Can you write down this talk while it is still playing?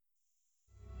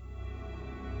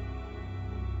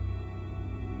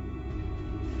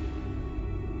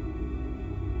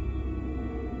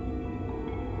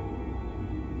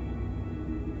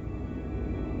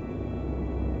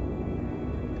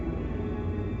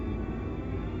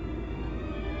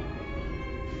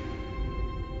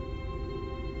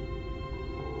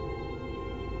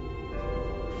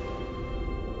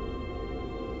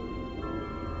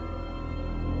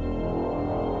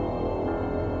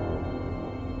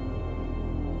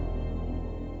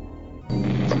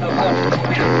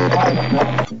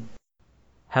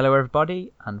Hello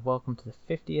everybody, and welcome to the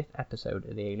 50th episode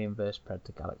of the Alien vs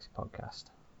Predator Galaxy podcast.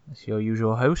 It's your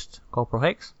usual host, Corporal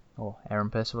Hicks, or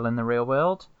Aaron Percival in the real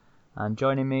world, and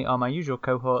joining me are my usual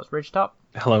cohorts, Ridgetop.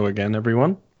 Hello again,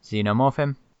 everyone.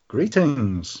 Xenomorphin.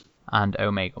 Greetings. And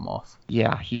Omegamorph.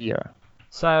 Yeah, here.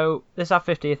 So, this is our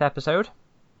 50th episode,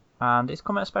 and it's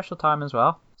come at a special time as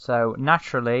well. So,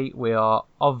 naturally, we are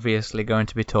obviously going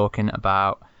to be talking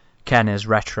about Kenner's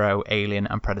retro Alien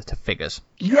and Predator figures.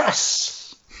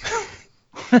 Yes!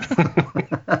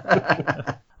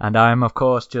 And I'm, of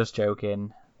course, just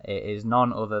joking. It is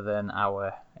none other than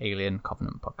our Alien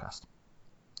Covenant podcast.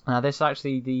 Now, this is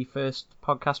actually the first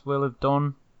podcast we'll have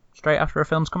done straight after a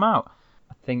film's come out.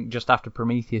 I think just after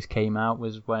Prometheus came out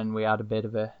was when we had a bit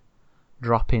of a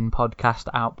drop in podcast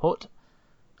output.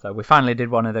 So we finally did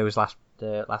one of those last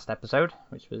episode,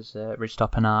 which was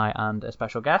Ridgetop and I and a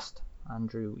special guest,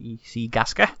 Andrew E.C.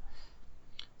 Gasker.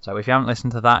 So if you haven't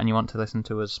listened to that and you want to listen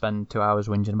to us spend 2 hours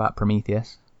whinging about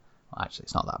Prometheus, well, actually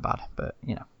it's not that bad, but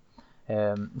you know,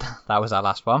 that was our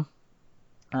last one.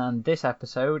 And this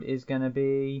episode is going to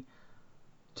be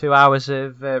 2 hours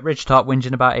of Ridgetop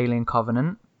whinging about Alien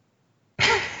Covenant,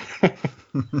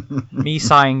 me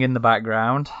sighing in the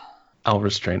background. I'll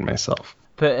restrain myself.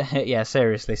 But yeah,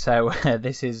 seriously, so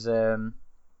this is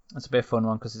it's a bit of a fun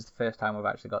one because it's the first time we've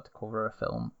actually got to cover a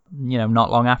film, you know,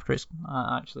 not long after it's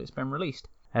been released.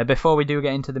 Before we do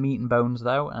get into the meat and bones,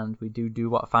 though, and we do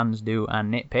what fans do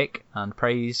and nitpick and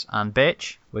praise and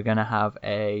bitch, we're going to have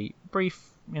a brief,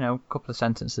 you know, couple of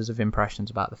sentences of impressions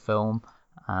about the film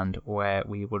and where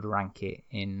we would rank it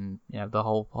in, you know, the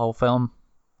whole film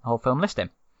listing.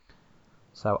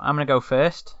 So I'm going to go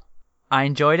first. I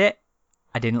enjoyed it.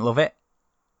 I didn't love it.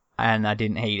 And I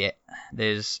didn't hate it.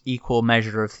 There's equal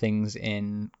measure of things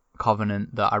in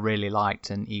Covenant that I really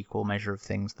liked and equal measure of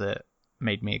things that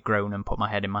made me groan and put my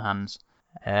head in my hands.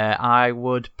 I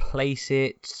would place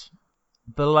it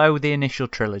below the initial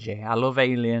trilogy. I love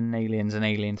Aliens and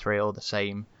Alien 3 all the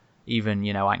same. Even,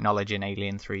 you know, acknowledging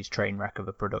Alien 3's train wreck of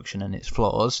a production and its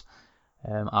flaws.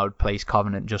 I would place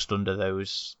Covenant just under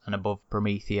those and above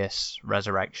Prometheus,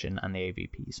 Resurrection and the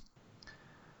AvPs.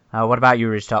 What about you,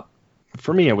 Ridgetop?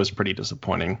 For me, it was pretty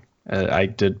disappointing. I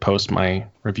did post my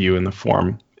review in the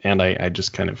forum, and I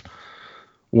just kind of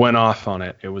went off on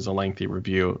it. It was a lengthy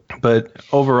review. But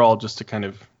overall, just to kind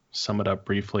of sum it up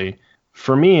briefly,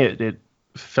 for me, it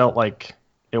felt like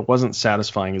it wasn't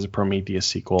satisfying as a Prometheus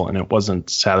sequel, and it wasn't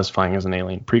satisfying as an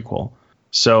Alien prequel.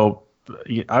 So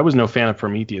I was no fan of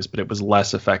Prometheus, but it was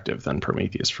less effective than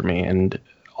Prometheus for me. And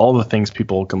all the things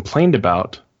people complained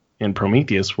about in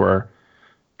Prometheus were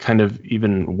kind of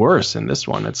even worse in this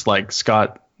one. It's like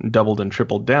Scott doubled and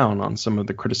tripled down on some of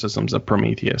the criticisms of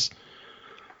Prometheus.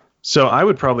 So I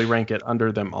would probably rank it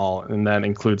under them all, and that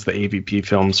includes the AvP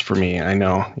films for me. I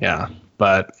know, yeah,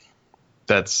 but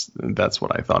that's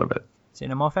what I thought of it.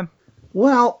 Xenomorphin?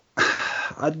 Well,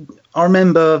 I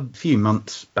remember a few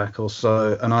months back or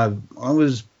so, and I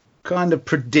was kind of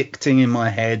predicting in my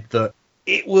head that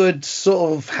it would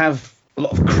sort of have a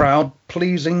lot of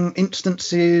crowd-pleasing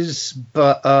instances,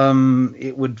 but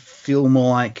it would feel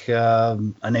more like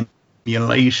an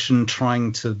emulation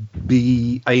trying to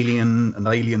be Alien and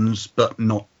Aliens, but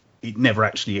it never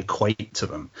actually equate to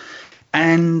them.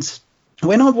 And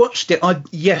when I watched it,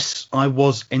 I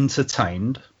was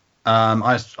entertained.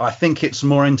 I think it's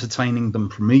more entertaining than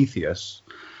Prometheus,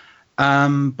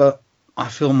 but I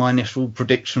feel my initial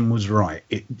prediction was right.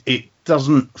 It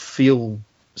doesn't feel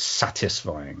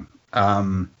satisfying.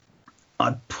 I'd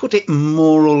put it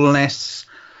more or less.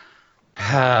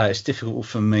 It's difficult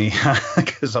for me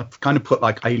because I've kind of put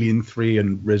like Alien 3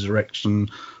 and Resurrection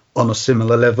on a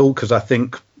similar level, because I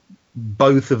think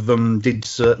both of them did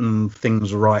certain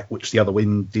things right which the other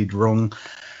one did wrong.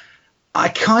 I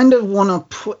kind of want to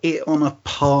put it on a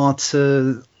par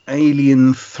to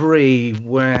Alien 3,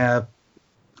 where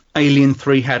Alien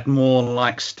 3 had more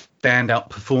like standout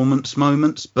performance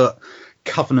moments, but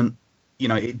Covenant, you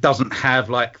know, it doesn't have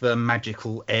like the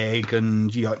magical egg,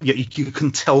 and you can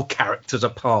tell characters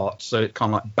apart, so it kind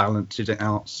of like balances it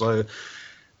out. So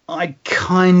I'd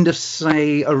kind of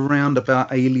say around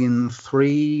about Alien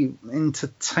 3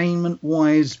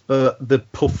 entertainment-wise, but the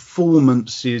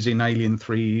performances in Alien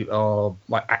 3 are,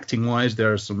 like, acting-wise,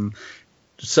 there are some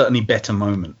certainly better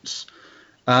moments.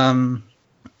 The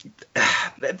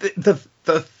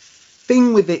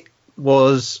thing with it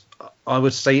was, I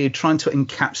would say, trying to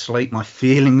encapsulate my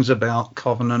feelings about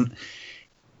Covenant.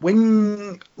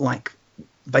 When, like,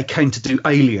 they came to do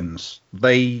Aliens.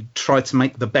 They tried to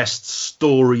make the best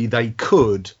story they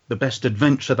could, the best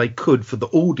adventure they could for the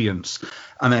audience.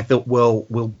 And they thought, well,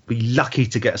 we'll be lucky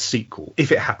to get a sequel.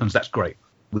 If it happens, that's great.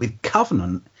 With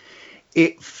Covenant,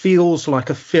 it feels like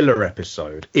a filler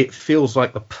episode. It feels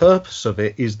like the purpose of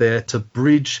it is there to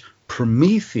bridge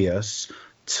Prometheus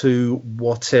to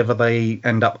whatever they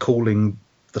end up calling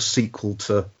the sequel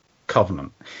to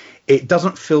Covenant. It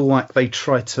doesn't feel like they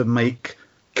try to make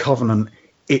Covenant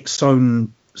its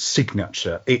own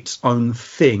signature, its own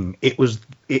thing.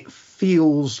 It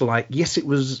feels like, yes, it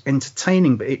was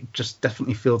entertaining, but it just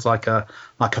definitely feels like a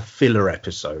filler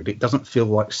episode. It doesn't feel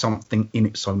like something in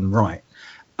its own right.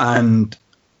 And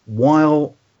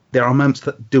while there are moments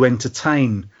that do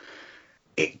entertain,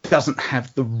 it doesn't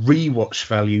have the rewatch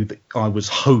value that I was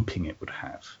hoping it would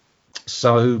have.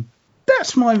 So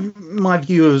that's my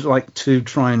view of like to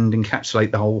try and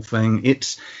encapsulate the whole thing.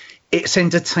 It's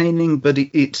entertaining, but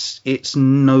it's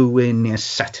nowhere near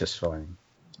satisfying.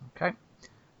 Okay.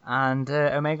 And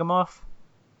Omega Morph?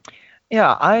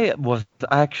 Yeah, I was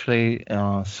actually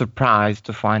surprised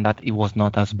to find that it was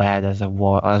not as bad as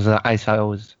I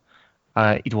thought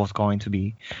it was going to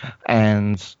be.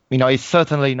 And, it's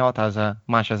certainly not as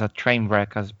much as a train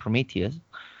wreck as Prometheus.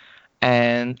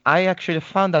 And I actually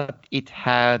found that it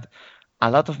had a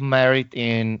lot of merit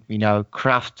in,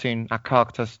 crafting a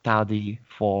character study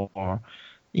for,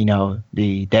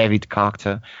 the David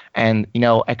character and,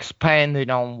 expanding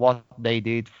on what they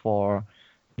did for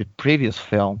the previous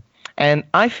film. And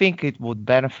I think it would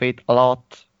benefit a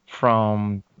lot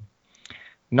from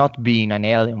not being an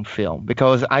Alien film,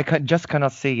 because I just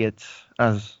cannot see it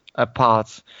as a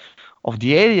part of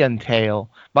the Alien tale.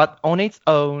 But on its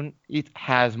own, it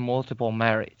has multiple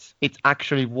merits. It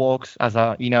actually works as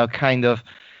a, kind of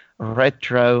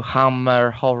retro Hammer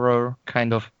horror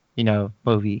kind of,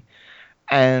 movie.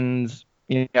 And,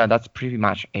 that's pretty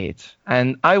much it.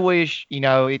 And I wish,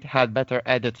 it had better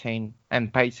editing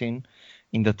and pacing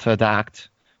in the third act.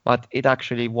 But it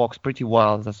actually works pretty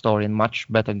well as a story and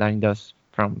much better than it does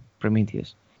from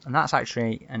Prometheus. And that's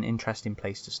actually an interesting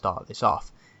place to start this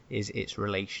off, is its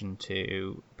relation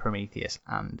to Prometheus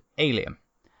and Alien.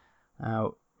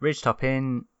 Now, Ridgetop,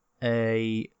 in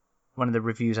one of the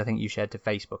reviews I think you shared to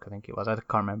Facebook, I think it was, I can't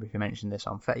remember if you mentioned this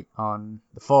on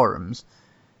the forums,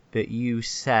 but you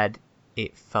said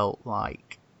it felt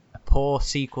like a poor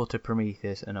sequel to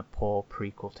Prometheus and a poor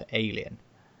prequel to Alien.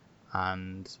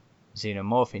 And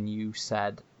Xenomorphin, you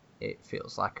said it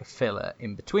feels like a filler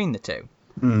in between the two.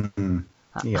 Mm-hmm.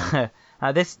 Yeah.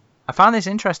 Now I found this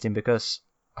interesting because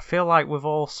I feel like we've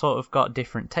all sort of got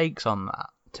different takes on that.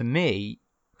 To me,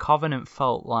 Covenant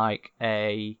felt like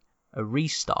a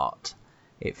restart.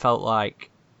 It felt like,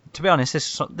 to be honest,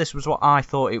 this was what I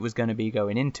thought it was going to be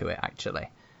going into it, actually.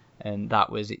 And that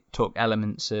was, it took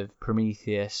elements of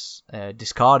Prometheus,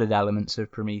 discarded elements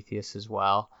of Prometheus as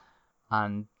well,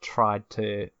 and tried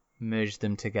to merge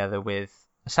them together with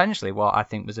essentially what I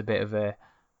think was a bit of a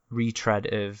retread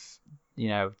of,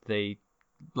 the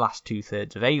last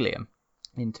 2/3 of Alien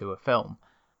into a film.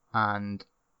 And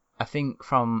I think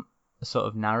from a sort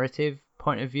of narrative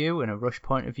point of view and a Rush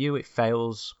point of view, it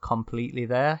fails completely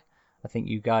there. I think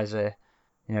you guys are,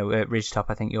 at Ridgetop,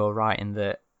 I think you're right in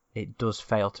that it does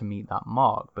fail to meet that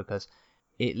mark, because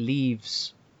it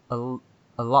leaves a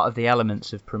lot of the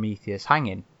elements of Prometheus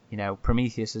hanging.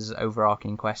 Prometheus's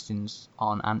overarching questions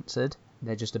aren't answered.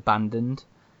 They're just abandoned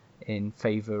in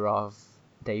favour of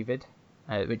David.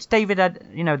 Which David had,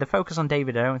 the focus on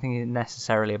David I don't think is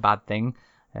necessarily a bad thing.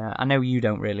 I know you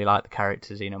don't really like the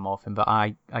character Xenomorphin, but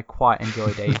I quite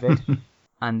enjoy David.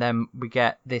 And then we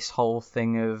get this whole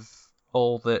thing of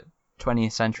all that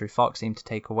 20th Century Fox seemed to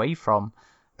take away from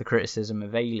the criticism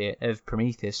of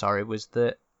Prometheus, was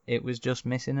that it was just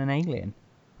missing an alien.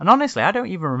 And honestly, I don't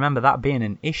even remember that being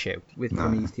an issue with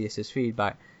Prometheus's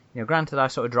feedback. Granted, I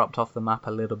sort of dropped off the map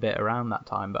a little bit around that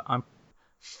time, but I'm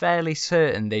fairly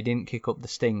certain they didn't kick up the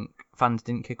stink. Fans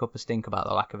didn't kick up a stink about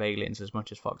the lack of aliens as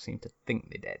much as Fox seemed to think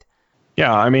they did.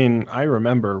 Yeah, I mean, I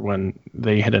remember when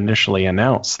they had initially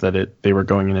announced that they were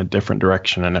going in a different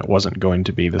direction and it wasn't going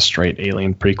to be the straight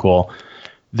Alien prequel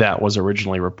that was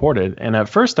originally reported. And at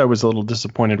first I was a little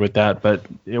disappointed with that, but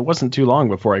it wasn't too long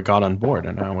before I got on board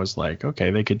and I was like,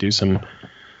 okay, they could do some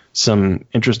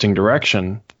interesting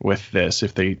direction with this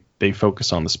if they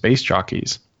focus on the space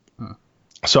jockeys.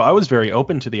 So I was very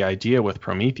open to the idea with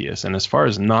Prometheus, and as far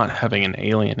as not having an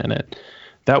alien in it,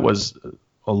 that was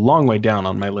a long way down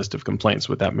on my list of complaints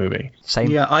with that movie. Same.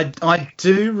 Yeah, I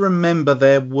do remember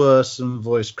there were some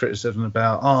voice criticism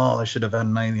about, they should have had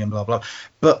an alien, blah, blah.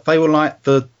 But they were like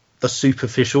the the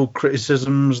superficial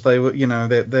criticisms. They were,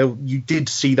 you did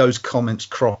see those comments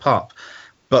crop up,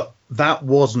 but that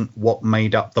wasn't what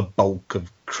made up the bulk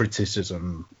of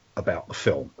criticism about the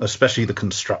film, especially the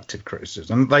constructive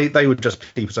criticism. They were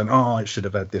just people saying, "Oh, it should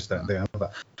have had this, that, and the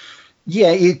other."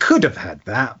 Yeah, it could have had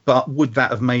that, but would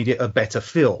that have made it a better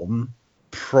film?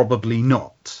 Probably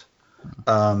not.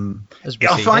 I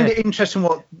find it interesting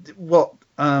what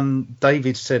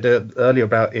David said earlier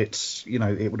about it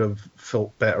would have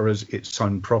felt better as its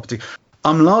own property.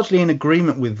 I'm largely in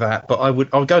agreement with that, but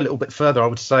I'll go a little bit further. I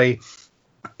would say,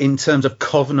 in terms of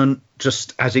Covenant,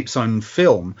 just as its own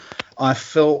film, I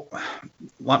felt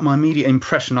like my immediate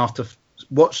impression after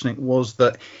watching it was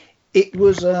that it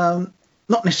was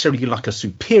not necessarily like a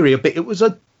superior, but it was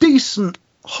a decent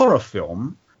horror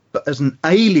film. But as an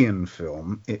Alien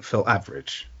film, it felt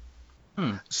average.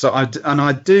 So I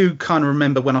do kind of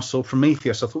remember when I saw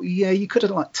Prometheus, I thought, yeah, you could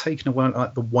have taken away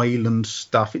the Wayland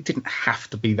stuff. It didn't have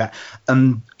to be that.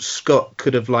 And Scott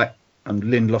could have and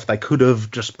Lindelof, they could have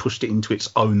just pushed it into its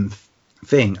own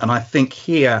thing. And I think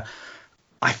here,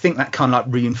 that kind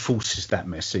of reinforces that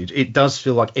message. It does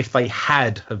feel like if they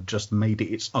have just made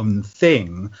it its own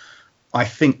thing, I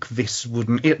think this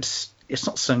wouldn't. It's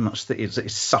not so much that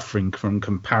it's suffering from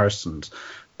comparisons,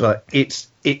 but it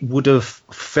would have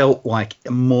felt like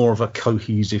more of a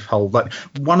cohesive whole. Like,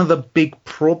 one of the big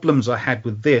problems I had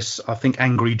with this, I think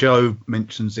Angry Joe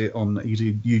mentions it he's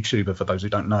a YouTuber for those who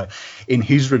don't know, in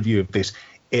his review of this,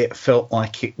 it felt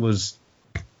like it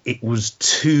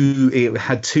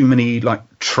had too many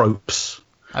tropes.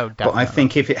 Oh, definitely. But I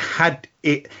think if it had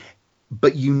it,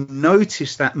 but you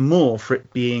notice that more for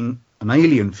it being an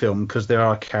Alien film, because there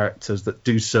are characters that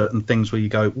do certain things where you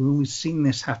go, well, we've seen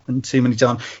this happen too many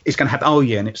times, it's going to happen, oh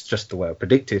yeah, and it's just the way I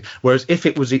predicted. Whereas if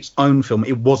it was its own film,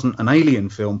 it wasn't an Alien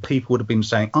film, people would have been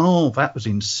saying, oh, that was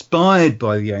inspired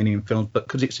by the Alien films, but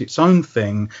because it's its own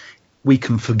thing, we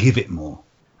can forgive it more.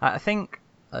 I think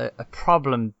a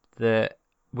problem that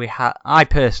I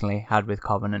personally had with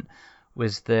Covenant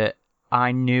was that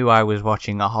I knew I was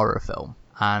watching a horror film,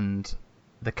 and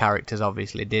the characters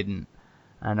obviously didn't.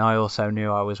 And I also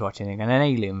knew I was watching an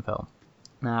Alien film.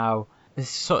 Now, this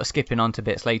is sort of skipping on to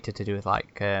bits later to do with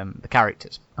the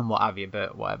characters and what have you,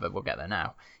 but whatever, we'll get there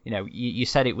now. You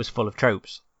said it was full of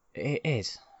tropes. It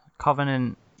is.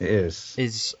 Covenant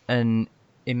is an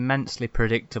immensely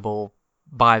predictable,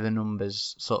 by the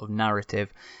numbers sort of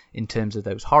narrative in terms of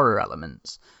those horror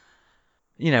elements.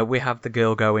 We have the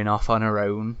girl going off on her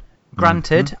own.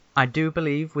 Granted, I do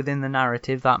believe within the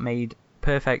narrative that made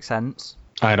perfect sense.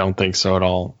 I don't think so at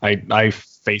all. I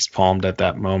face palmed at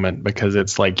that moment, because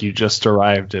it's like you just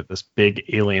arrived at this big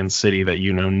alien city that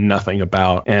you know nothing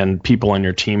about, and people on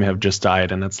your team have just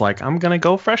died, and it's like, I'm gonna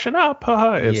go freshen up.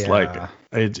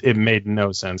 It's it made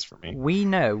no sense for me. We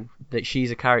know that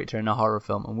she's a character in a horror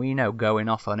film, and we know going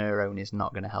off on her own is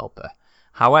not going to help her.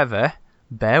 However,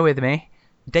 bear with me,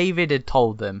 David had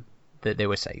told them that they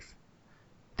were safe.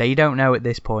 They don't know at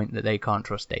this point that they can't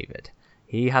trust David.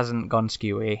 He hasn't gone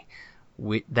skewy.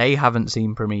 They haven't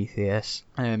seen Prometheus.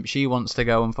 She wants to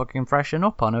go and fucking freshen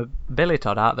up on a billy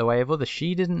Todd out the way of others.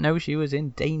 She didn't know she was in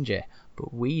danger,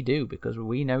 but we do, because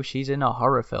we know she's in a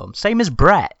horror film. Same as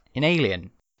Brett in Alien.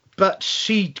 But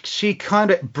she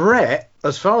kind of, Brett,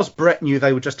 as far as Brett knew,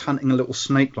 they were just hunting a little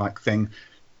snake-like thing.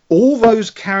 All those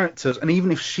characters, and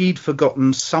even if she'd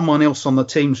forgotten, someone else on the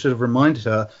team should have reminded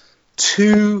her,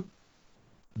 two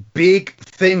big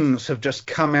things have just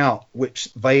come out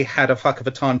which they had a fuck of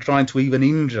a time trying to even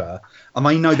injure, and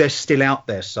they know they're still out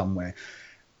there somewhere.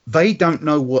 They don't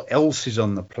know what else is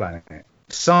on the planet.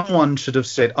 Someone should have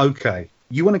said, okay,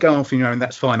 you want to go off on your own,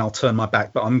 that's fine, I'll turn my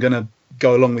back, but I'm going to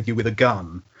go along with you with a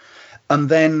gun. And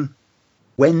then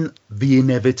when the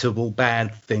inevitable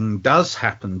bad thing does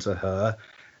happen to her,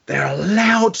 there are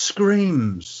loud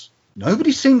screams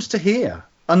nobody seems to hear,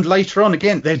 and later on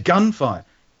again there's gunfire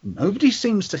nobody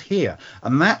seems to hear,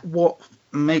 and that what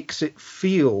makes it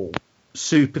feel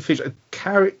superficial.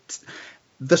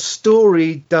 The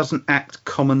story doesn't act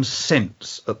common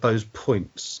sense at those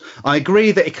points. I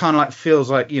agree that it kind of feels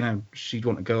like, she'd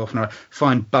want to go off and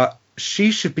fine, but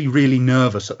she should be really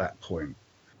nervous at that point.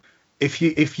 If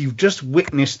you just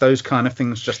witness those kind of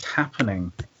things just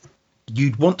happening,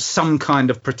 you'd want some kind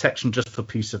of protection just for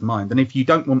peace of mind. And if you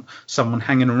don't want someone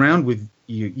hanging around with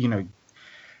you,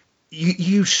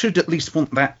 you should at least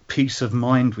want that peace of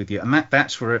mind with you, and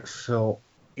that's where it felt.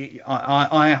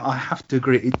 I have to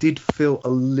agree, it did feel a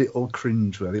little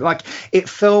cringeworthy. Like, it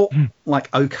felt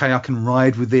like, okay, I can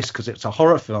ride with this because it's a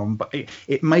horror film, but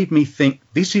it made me think,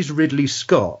 this is Ridley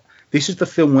Scott. This is the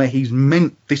film where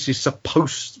this is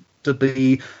supposed to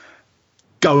be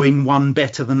going one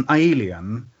better than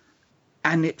Alien,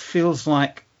 and it feels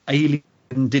like Alien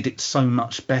did it so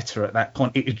much better at that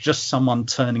point. It is just someone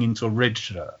turning into a red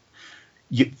shirt.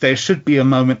 There should be a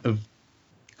moment of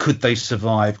could they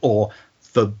survive, or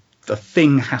the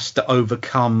thing has to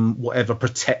overcome whatever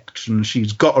protection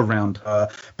she's got around her.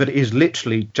 But it is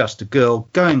literally just a girl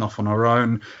going off on her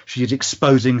own. She is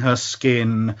exposing her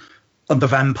skin, and the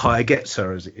vampire gets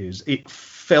her as it is. It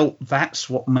felt that's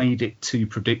what made it too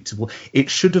predictable. It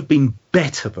should have been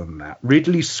better than that.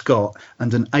 Ridley Scott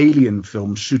and an Alien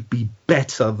film should be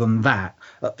better than that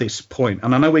at this point.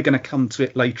 And I know we're going to come to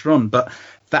it later on, but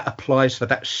that applies for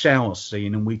that shower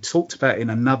scene. And we talked about it in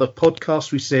another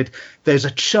podcast. We said there's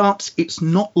a chance it's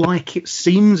not like it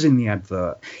seems in the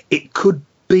advert. It could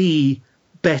be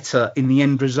better in the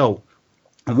end result.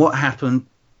 And what happened,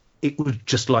 it was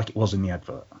just like it was in the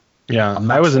advert. Yeah, And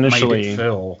I was what made initially it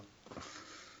feel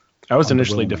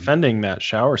defending that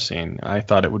shower scene. I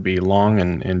thought it would be long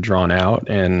and drawn out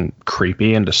and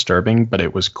creepy and disturbing, but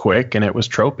it was quick and it was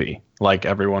tropey, like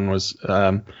everyone was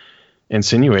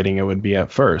insinuating it would be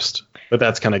at first. But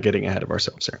that's kind of getting ahead of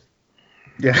ourselves here.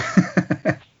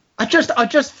 Yeah. I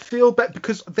just feel bad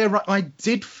because I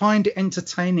did find it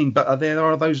entertaining, but there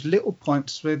are those little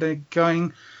points where they're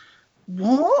going,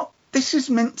 what? This is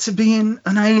meant to be in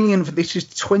an Alien. This is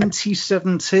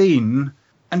 2017.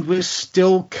 And we're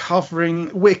still covering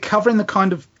the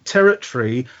kind of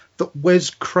territory that Wes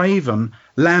Craven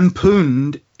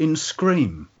lampooned in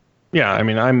Scream. Yeah, I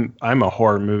mean, I'm a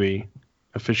horror movie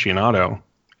aficionado,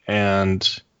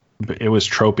 and it was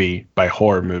tropey by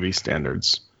horror movie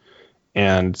standards.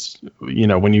 And, you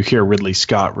know, when you hear Ridley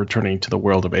Scott returning to the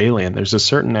world of Alien, there's a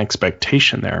certain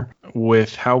expectation there.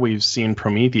 With how we've seen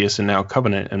Prometheus and now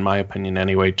Covenant, in my opinion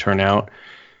anyway, turn out,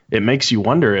 it makes you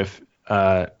wonder if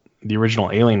the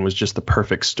original Alien was just the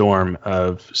perfect storm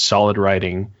of solid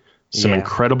writing, some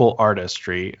incredible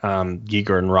artistry,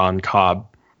 Giger and Ron Cobb,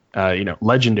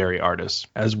 legendary artists,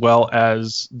 as well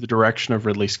as the direction of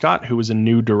Ridley Scott, who was a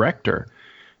new director.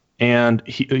 And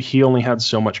he only had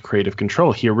so much creative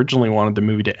control. He originally wanted the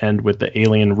movie to end with the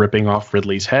alien ripping off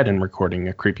Ridley's head and recording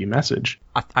a creepy message.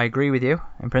 I agree with you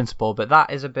in principle, but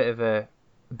that is a bit of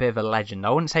a legend.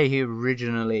 I wouldn't say he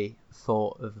originally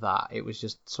thought of that. It was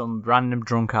just some random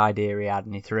drunk idea he had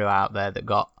and he threw out there that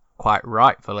got quite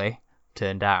rightfully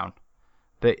turned down.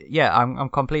 But yeah, I'm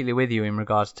completely with you in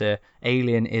regards to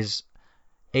Alien is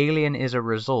a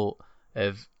result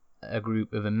of a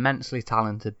group of immensely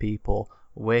talented people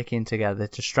working together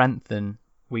to strengthen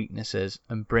weaknesses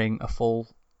and bring a full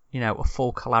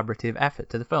collaborative effort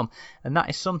to the film. And that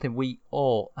is something we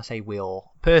all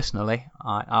personally,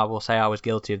 I will say I was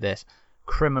guilty of this,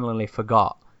 criminally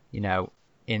forgot,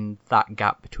 in that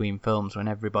gap between films when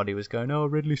everybody was going, oh,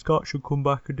 Ridley Scott should come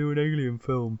back and do an Alien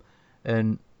film.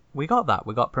 And we got that.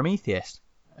 We got Prometheus,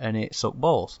 and it sucked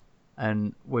balls.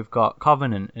 And we've got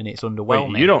Covenant, and it's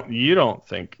underwhelming. Wait, you don't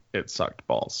think it sucked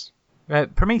balls?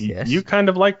 Prometheus? You kind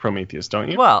of like Prometheus, don't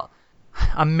you? Well,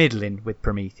 I'm middling with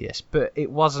Prometheus, but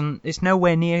it's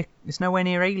nowhere near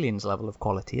Alien's level of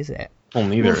quality, is it? Well,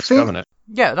 neither is Covenant.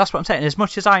 Yeah, that's what I'm saying. As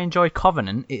much as I enjoy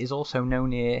Covenant, it is also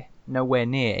nowhere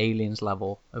near Alien's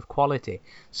level of quality.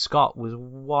 Scott was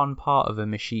one part of a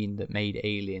machine that made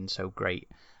Alien so great.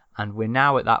 And we're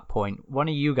now at that point. One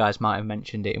of you guys might have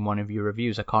mentioned it in one of your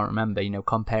reviews. I can't remember.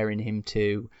 Comparing him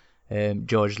to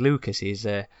George Lucas. He's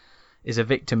a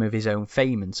victim of his own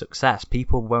fame and success.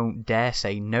 People won't dare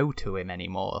say no to him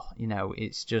anymore.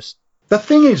 It's just... The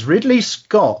thing is, Ridley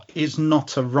Scott is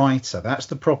not a writer. That's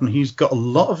the problem. He's got a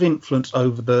lot of influence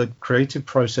over the creative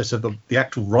process of the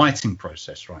actual writing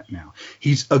process right now.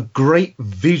 He's a great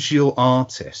visual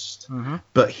artist,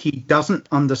 but he doesn't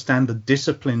understand the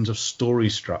disciplines of story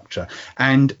structure.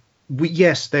 And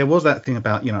there was that thing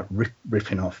about,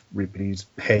 ripping off Ripley's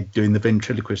head, doing the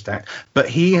ventriloquist act. But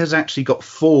he has actually got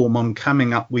form on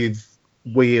coming up with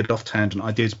weird off-tangent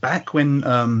ideas. Back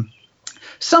when...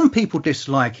 some people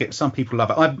dislike it, some people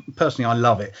love it. I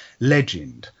love it.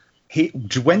 Legend.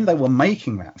 When they were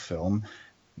making that film,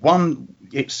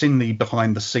 it's in the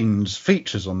behind the scenes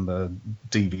features on the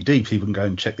DVD. People can go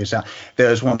and check this out.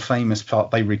 There's one famous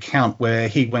part they recount where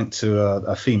he went to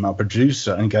a female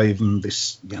producer and gave him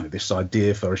this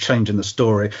idea for a change in the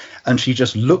story, and she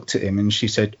just looked at him and she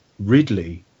said,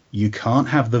 "Ridley, you can't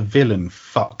have the villain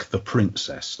fuck the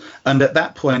princess." And at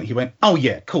that point he went, "Oh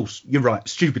yeah, of course, you're right,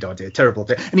 stupid idea, terrible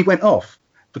idea," and he went off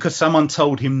because someone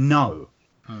told him no.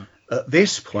 At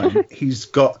this point he's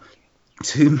got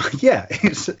to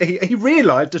he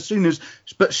realized as soon as,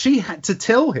 but she had to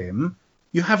tell him,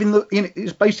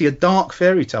 it's basically a dark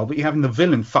fairy tale, but you're having the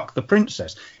villain fuck the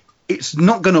princess. It's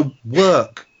not going to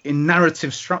work in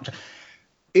narrative structure.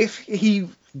 if he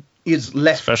is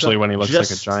left, especially when he looks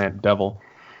like a giant devil.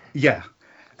 Yeah.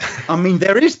 I mean,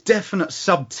 there is definite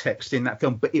subtext in that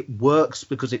film, but it works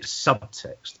because it's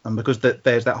subtext and because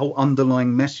there's that whole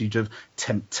underlying message of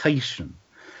temptation.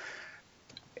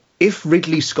 If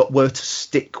Ridley Scott were to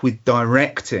stick with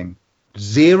directing,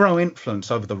 zero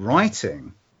influence over the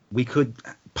writing, we could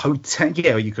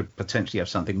you could potentially have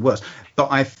something worse.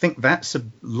 But I think that's a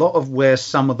lot of where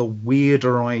some of the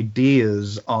weirder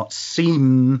ideas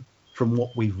seem, from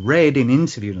what we've read in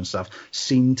interviews and stuff,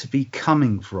 seem to be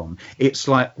coming from. It's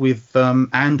like with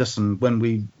Anderson,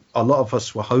 when a lot of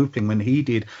us were hoping when he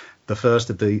did the first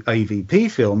of the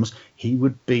AvP films, he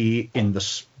would be in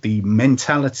the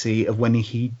mentality of when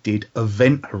he did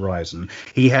Event Horizon.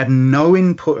 He had no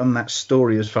input on that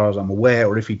story as far as I'm aware,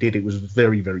 or if he did, it was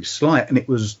very, very slight. And it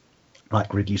was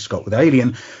like Ridley Scott with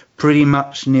Alien, pretty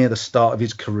much near the start of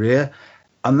his career.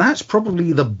 And that's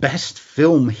probably the best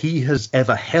film he has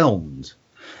ever helmed.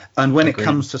 And when it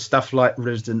comes to stuff like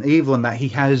Resident Evil and that, he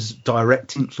has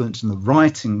direct influence in the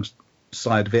writing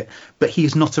side of it, but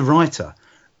he's not a writer.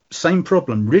 Same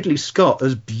problem. Ridley Scott,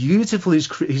 as beautiful as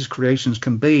his creations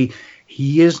can be,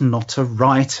 he is not a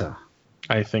writer.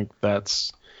 I think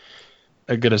that's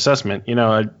a good assessment. You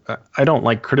know, I don't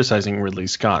like criticizing Ridley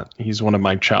Scott. He's one of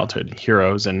my childhood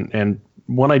heroes, and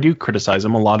when I do criticize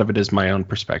him, a lot of it is my own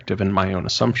perspective and my own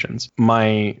assumptions.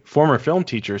 My former film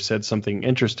teacher said something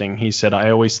interesting. He said, I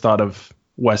always thought of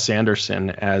Wes Anderson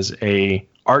as a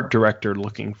art director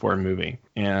looking for a movie.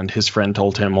 And his friend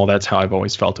told him, well, that's how I've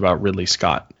always felt about Ridley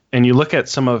Scott. And you look at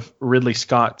some of Ridley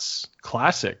Scott's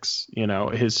classics, you know,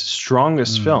 his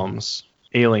strongest films,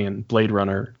 Alien, Blade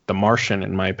Runner, The Martian,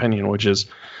 in my opinion,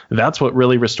 that's what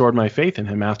really restored my faith in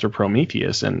him after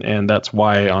Prometheus. And that's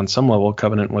why on some level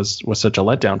Covenant was such a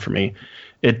letdown for me.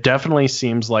 It definitely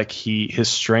seems like his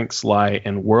strengths lie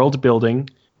in world building,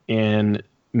 in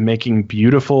making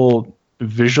beautiful,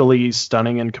 visually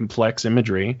stunning and complex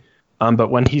imagery.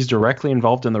 But when he's directly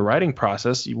involved in the writing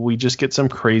process, we just get some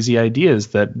crazy ideas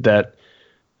that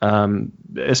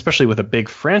especially with a big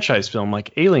franchise film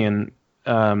like Alien,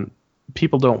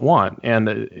 people don't want. And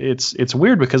it's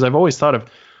weird because I've always thought of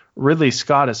Ridley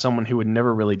Scott as someone who would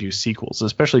never really do sequels,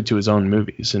 especially to his own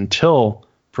movies. Until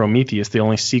Prometheus, the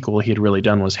only sequel he had really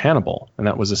done was Hannibal, and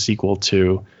that was a sequel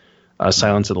to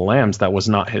Silence of the Lambs. That was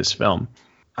not his film.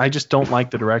 I just don't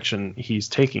like the direction he's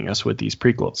taking us with these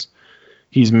prequels.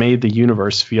 He's made the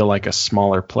universe feel like a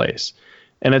smaller place.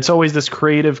 And it's always this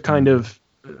creative kind of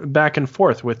back and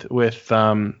forth with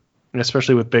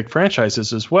especially with big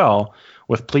franchises as well,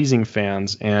 with pleasing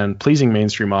fans and pleasing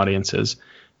mainstream audiences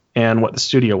and what the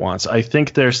studio wants. I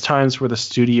think there's times where the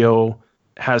studio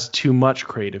has too much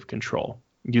creative control.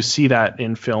 You see that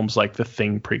in films like the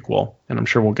Thing prequel, and I'm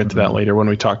sure we'll get to that later when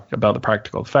we talk about the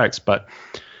practical effects, but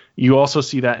you also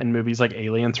see that in movies like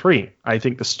Alien 3. I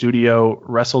think the studio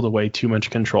wrestled away too much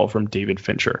control from David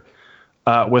Fincher.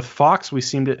 With Fox, Scott,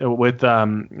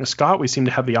 we seem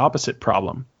to have the opposite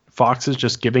problem. Fox is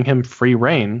just giving him free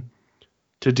reign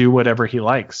to do whatever he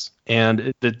likes.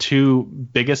 And the two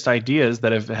biggest ideas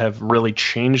that have really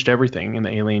changed everything in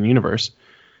the Alien universe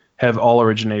have all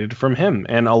originated from him.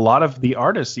 And a lot of the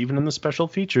artists, even in the special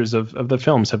features of the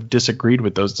films, have disagreed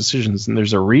with those decisions. And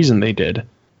there's a reason they did.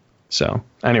 So,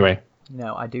 anyway.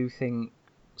 No, I do think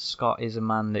Scott is a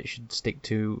man that should stick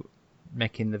to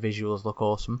making the visuals look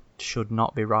awesome. Should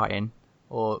not be writing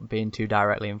or being too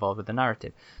directly involved with the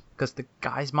narrative. Because the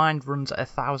guy's mind runs at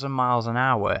 1,000 miles an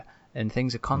hour and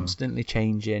things are constantly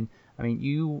changing. I mean,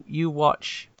 you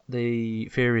watch the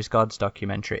Furious Gods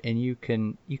documentary and you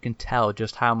can tell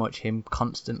just how much him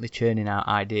constantly churning out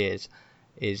ideas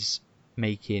is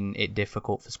making it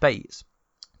difficult for Space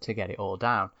to get it all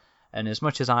down. And as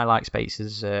much as I like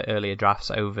Space's earlier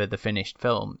drafts over the finished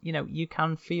film, you know, you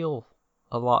can feel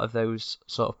a lot of those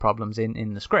sort of problems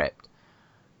in the script.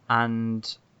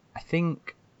 And I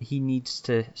think he needs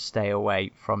to stay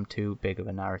away from too big of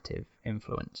a narrative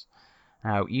influence.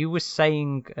 Now, you were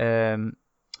saying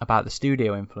about the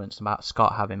studio influence, about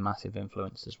Scott having massive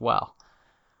influence as well.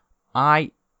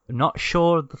 I'm not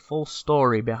sure the full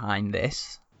story behind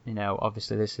this. You know,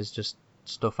 obviously this is just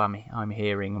stuff I'm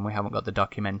hearing, and we haven't got the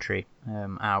documentary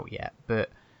out yet. But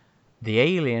the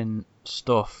Alien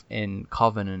stuff in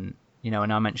Covenant, you know,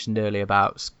 and I mentioned earlier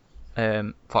about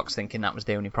Fox thinking that was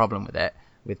the only problem with it,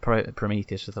 with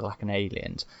Prometheus with the lack of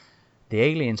aliens. The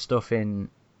alien stuff in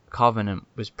Covenant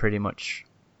was pretty much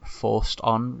forced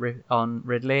on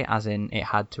Ridley, as in it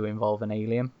had to involve an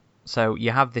alien. So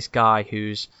you have this guy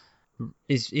his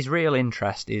real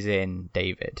interest is in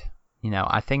David. You know,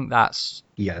 I think that's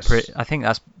I think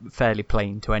that's fairly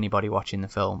plain to anybody watching the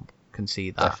film can see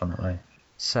that. Definitely.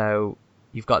 So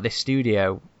you've got this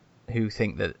studio who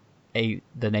think that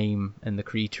the name and the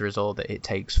creature is all that it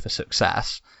takes for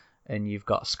success, and you've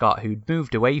got Scott who'd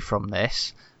moved away from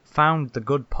this, found the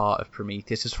good part of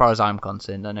Prometheus, as far as I'm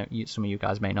concerned. I know some of you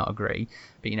guys may not agree,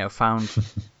 but found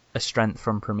a strength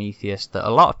from Prometheus that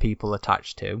a lot of people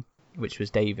attached to, which was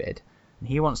David. And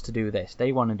he wants to do this,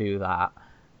 they want to do that,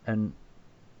 and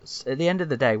at the end of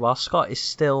the day, while Scott is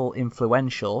still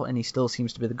influential and he still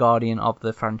seems to be the guardian of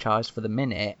the franchise for the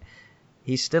minute,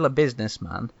 he's still a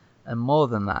businessman, and more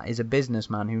than that, is a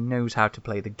businessman who knows how to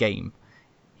play the game.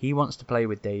 He wants to play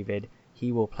with David.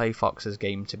 He will play Fox's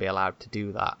game to be allowed to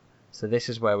do that. So this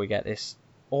is where we get this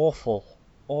awful,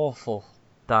 awful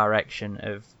direction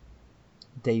of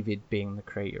David being the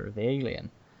creator of the alien,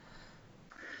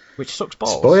 which sucks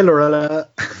balls. Spoiler alert!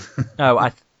 No,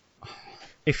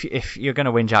 if you're going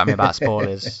to whinge at me about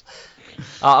spoilers,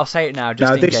 I'll say it now.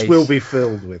 Just in this case. will be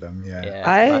filled with them.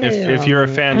 Yeah. If you're a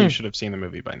fan, you should have seen the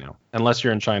movie by now, unless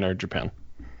you're in China or Japan.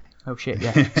 Oh shit!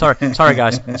 Yeah. Sorry,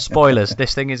 guys. Spoilers.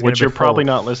 This thing is going to be. Which you're probably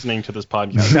not listening to this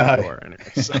podcast for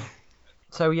anyway.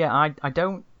 So yeah,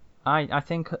 I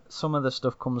think some of the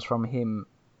stuff comes from him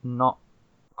not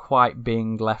quite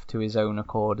being left to his own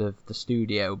accord of the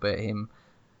studio, but him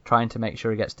trying to make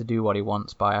sure he gets to do what he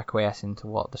wants by acquiescing to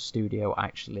what the studio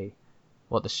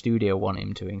want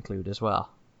him to include as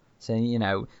well.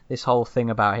 So, this whole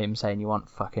thing about him saying, you want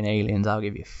fucking aliens, I'll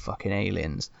give you fucking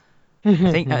aliens.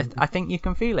 I think you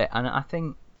can feel it, and I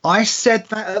think... I said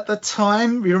that at the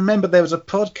time. You remember there was a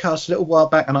podcast a little while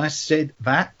back, and I said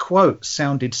that quote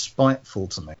sounded spiteful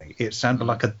to me. It sounded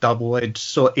like a double-edged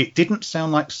sword. It didn't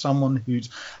sound like someone who's...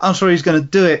 I'm sorry he's going to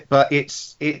do it, but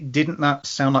it didn't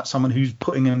sound like someone who's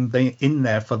putting him in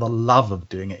there for the love of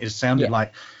doing it. It sounded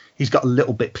like he's got a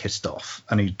little bit pissed off,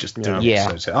 and he's just doing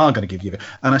it. So I'm going to give you it.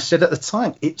 And I said at the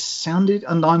time, it sounded,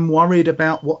 and I'm worried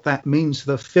about what that means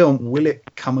for the film. Will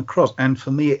it come across? And for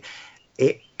me,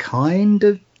 it kind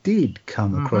of did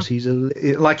come across. He's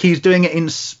he's doing it in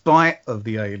spite of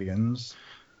the aliens.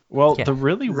 Well, the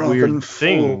really weird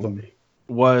thing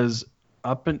was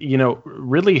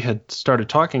Ridley had started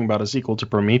talking about a sequel to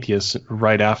Prometheus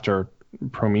right after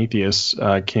Prometheus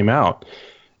came out.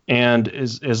 And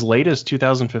as late as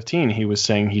 2015, he was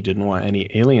saying he didn't want any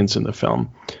aliens in the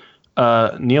film.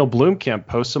 Neil Blomkamp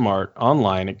posts some art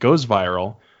online. It goes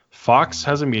viral. Fox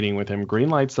has a meeting with him,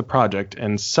 greenlights the project,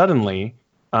 and suddenly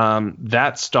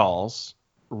that stalls.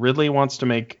 Ridley wants to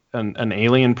make an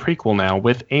alien prequel now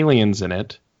with aliens in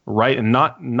it, right? And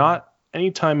not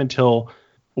any time until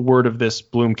word of this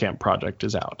Blomkamp project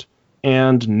is out.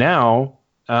 And now...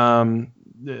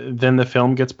 then the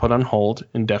film gets put on hold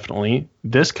indefinitely.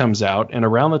 This comes out, and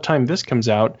around the time this comes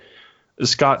out,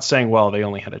 Scott's saying, well, they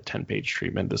only had a 10-page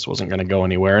treatment. This wasn't going to go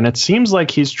anywhere. And it seems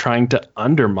like he's trying to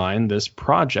undermine this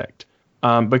project.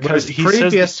 Because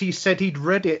he said he'd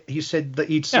read it. He said that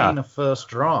he'd seen a first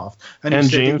draft, and he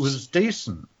said it was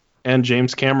decent. And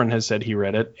James Cameron has said he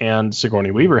read it, and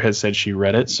Sigourney Weaver has said she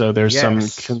read it. So there's some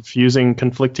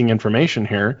conflicting information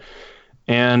here.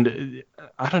 And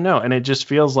I don't know. And it just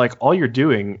feels like all you're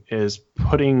doing is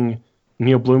putting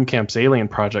Neil Blomkamp's Alien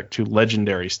project to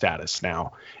legendary status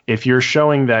now. If you're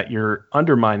showing that you're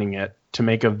undermining it to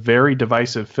make a very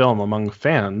divisive film among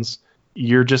fans,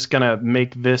 you're just going to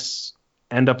make this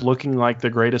end up looking like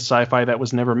the greatest sci-fi that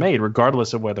was never made,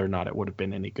 regardless of whether or not it would have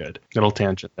been any good. Little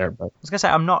tangent there. But I was going to say,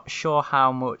 I'm not sure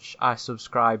how much I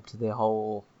subscribe to the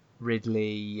whole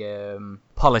Ridley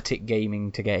politic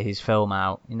gaming to get his film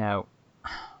out.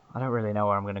 I don't really know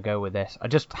where I'm going to go with this. I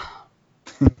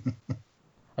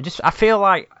feel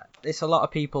like it's a lot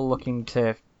of people looking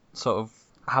to sort of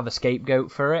have a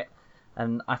scapegoat for it.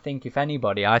 And I think if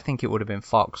anybody, I think it would have been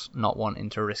Fox not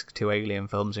wanting to risk 2 alien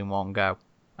films in one go.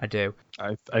 I do.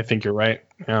 I think you're right.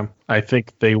 Yeah. I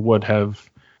think they would have.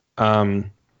 I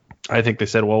think they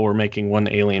said, well, we're making one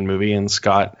alien movie and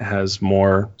Scott has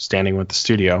more standing with the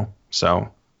studio.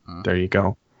 So there you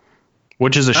go.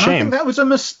 Which is a shame. I think that was a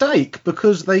mistake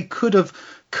because they could have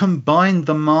combined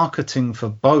the marketing for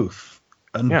both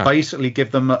and basically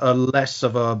give them a less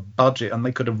of a budget, and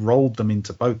they could have rolled them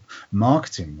into both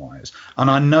marketing wise. And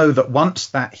I know that once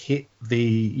that hit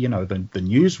the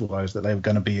news wires that they were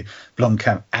going to be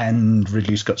Blomkamp and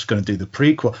Ridley Scott's going to do the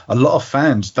prequel, a lot of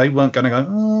fans, they weren't going to go,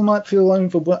 I might feel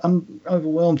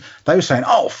overwhelmed. They were saying,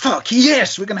 oh fuck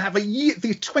yes, we're going to have a year.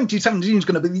 The 2017 is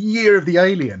going to be the year of the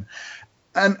alien.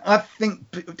 And I think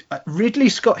Ridley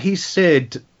Scott, he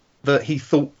said that he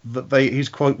thought that his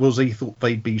quote was he thought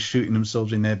they'd be shooting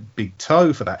themselves in their big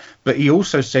toe for that. But he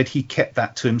also said he kept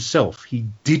that to himself. He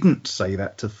didn't say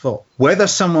that to Fox. Whether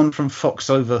someone from Fox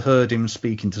overheard him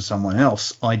speaking to someone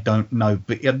else, I don't know.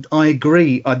 But I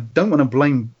agree. I don't want to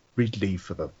blame Ridley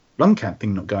for the Blomkamp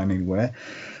thing not going anywhere.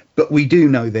 But we do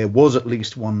know there was at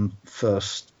least one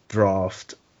first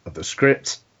draft of the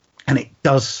script, and it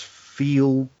does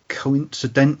feel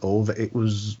coincidental that it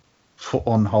was put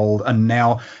on hold, and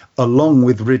now, along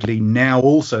with Ridley now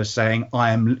also saying,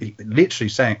 I am literally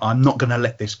saying, I'm not going to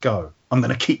let this go. I'm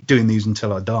going to keep doing these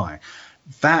until I die.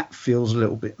 That feels a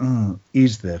little bit,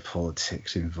 is there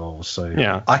politics involved? So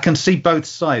yeah. I can see both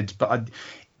sides, but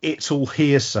it's all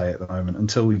hearsay at the moment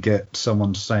until we get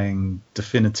someone saying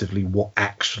definitively what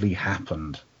actually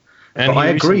happened. And but I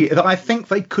agree that I think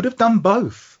they could have done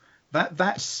both. I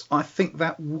think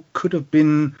that could have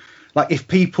been like if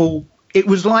people. It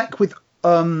was like with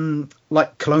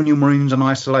like Colonial Marines and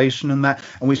Isolation and that,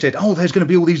 and we said, oh, there's going to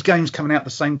be all these games coming out at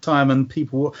the same time, and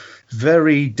people were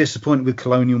very disappointed with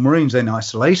Colonial Marines. Then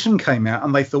Isolation came out,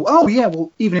 and they thought, oh yeah,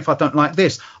 well, even if I don't like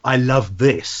this, I love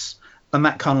this, and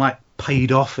that kind of like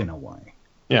paid off in a way.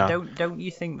 Yeah. Don't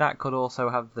you think that could also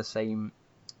have the same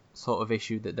sort of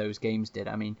issue that those games did?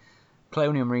 I mean,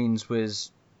 Colonial Marines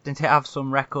didn't it have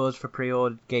some records for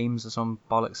pre-ordered games or some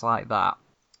bollocks like that?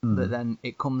 But then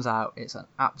it comes out, it's an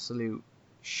absolute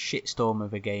shitstorm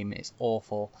of a game. It's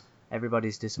awful.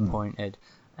 Everybody's disappointed.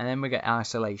 And then we get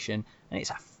Isolation, and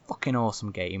it's a fucking awesome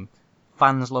game.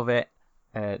 Fans love it.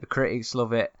 The critics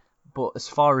love it. But as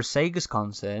far as Sega's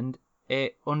concerned,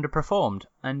 it underperformed.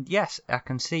 And yes, I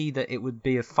can see that it would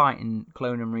be a fighting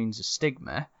Colonial Marines a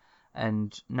stigma.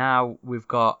 And now we've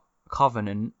got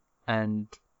Covenant, and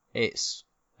it's...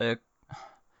 I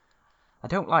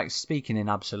don't like speaking in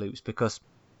absolutes because...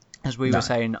 As we were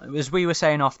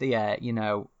saying off the air, you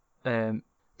know, the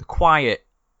quiet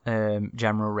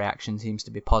general reaction seems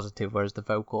to be positive, whereas the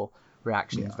vocal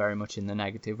reaction is very much in the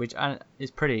negative, which is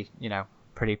pretty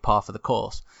par for the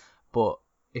course. But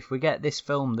if we get this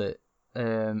film that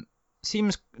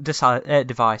seems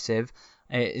divisive,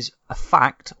 is a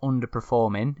fact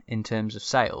underperforming in terms of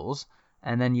sales,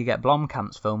 and then you get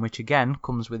Blomkamp's film, which again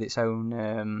comes with its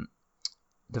own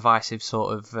divisive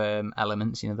sort of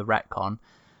elements, you know, the retcon.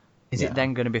 Is it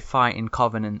then going to be fighting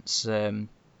Covenant's,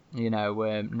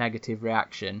 negative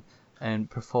reaction and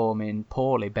performing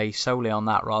poorly based solely on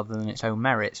that rather than its own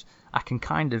merits? I can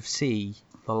kind of see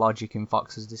the logic in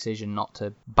Fox's decision not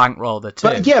to bankroll the two.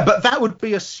 But that would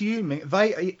be assuming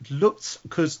it looked,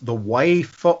 because the way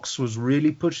Fox was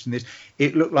really pushing this,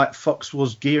 it looked like Fox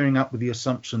was gearing up with the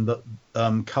assumption that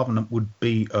Covenant would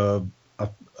be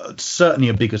certainly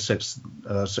a bigger success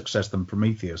than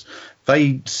Prometheus.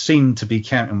 They seemed to be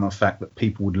counting on the fact that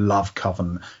people would love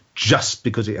Covenant just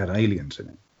because it had aliens in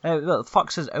it. Look,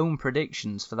 Fox's own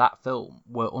predictions for that film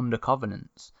were under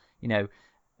Covenant's, you know,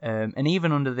 and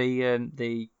even under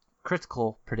the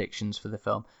critical predictions for the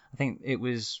film. I think it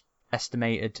was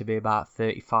estimated to be about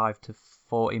 35 to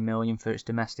 40 million for its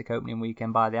domestic opening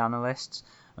weekend by the analysts,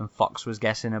 and Fox was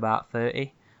guessing about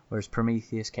 30, whereas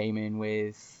Prometheus came in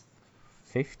with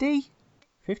 50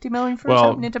 million for its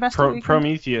opening domestic weekend?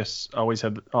 Prometheus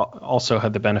also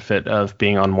had the benefit of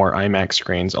being on more IMAX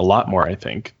screens, a lot more, I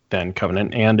think, than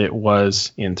Covenant, and it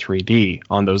was in 3D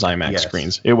on those IMAX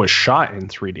screens. It was shot in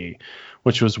 3D,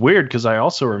 which was weird because I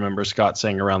also remember Scott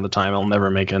saying around the time, I'll never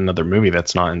make another movie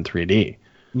that's not in 3D.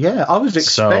 Yeah, I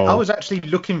was actually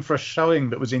looking for a showing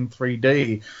that was in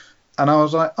 3D, and I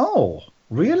was like, oh,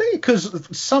 really? Because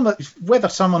whether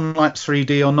someone likes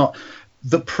 3D or not,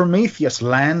 the Prometheus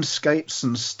landscapes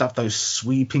and stuff, those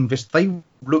sweeping vistas, they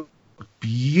look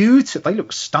beautiful. They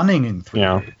look stunning in 3D.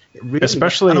 Yeah, really,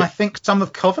 especially. And I think some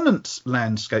of Covenant's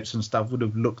landscapes and stuff would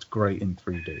have looked great in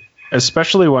 3D.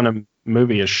 Especially when a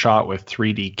movie is shot with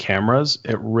 3D cameras,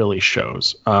 it really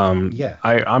shows. I'm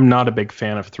not a big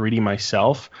fan of 3D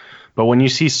myself, but when you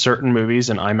see certain movies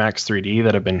in IMAX 3D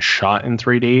that have been shot in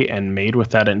 3D and made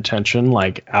with that intention,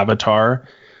 like Avatar,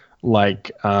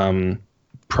 like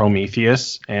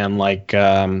Prometheus, and like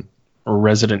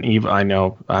Resident Evil. I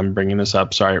know I'm bringing this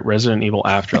up. Sorry, Resident Evil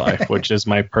Afterlife, which is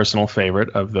my personal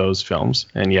favorite of those films.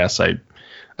 And yes, I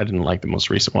didn't like the most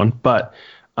recent one, but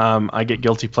I get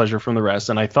guilty pleasure from the rest.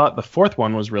 And I thought the fourth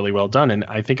one was really well done, and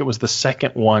I think it was the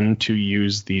second one to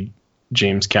use the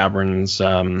James Cameron's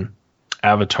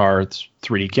Avatar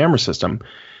 3D camera system.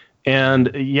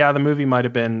 And yeah, the movie might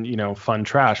have been, fun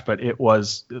trash, but it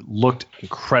looked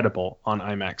incredible on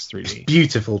IMAX 3D.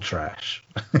 Beautiful trash.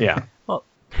 Yeah. Well,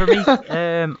 for me,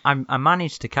 I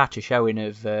managed to catch a showing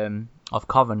of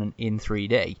Covenant in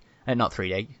 3D. Not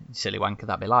 3D, silly wanker,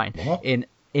 that'd be lying. What? In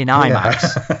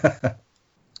IMAX. Yeah.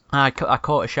 I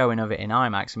caught a showing of it in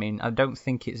IMAX. I mean, I don't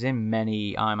think it's in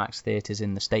many IMAX theatres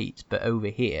in the States, but over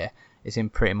here, it's in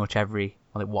pretty much every...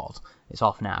 Well, it was. It's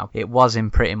off now. It was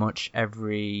in pretty much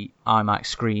every IMAX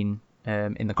screen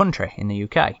in the country, in the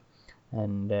UK.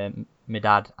 and my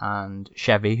dad and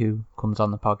Chevy, who comes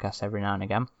on the podcast every now and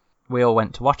again, we all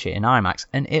went to watch it in IMAX,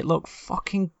 and it looked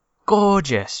fucking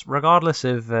gorgeous, regardless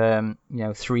of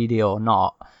 3D or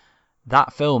not.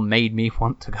 That film made me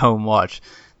want to go and watch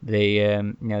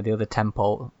the the other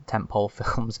tentpole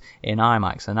films in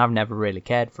IMAX, and I've never really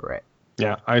cared for it.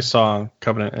 Yeah, I saw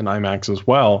Covenant in IMAX as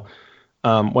well.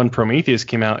 When Prometheus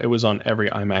came out, it was on every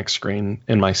IMAX screen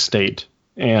in my state,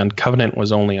 and Covenant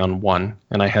was only on one,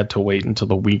 and I had to wait until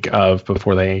the week of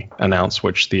before they announced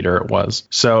which theater it was.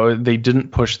 So they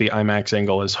didn't push the IMAX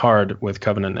angle as hard with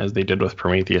Covenant as they did with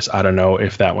Prometheus. I don't know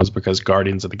if that was because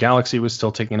Guardians of the Galaxy was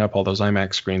still taking up all those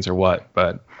IMAX screens or what,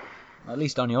 but... At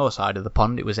least on your side of the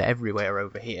pond, it was everywhere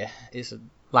over here.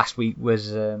 Last week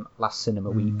was last cinema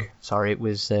week. Sorry, it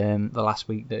was the last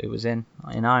week that it was in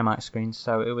IMAX screens.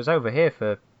 So it was over here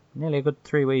for nearly a good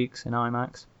 3 weeks in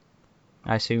IMAX.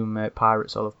 I assume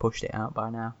Pirates will have pushed it out by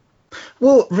now.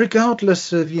 Well,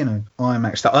 regardless of,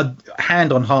 IMAX,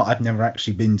 hand on heart, I've never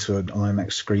actually been to an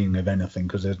IMAX screening of anything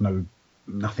because there's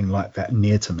nothing like that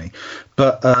near to me.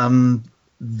 But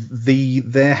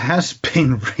there has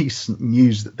been recent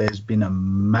news that there's been a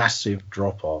massive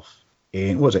drop-off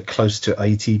in, was it close to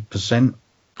 80%?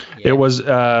 Yeah. It was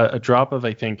a drop of,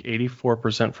 I think,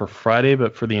 84% for Friday,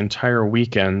 but for the entire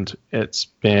weekend, it's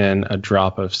been a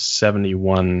drop of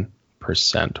 71%,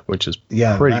 which is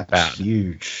pretty bad.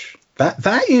 Huge.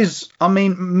 That is, I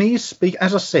mean,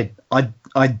 as I said,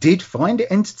 I did find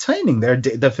it entertaining.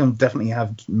 The film definitely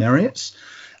have merits.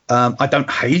 I don't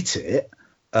hate it.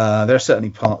 There are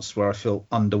certainly parts where I feel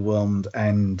underwhelmed,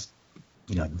 and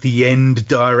the end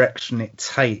direction it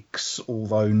takes,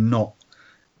 although not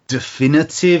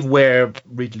definitive, where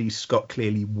Ridley Scott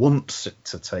clearly wants it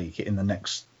to take it in the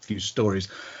next few stories,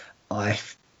 I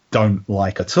don't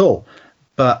like at all.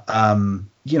 But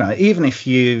even if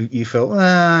you feel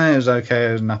it was okay,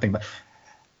 there's nothing, but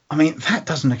I mean, that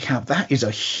doesn't account. That is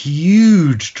a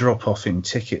huge drop off in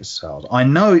ticket sales. I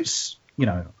know it's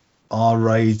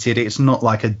R-rated, it's not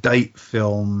like a date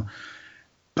film,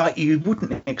 but you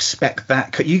wouldn't expect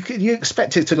that. You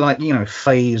expect it to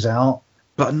phase out,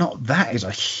 but not. That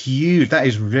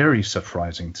is very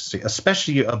surprising to see,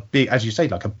 especially a big, as you say,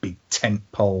 like a big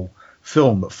tentpole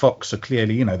film that Fox are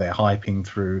clearly, they're hyping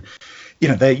through.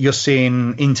 You're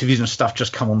seeing interviews and stuff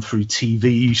just come on through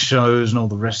TV shows and all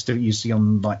the rest of it. You see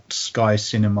on like Sky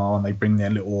Cinema, and they bring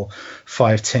their little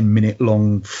 5-10 minute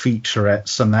long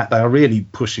featurettes and that. They are really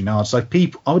pushing hard. So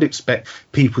I would expect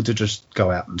people to just go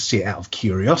out and see it out of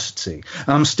curiosity. And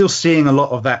I'm still seeing a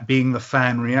lot of that being the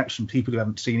fan reaction. People who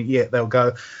haven't seen it yet, they'll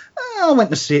go, I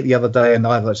went to see it the other day, and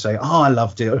either say, I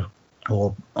loved it,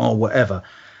 or whatever.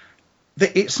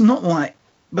 It's not like,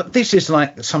 but this is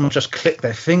like someone just clicked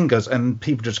their fingers and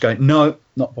people just go, no,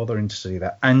 not bothering to see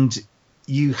that. And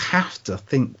you have to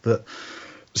think that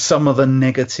some of the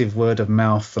negative word of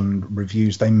mouth and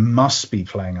reviews, they must be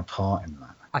playing a part in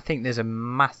that. I think there's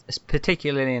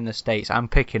particularly in the States. I'm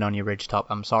picking on you, Ridgetop.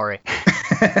 I'm sorry.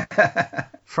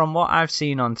 From what I've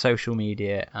seen on social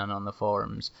media and on the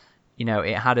forums,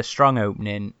 it had a strong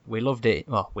opening. We loved it.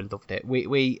 Well, we loved it.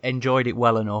 We enjoyed it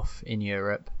well enough in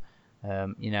Europe.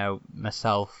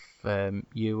 Myself,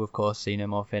 you, of course,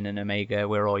 Xenomorphin and Omega,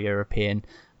 we're all European.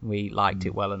 We liked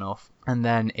it well enough. And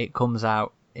then it comes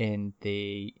out in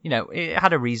the, it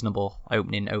had a reasonable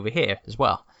opening over here as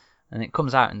well. And it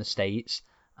comes out in the States,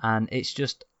 and it's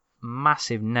just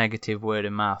massive negative word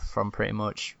of mouth from pretty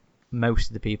much most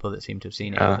of the people that seem to have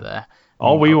seen it over there.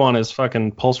 All we want is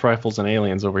fucking pulse rifles and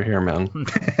aliens over here, man.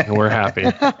 And we're happy.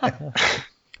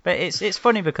 But it's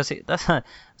funny because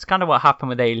it's kind of what happened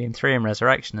with Alien 3 and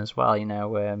Resurrection as well.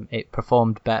 It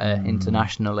performed better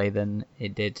internationally than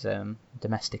it did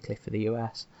domestically for the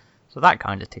US. So that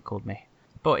kind of tickled me.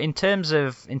 But in terms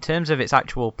of its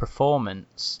actual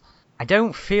performance, I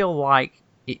don't feel like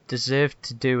it deserved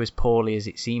to do as poorly as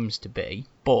it seems to be.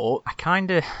 But I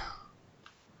kind of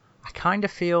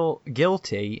feel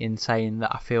guilty in saying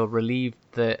that I feel relieved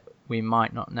that we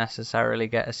might not necessarily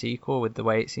get a sequel with the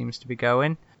way it seems to be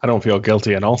going. I don't feel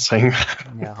guilty at all saying that.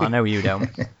 Yeah, I know you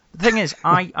don't. The thing is,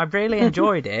 I really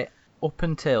enjoyed it up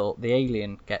until the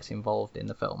alien gets involved in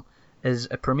the film. As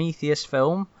a Prometheus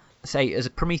film, as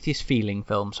a Prometheus feeling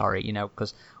film,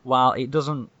 because while it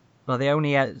doesn't, the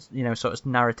only, sort of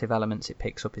narrative elements it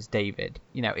picks up is David.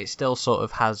 It still sort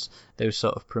of has those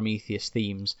sort of Prometheus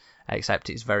themes, except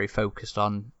it's very focused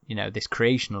on, this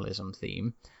creationalism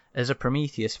theme. As a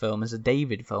Prometheus film, as a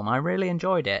David film, I really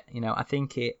enjoyed it. I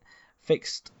think it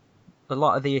fixed a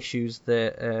lot of the issues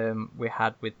that we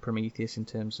had with Prometheus in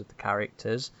terms of the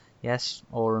characters. Yes,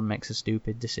 Aurum makes a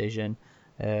stupid decision.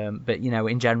 But,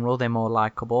 in general, they're more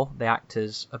likable. The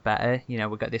actors are better.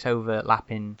 We've got this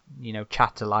overlapping,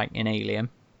 chatter like in Alien.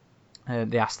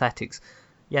 The aesthetics,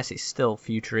 yes, it's still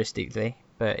futuristically,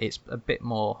 but it's a bit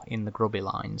more in the grubby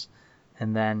lines.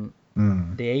 And then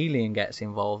the alien gets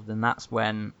involved, and that's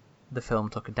when the film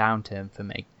took a downturn for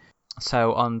me.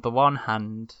 So on the one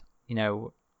hand,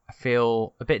 I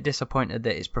feel a bit disappointed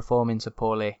that it's performing so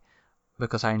poorly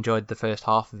because I enjoyed the first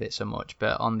half of it so much.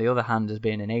 But on the other hand, as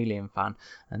being an Alien fan,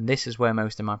 and this is where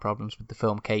most of my problems with the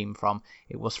film came from,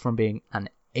 it was from being an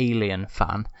Alien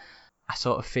fan. I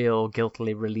sort of feel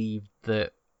guiltily relieved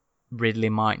that Ridley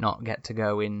might not get to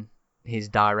go in his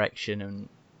direction, and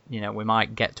we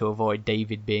might get to avoid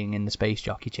David being in the space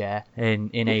jockey chair in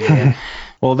Alien.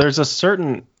 Well, there's a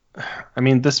certain...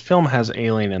 this film has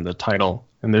Alien in the title,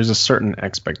 and there's a certain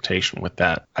expectation with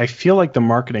that. I feel like the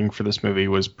marketing for this movie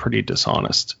was pretty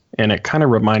dishonest, and it kind of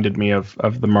reminded me of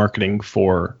the marketing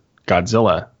for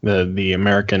Godzilla,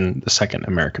 the second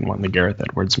American one, the Gareth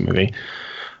Edwards movie.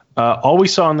 All we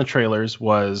saw in the trailers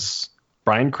was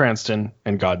Bryan Cranston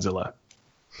and Godzilla.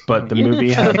 But the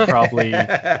movie had probably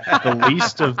the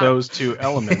least of those two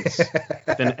elements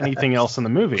than anything else in the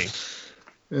movie.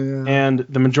 Yeah. And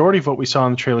the majority of what we saw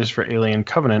in the trailers for Alien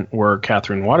Covenant were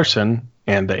Catherine Waterston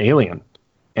and the alien.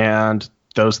 And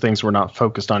those things were not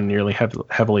focused on nearly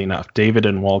heavily enough. David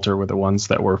and Walter were the ones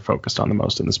that were focused on the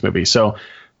most in this movie. So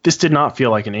this did not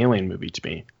feel like an Alien movie to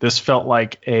me. This felt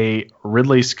like a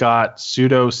Ridley Scott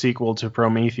pseudo sequel to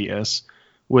Prometheus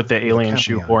with the alien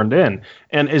shoehorned in.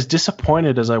 And as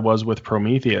disappointed as I was with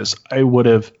Prometheus, I would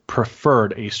have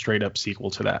preferred a straight up sequel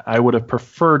to that. I would have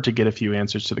preferred to get a few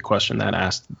answers to the question that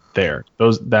asked there.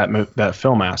 That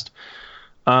film asked.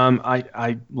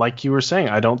 I like you were saying,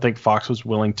 I don't think Fox was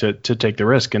willing to take the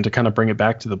risk. And to kind of bring it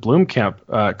back to the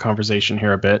Blomkamp conversation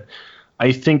here a bit,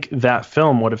 I think that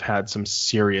film would have had some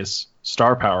serious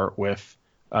star power with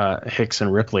Hicks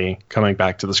and Ripley coming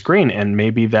back to the screen, and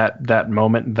maybe that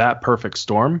moment, that perfect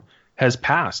storm, has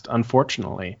passed,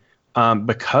 unfortunately,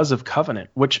 because of Covenant,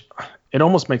 which it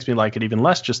almost makes me like it even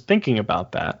less just thinking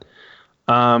about that.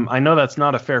 I know that's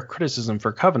not a fair criticism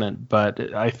for Covenant,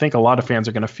 but I think a lot of fans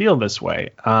are going to feel this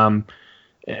way. And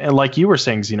like you were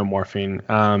saying,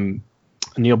 Xenomorphine,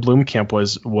 Neil Blomkamp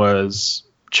was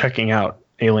checking out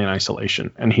Alien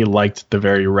Isolation, and he liked the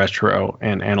very retro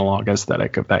and analog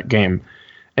aesthetic of that game.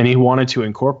 And he wanted to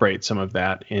incorporate some of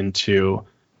that into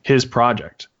his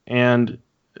project. And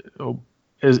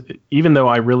even though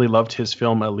I really loved his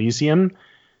film Elysium,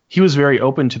 he was very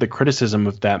open to the criticism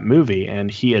of that movie, and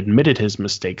he admitted his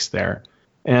mistakes there.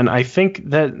 And I think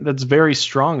that's very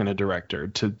strong in a director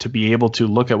to be able to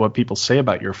look at what people say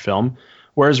about your film,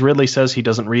 whereas Ridley says he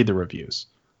doesn't read the reviews.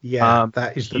 Yeah,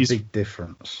 that is the big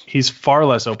difference. He's far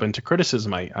less open to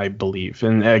criticism, I believe.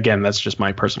 And again, that's just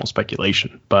my personal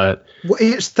speculation. But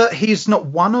it's that he's not,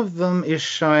 one of them is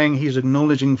showing he's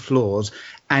acknowledging flaws,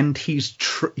 and he's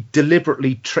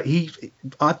deliberately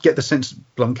I get the sense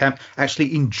Blomkamp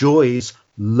actually enjoys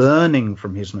learning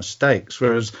from his mistakes,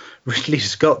 whereas Ridley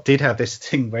Scott did have this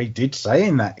thing where he did say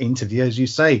in that interview, as you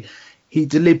say, he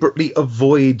deliberately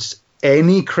avoids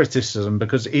any criticism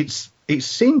because it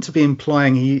seemed to be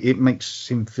implying it makes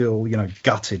him feel,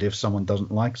 gutted if someone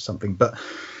doesn't like something. But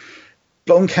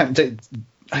Blomkamp,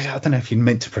 I don't know if you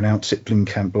meant to pronounce it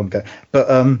Blomkamp,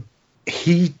 but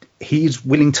he's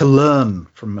willing to learn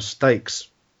from mistakes.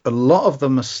 A lot of the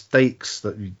mistakes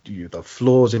the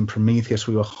flaws in Prometheus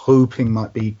we were hoping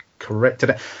might be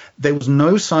corrected, there was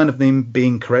no sign of them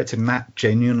being corrected, and that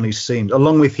genuinely seemed,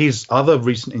 along with his other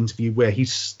recent interview where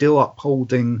he's still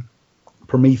upholding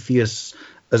Prometheus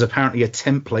as apparently a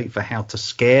template for how to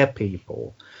scare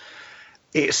people,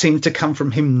 it seemed to come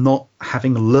from him not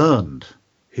having learned.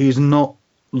 He's not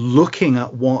looking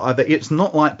at it's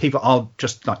not like people are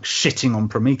just like shitting on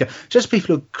Prometheus, just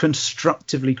people who are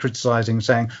constructively criticizing,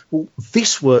 saying, well,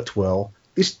 this worked well,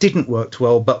 this didn't work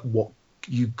well, but what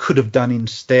you could have done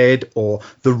instead, or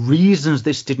the reasons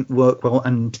this didn't work well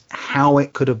and how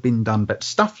it could have been done, but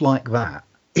stuff like that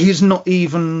he's not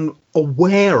even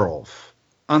aware of.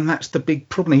 And that's the big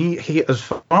problem. He as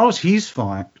far as he's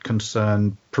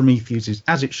concerned, Prometheus is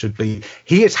as it should be.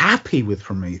 He is happy with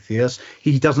Prometheus.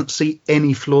 He doesn't see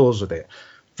any flaws with it.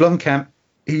 Blomkamp,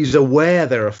 he's aware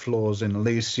there are flaws in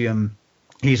Elysium.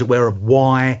 He's aware of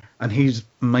why, and he's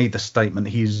made the statement.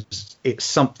 It's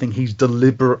something he's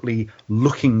deliberately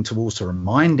looking towards,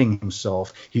 reminding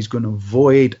himself he's going to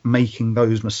avoid making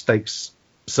those mistakes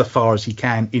so far as he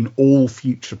can in all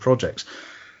future projects.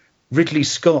 Ridley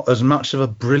Scott, as much of a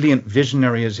brilliant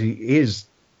visionary as he is,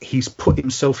 he's put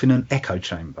himself in an echo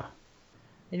chamber.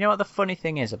 You know what the funny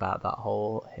thing is about that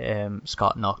whole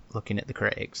Scott not looking at the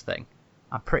critics thing?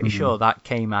 I'm pretty sure that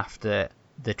came after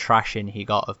the trashing he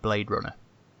got of Blade Runner.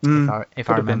 If I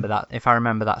Could have been.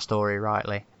 remember that story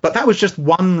rightly. But that was just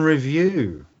one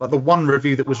review, like the one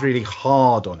review that was really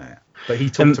hard on it. But he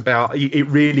talked about it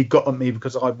really got at me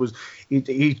because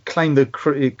he claimed the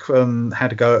critic had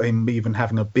to go at him even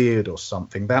having a beard or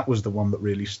something. That was the one that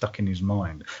really stuck in his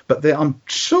mind. But I'm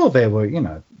sure there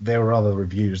were other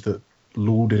reviews that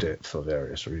lauded it for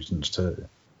various reasons too.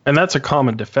 And that's a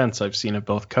common defense I've seen of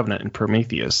both Covenant and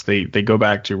Prometheus. They go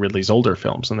back to Ridley's older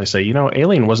films and they say,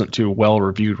 Alien wasn't too well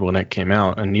reviewed when it came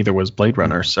out, and neither was Blade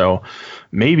Runner. So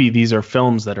maybe these are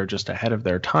films that are just ahead of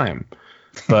their time.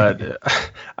 But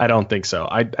I don't think so.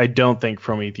 I don't think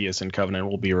Prometheus and Covenant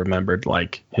will be remembered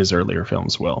like his earlier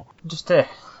films will. Just to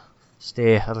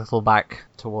steer a little back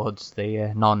towards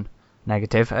the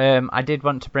non-negative, I did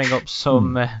want to bring up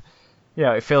some...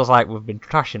 it feels like we've been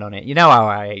trashing on it. You know how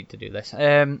I hate to do this.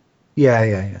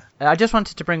 Yeah. I just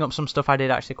wanted to bring up some stuff I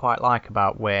did actually quite like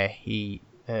about where he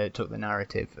took the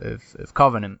narrative of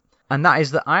Covenant. And that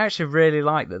is that I actually really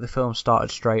like that the film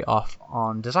started straight off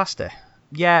on disaster.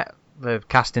 Yeah, the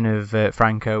casting of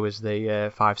Franco as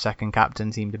the 5-second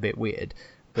captain seemed a bit weird.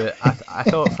 But I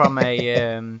thought from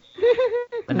a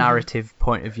narrative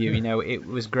point of view, it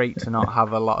was great to not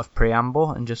have a lot of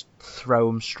preamble and just throw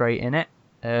them straight in it.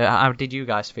 How did you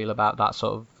guys feel about that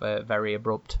sort of very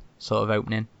abrupt sort of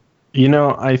opening?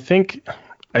 I think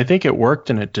it worked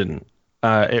and it didn't.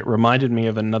 It reminded me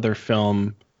of another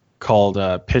film called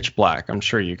Pitch Black. I'm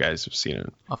sure you guys have seen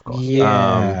it. Of course.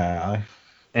 Yeah.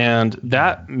 And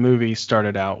that movie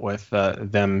started out with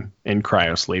them in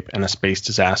cryosleep and a space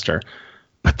disaster.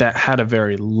 But that had a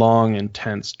very long,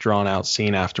 intense, drawn-out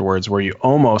scene afterwards where it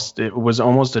was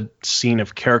almost a scene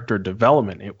of character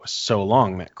development. It was so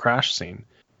long, that crash scene.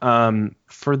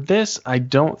 For this, I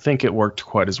don't think it worked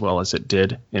quite as well as it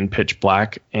did in Pitch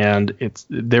Black. And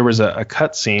there was a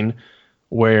cut scene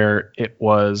where it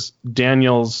was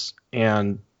Daniels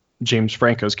and James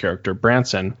Franco's character,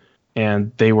 Branson,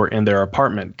 and they were in their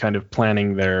apartment kind of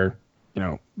planning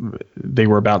they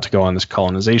were about to go on this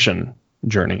colonization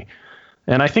journey.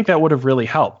 And I think that would have really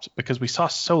helped because we saw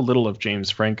so little of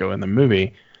James Franco in the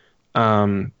movie.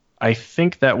 I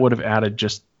think that would have added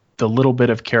just the little bit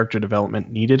of character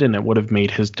development needed, and it would have made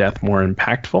his death more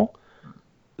impactful.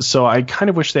 So I kind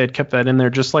of wish they had kept that in there,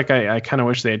 just like I kind of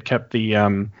wish they had kept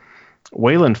the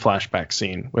Wayland flashback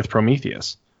scene with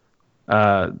Prometheus.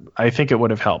 I think it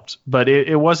would have helped. But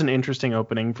it was an interesting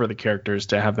opening for the characters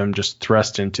to have them just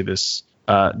thrust into this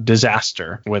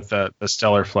disaster with the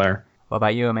stellar flare. What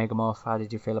about you, Omega Morph? How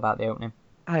did you feel about the opening?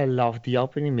 I love the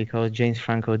opening because James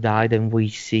Franco died and we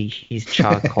see his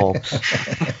child corpse.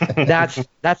 That's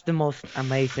the most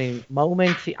amazing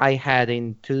moment I had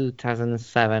in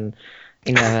 2007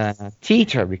 in a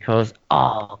theater because,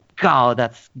 oh God,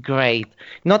 that's great.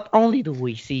 Not only do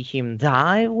we see him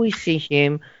die, we see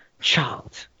him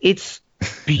child. It's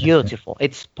beautiful.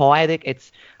 It's poetic.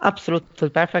 It's absolutely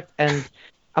perfect. And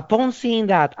upon seeing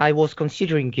that, I was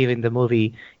considering giving the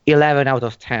movie 11 out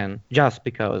of 10 just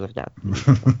because of that.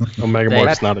 Omega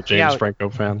Morph's not a James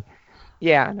Franco fan.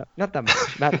 Yeah, no, not that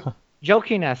much. But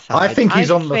joking aside, I think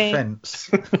he's on the fence.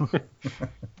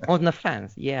 On the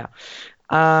fence, yeah.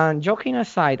 Joking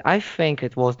aside, I think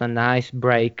it was a nice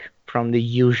break from the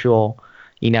usual,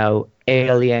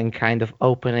 Alien kind of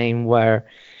opening where,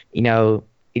 it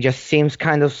just seems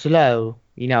kind of slow.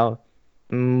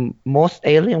 Most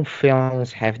Alien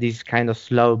films have this kind of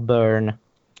slow burn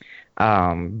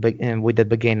with the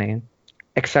beginning,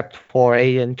 except for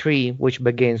Alien 3, which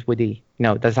begins with the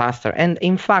disaster. And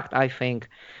in fact, I think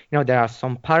there are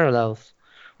some parallels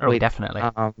with definitely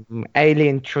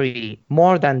Alien 3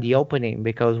 more than the opening,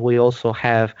 because we also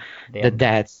have the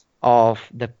deaths of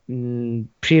the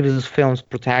previous film's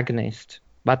protagonist,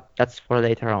 but that's for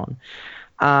later on.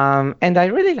 And I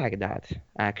really like that,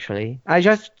 actually. I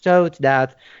just thought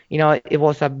that, it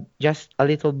was just a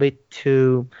little bit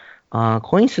too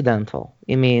coincidental.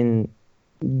 I mean,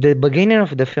 the beginning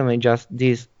of the film is just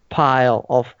this pile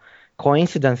of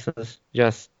coincidences,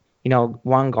 just,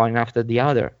 one going after the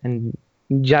other, and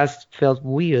just felt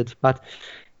weird. But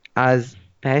as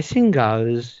pacing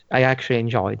goes, I actually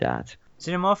enjoyed that.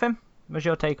 Xenomorphin, what's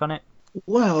your take on it?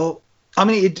 Well, I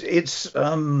mean, it's.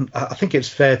 I think it's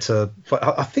fair to.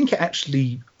 I think it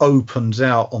actually opens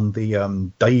out on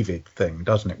the David thing,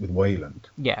 doesn't it, with Wayland?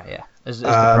 Yeah. As the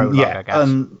prologue, I guess.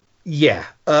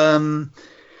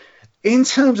 In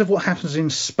terms of what happens in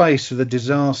space with the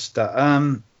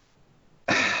disaster,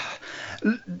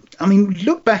 I mean,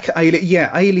 look back at Alien.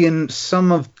 Yeah, Alien.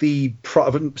 Some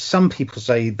people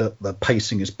say that the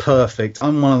pacing is perfect.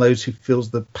 I'm one of those who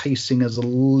feels the pacing is a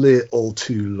little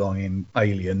too long in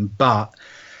Alien, but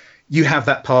you have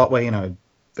that part where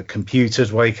the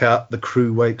computers wake up, the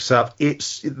crew wakes up.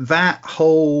 It's that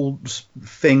whole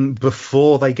thing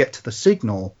before they get to the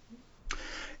signal.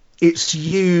 It's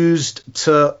used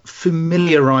to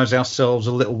familiarize ourselves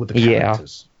a little with the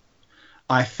characters.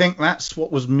 Yeah. I think that's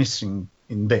what was missing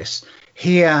in this.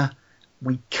 Here,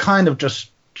 we kind of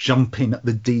just jump in at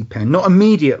the deep end. Not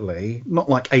immediately, not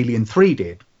like Alien 3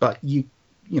 did, but you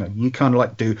kind of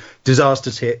like do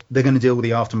disasters hit, they're going to deal with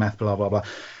the aftermath, blah, blah, blah.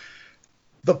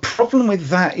 The problem with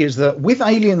that is that with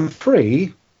Alien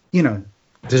 3,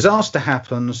 disaster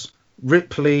happens,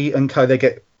 Ripley and co, they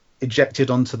get ejected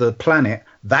onto the planet,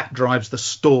 that drives the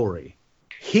story.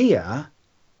 Here,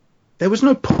 there was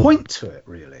no point to it,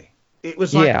 really. It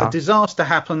was like the disaster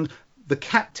happened, the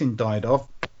captain died off.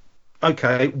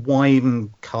 Okay, why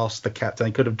even cast the captain?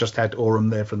 They could have just had Aurum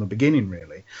there from the beginning,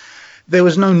 really. There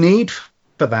was no need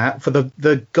for that. For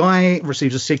the guy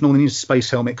receives a signal and he needs a space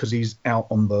helmet because he's out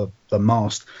on the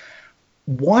mast.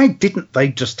 Why didn't they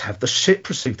just have the ship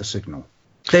receive the signal?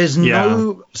 There's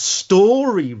no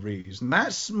story reason.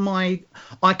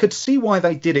 I could see why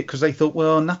they did it, because they thought,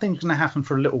 well, nothing's going to happen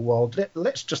for a little while.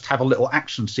 Let's just have a little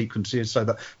action sequences so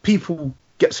that people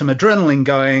get some adrenaline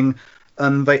going,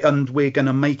 and we're going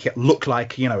to make it look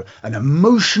like, an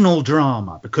emotional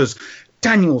drama, because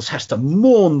Daniels has to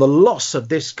mourn the loss of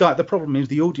this guy. The problem is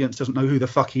the audience doesn't know who the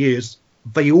fuck he is.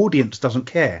 The audience doesn't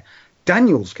care.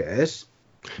 Daniels cares.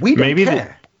 We don't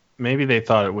care. Maybe they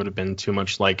thought it would have been too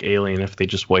much like Alien if they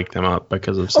just wake them up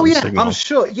because of some signal. I'm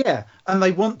sure, and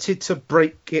they wanted to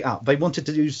break it up. They wanted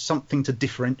to do something to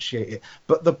differentiate it.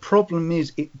 But the problem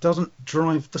is it doesn't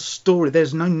drive the story.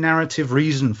 There's no narrative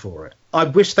reason for it. I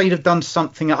wish they'd have done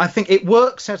something. I think it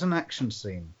works as an action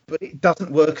scene, but it doesn't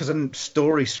work as a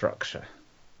story structure.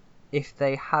 If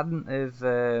they hadn't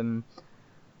have...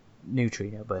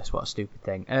 neutrino burst, what a stupid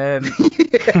thing.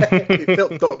 It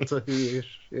felt Doctor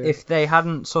Who-ish. Yeah. If they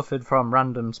hadn't suffered from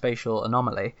random spatial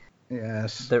anomaly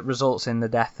that results in the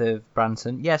death of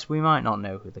Branson, yes, we might not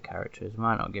know who the character is, we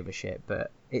might not give a shit,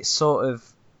 but it's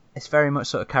very much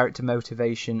sort of character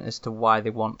motivation as to why they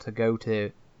want to go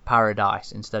to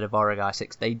Paradise instead of Origai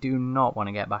 6. They do not want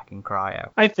to get back in cryo.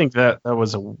 I think that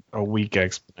was a weak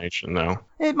explanation, though.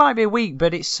 It might be weak,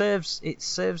 but it serves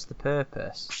the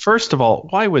purpose. First of all,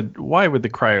 why would the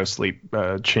cryo sleep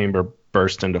chamber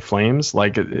burst into flames?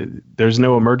 Like, there's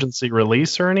no emergency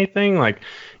release or anything. Like,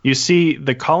 you see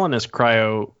the colonist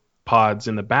cryo pods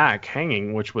in the back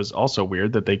hanging, which was also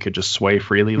weird that they could just sway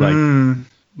freely. Like.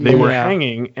 They were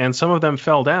hanging, and some of them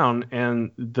fell down,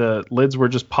 and the lids were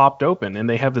just popped open, and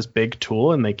they have this big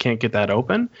tool, and they can't get that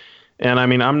open. And, I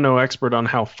mean, I'm no expert on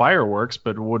how fire works,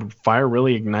 but would fire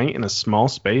really ignite in a small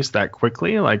space that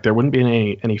quickly? Like, there wouldn't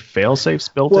be any fail-safes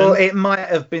built in? Well, it might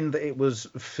have been that it was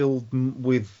filled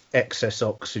with excess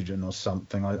oxygen or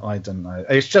something. I don't know.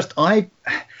 It's just,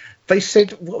 they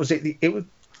said, what was it?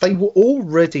 They were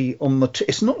already on the...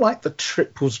 It's not like the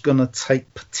trip was going to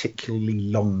take particularly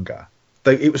longer.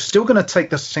 It was still going to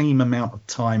take the same amount of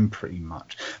time, pretty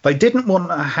much. They didn't want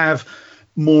to have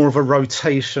more of a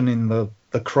rotation in the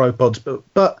cryopods,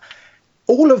 but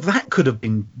all of that could have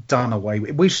been done away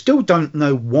with. We still don't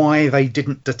know why they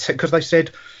didn't detect, because they said,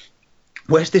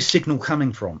 where's this signal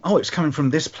coming from? Oh, it's coming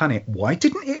from this planet. Why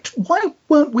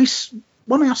weren't we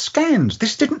on our scans?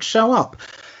 This didn't show up.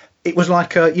 It was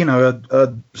like it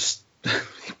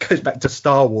goes back to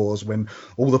Star Wars when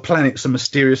all the planets are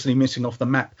mysteriously missing off the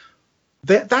map.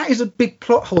 That is a big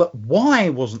plot hole. Why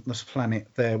wasn't this planet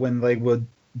there when they were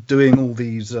doing all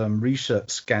these research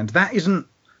scans? That isn't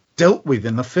dealt with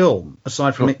in the film,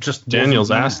 aside from it just... Daniels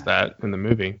asked that in the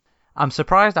movie. I'm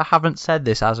surprised I haven't said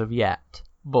this as of yet,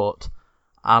 but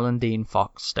Alan Dean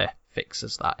Foster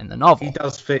fixes that in the novel. He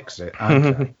does fix it.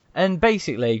 Okay. And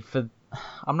basically,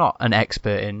 I'm not an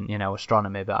expert in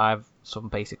astronomy, but I have some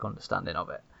basic understanding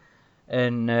of it.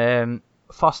 And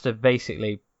Foster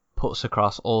basically puts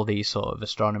across all these sort of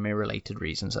astronomy related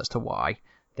reasons as to why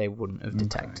they wouldn't have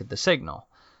detected the signal.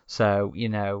 So,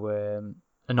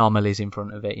 anomalies in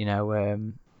front of it,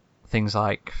 things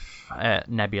like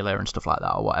nebula and stuff like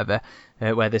that or whatever,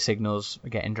 where the signals are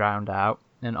getting drowned out.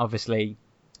 And obviously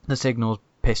the signal's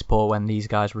piss poor when these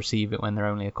guys receive it when they're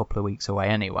only a couple of weeks away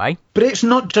anyway. But it's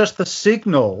not just the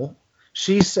signal.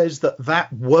 She says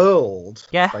that world...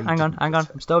 Yeah, hang on.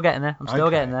 I'm still getting there.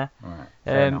 Getting there.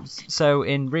 Right, so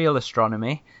in real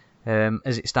astronomy,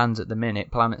 as it stands at the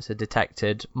minute, planets are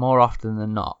detected more often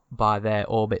than not by their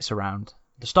orbits around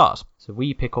the stars. So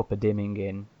we pick up a dimming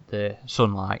in the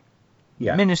sunlight.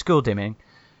 Yeah. Minuscule dimming.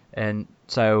 And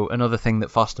so another thing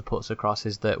that Foster puts across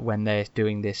is that when they're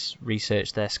doing this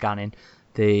research, they're scanning,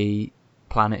 the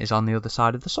planet is on the other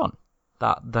side of the sun,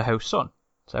 the host sun.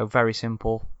 So very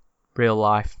simple, real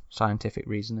life scientific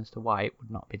reason as to why it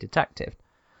would not be detected.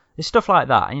 There's stuff like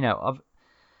that,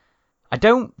 I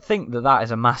don't think that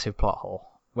is a massive plot hole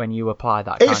when you apply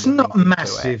that kind of thing. It's not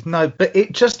massive, no, but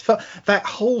it just felt that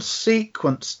whole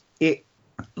sequence, the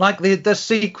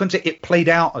sequence, it played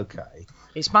out okay.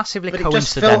 It's massively But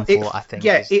coincidental, I think.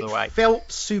 Yeah, is the way. it felt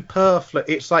superfluous.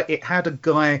 It's like it had a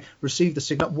guy receive the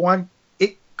signal. Why?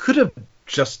 It could have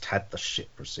just had the ship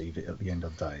receive it at the end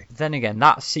of the day. Then again,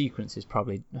 that sequence is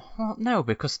probably... Well, no,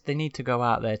 because they need to go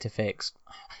out there to fix...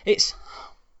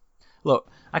 Look,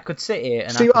 I could sit here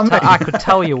and I could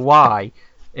tell you why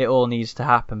it all needs to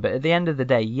happen, but at the end of the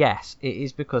day, yes, it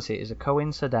is because it is a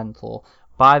coincidental,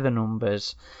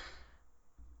 by-the-numbers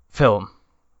film,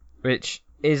 which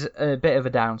is a bit of a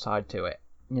downside to it.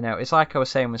 It's like I was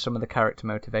saying with some of the character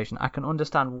motivation. I can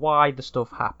understand why the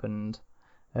stuff happened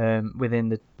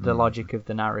within the logic of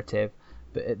the narrative,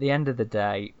 but at the end of the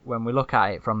day, when we look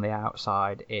at it from the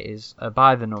outside, it is a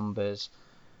by-the-numbers,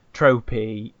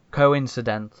 tropey,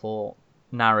 coincidental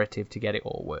narrative to get it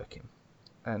all working.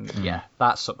 And yeah,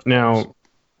 that sucks. Now,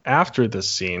 after this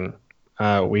scene,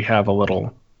 we have a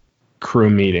little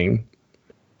crew meeting,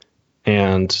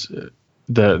 and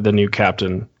the new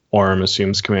captain, Orm,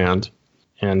 assumes command,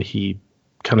 and he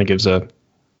kind of gives a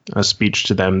speech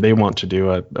to them. They want to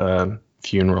do a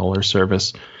funeral or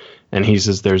service, and he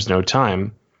says there's no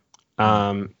time.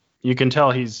 You can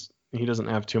tell he doesn't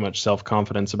have too much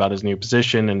self-confidence about his new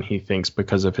position, and he thinks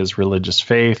because of his religious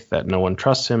faith that no one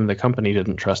trusts him. The company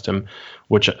didn't trust him,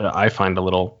 which I find a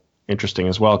little interesting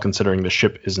as well, considering the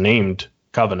ship is named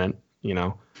Covenant,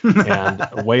 and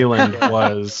Wayland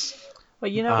was... Well,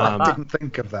 you know what? I didn't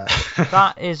think of that.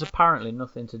 That is apparently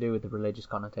nothing to do with the religious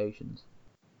connotations.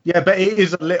 Yeah, but it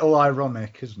is a little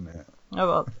ironic, isn't it? Oh,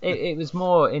 well, it was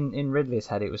more in Ridley's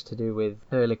head. It was to do with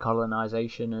early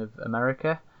colonization of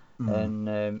America, and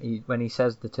when he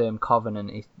says the term covenant,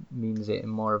 he means it in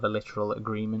more of a literal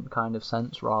agreement kind of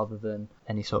sense rather than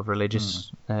any sort of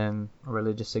religious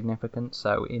significance.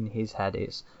 So in his head,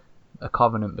 it's a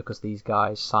covenant because these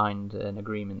guys signed an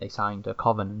agreement. They signed a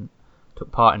covenant. Took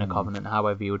part in a covenant,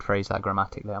 however you would phrase that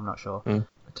grammatically, I'm not sure,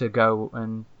 to go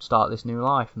and start this new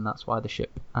life, and that's why the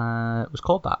ship was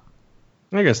called that.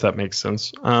 I guess that makes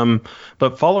sense.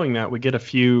 But following that, we get a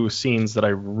few scenes that I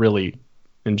really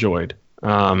enjoyed,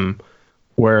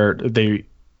 where they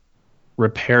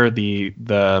repair the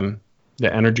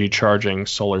energy charging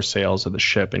solar sails of the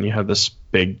ship, and you have this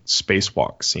big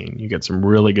spacewalk scene. You get some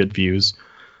really good views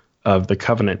of the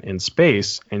Covenant in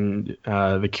space, and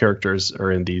the characters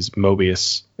are in these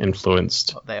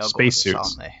Mobius-influenced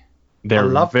spacesuits. They're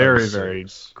very, very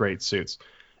great suits.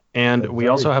 And we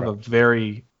also have a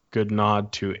very good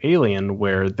nod to Alien,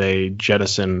 where they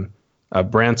jettison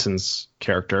Branson's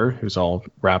character, who's all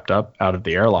wrapped up, out of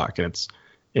the airlock, and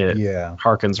it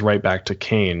harkens right back to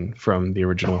Kane from the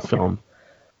original film.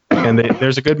 And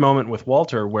there's a good moment with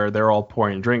Walter where they're all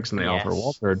pouring drinks, and they offer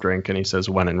Walter a drink, and he says,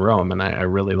 "When in Rome," and I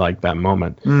really like that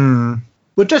moment.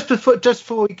 Well, just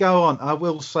before we go on, I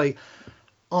will say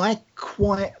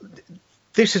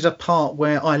this is a part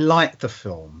where I like the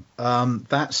film.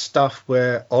 That stuff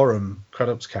where Orm,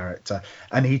 Crudup's character,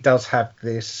 and he does have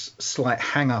this slight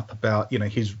hang-up about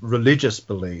his religious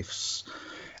beliefs,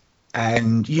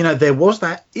 and there was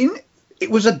that It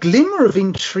was a glimmer of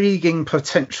intriguing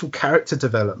potential character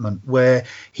development where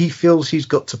he feels he's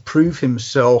got to prove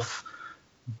himself,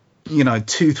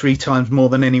 2-3 times more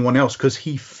than anyone else, because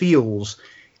he feels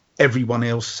everyone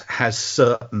else has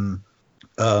certain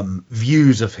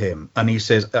views of him. And he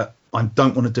says, I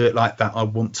don't want to do it like that. I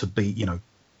want to be,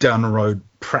 down the road.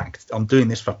 I'm doing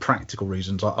this for practical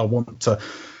reasons. I want to.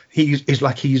 He's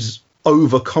like he's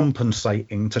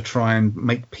overcompensating to try and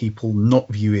make people not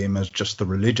view him as just the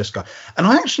religious guy. And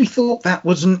I actually thought that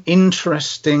was an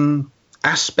interesting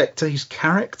aspect to his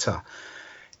character.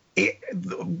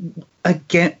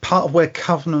 Again, part of where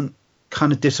Covenant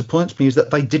kind of disappoints me is that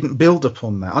they didn't build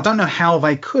upon that. I don't know how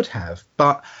they could have,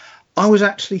 but I was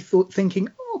actually thinking,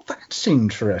 oh, that's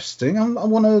interesting. I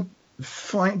want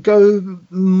to go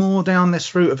more down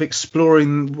this route of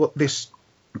exploring what this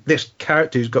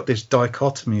character who's got this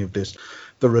dichotomy of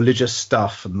the religious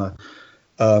stuff and the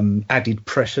added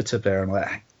pressure to bear and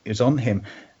that is on him,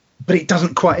 but it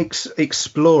doesn't quite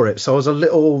explore it. So I was a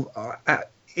little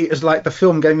it was like the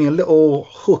film gave me a little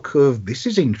hook of this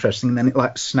is interesting, and then it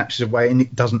like snatches away and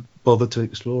it doesn't bother to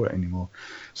explore it anymore.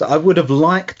 So I would have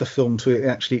liked the film to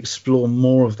actually explore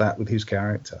more of that with his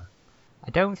character. I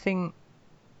don't think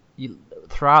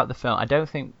throughout the film, I don't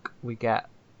think we get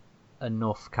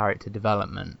enough character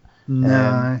development.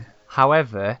 No.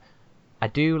 However, I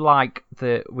do like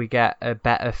that we get a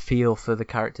better feel for the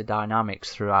character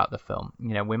dynamics throughout the film.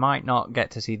 You know, we might not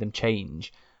get to see them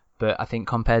change, but I think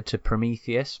compared to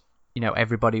Prometheus, you know,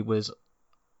 everybody was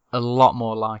a lot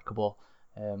more likable.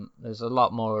 There's a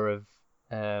lot more of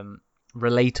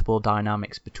relatable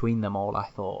dynamics between them all, I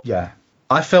thought. Yeah.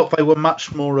 I felt they were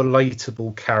much more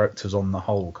relatable characters on the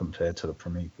whole compared to the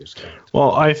Prometheus characters.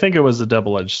 Well, I think it was a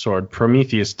double-edged sword.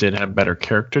 Prometheus did have better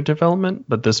character development,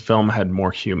 but this film had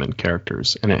more human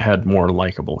characters, and it had more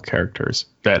likable characters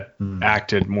that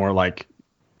acted more like,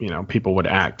 you know, people would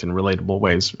act in relatable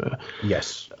ways.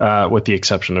 Yes. With the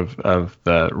exception of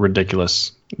the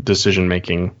ridiculous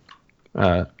decision-making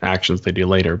actions they do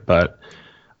later. But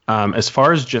as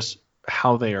far as just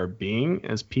how they are being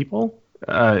as people,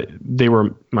 they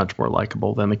were much more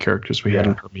likable than the characters we had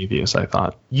in Prometheus, I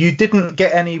thought. You didn't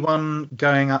get anyone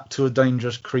going up to a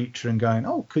dangerous creature and going,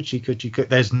 oh, could you.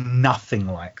 There's nothing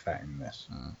like that in this.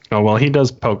 Oh, well, he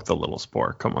does poke the little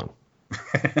spore. Come on.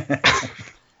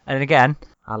 And again,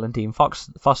 Alan Dean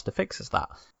Foster fixes that.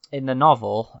 In the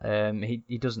novel,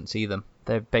 he doesn't see them.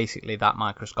 They're basically that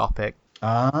microscopic.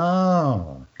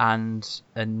 Oh. And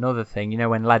another thing, you know,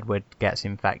 when Ledward gets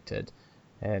infected,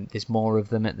 there's more of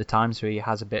them at the time, so he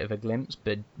has a bit of a glimpse.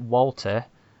 But Walter,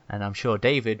 and I'm sure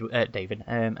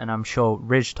and I'm sure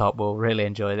Ridgetop will really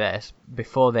enjoy this.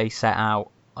 Before they set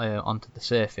out onto the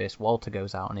surface, Walter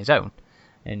goes out on his own,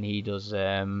 and he does,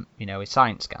 his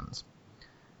science scans,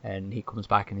 and he comes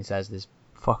back and he says, "There's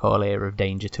fuck all here of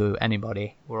danger to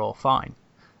anybody. We're all fine."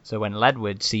 So when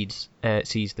Ledward sees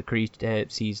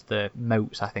the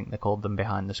motes, I think they called them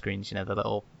behind the screens, you know, the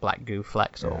little black goo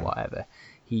flecks or whatever,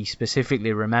 he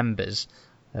specifically remembers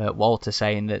Walter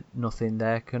saying that nothing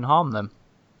there can harm them.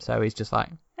 So he's just like,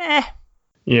 eh.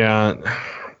 Yeah.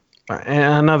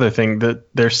 And another thing,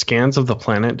 that their scans of the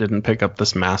planet didn't pick up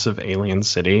this massive alien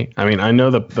city. I mean, I know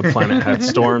the planet had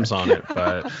storms on it,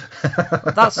 but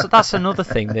that's another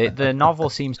thing. The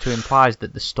novel seems to imply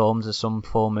that the storms are some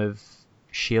form of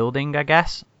shielding, I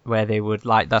guess, where they would,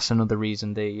 like, that's another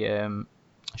reason the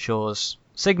Shaw's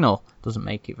signal doesn't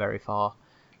make it very far.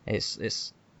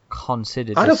 It's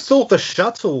considered. I'd have thought the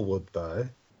shuttle would, though,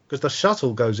 because the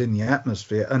shuttle goes in the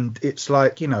atmosphere and it's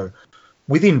like, you know,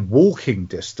 within walking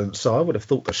distance. So I would have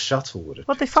thought the shuttle would have.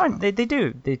 Well, they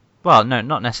do. Well, no,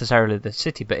 not necessarily the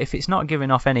city, but if it's not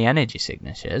giving off any energy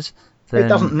signatures, then it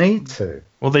doesn't need to.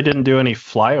 Well, they didn't do any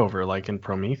flyover like in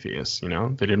Prometheus, you know?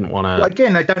 They didn't want to...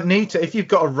 Again, they don't need to. If you've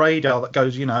got a radar that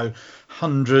goes, you know,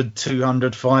 100,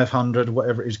 200, 500,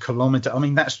 whatever it is, kilometre, I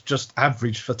mean, that's just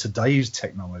average for today's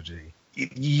technology.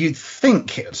 You'd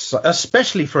think, it's,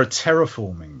 especially for a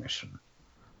terraforming mission.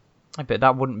 But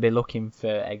that wouldn't be looking for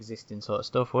existing sort of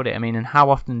stuff, would it? I mean, and how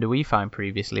often do we find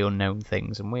previously unknown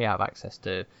things? And we have access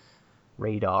to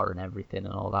radar and everything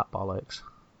and all that bollocks.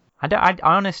 I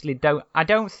honestly don't. I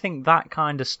don't think that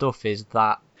kind of stuff is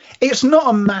that. It's not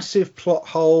a massive plot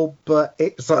hole, but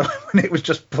it's like when it was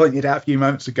just pointed out a few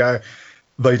moments ago,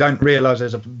 they don't realise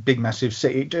there's a big, massive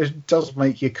city. It just does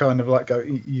make you kind of like go,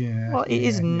 yeah. Well, it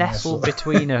is nestled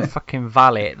between a fucking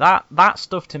valley. That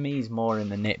stuff to me is more in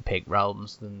the nitpick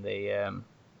realms than the.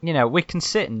 We can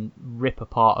sit and rip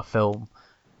apart a film.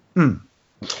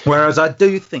 Whereas I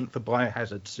do think the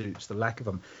biohazard suits, the lack of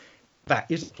them, that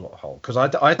is a plot hole, because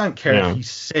I don't care if he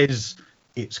says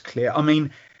it's clear. I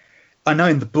mean, I know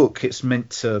in the book it's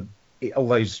meant to,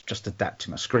 although he's just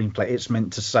adapting a screenplay, it's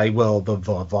meant to say, well, the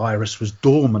virus was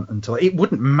dormant until... It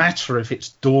wouldn't matter if it's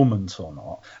dormant or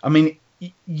not. I mean,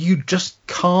 you just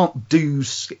can't do...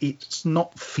 It's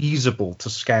not feasible to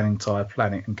scan an entire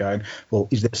planet and going, well,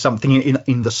 is there something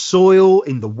in the soil,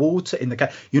 in the water, in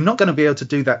the... You're not going to be able to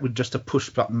do that with just a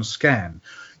push-button scan.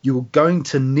 You're going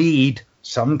to need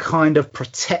some kind of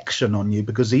protection on you,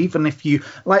 because even if you...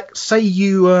 Like, say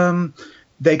you...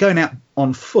 they're going out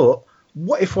on foot.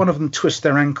 What if one of them twists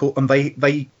their ankle and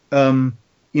they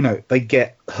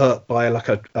get hurt by like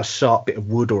a sharp bit of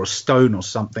wood or a stone or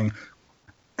something?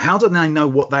 How do they know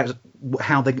whether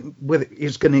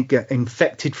it's going to get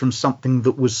infected from something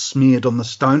that was smeared on the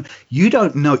stone? You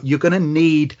don't know. You're going to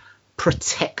need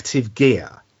protective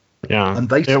gear. Yeah, and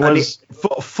they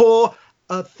for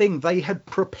a thing they had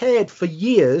prepared for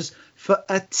years for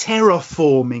a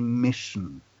terraforming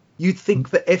mission. You'd think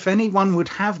that if anyone would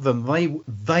have them,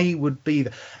 they would be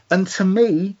there. And to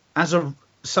me, as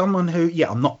someone who,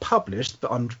 I'm not published,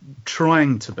 but I'm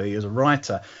trying to be as a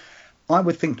writer, I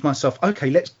would think to myself,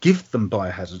 okay, let's give them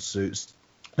biohazard suits.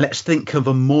 let's think of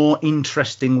a more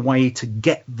interesting way to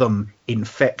get them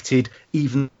infected,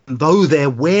 even though they're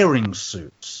wearing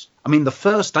suits. I mean, the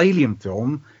first Alien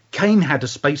film, Kane had a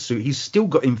spacesuit. He's still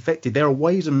got infected. There are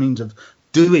ways and means of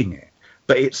doing it.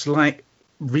 But it's like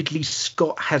Ridley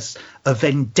Scott has a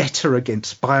vendetta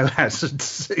against biohazard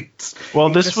suits. Well,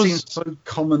 this seems so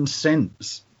common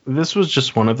sense. This was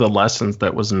just one of the lessons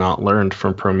that was not learned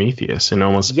from Prometheus. In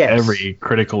almost every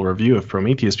critical review of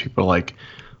Prometheus, people are like,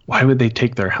 why would they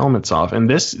take their helmets off? And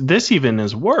this even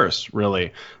is worse,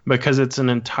 really, because it's an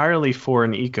entirely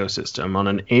foreign ecosystem on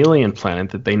an alien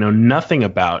planet that they know nothing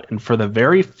about. And for the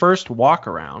very first walk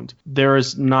around, there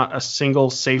is not a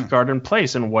single safeguard in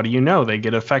place. And what do you know? They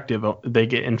get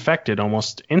infected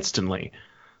almost instantly.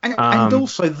 And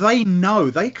also,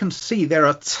 they can see there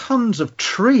are tons of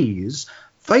trees.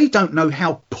 They don't know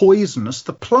how poisonous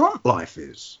the plant life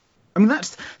is. I mean,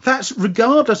 that's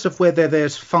regardless of whether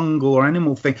there's fungal or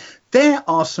animal thing. There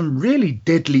are some really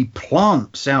deadly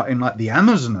plants out in like the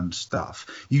Amazon and stuff.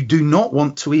 You do not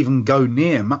want to even go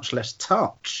near, much less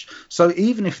touch. So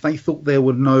even if they thought there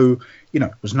were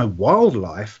was no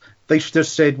wildlife, they should have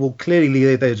said, well,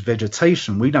 clearly there's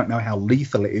vegetation. We don't know how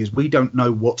lethal it is. We don't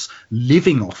know what's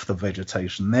living off the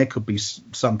vegetation. There could be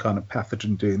some kind of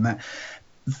pathogen doing that.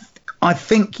 I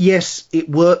think, yes, it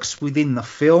works within the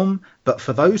film, but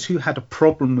for those who had a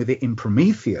problem with it in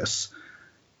Prometheus,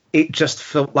 it just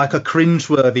felt like a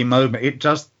cringeworthy moment. It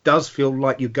just does feel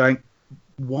like you're going,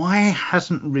 why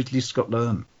hasn't Ridley Scott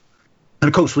learned? And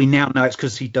of course, we now know it's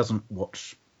because he doesn't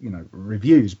watch,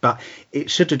 reviews, but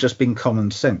it should have just been common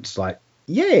sense. Like,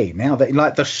 yay, now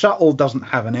that the shuttle doesn't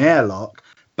have an airlock,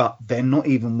 but they're not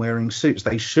even wearing suits.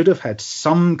 They should have had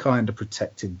some kind of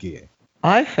protective gear.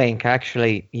 I think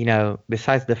actually,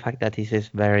 besides the fact that this is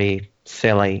very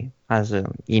silly,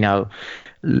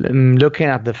 looking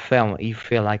at the film, you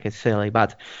feel like it's silly,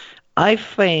 but I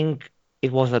think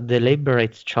it was a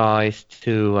deliberate choice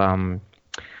to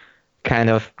kind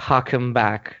of harken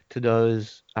back to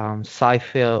those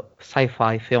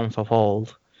sci-fi films of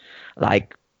old.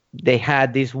 Like, they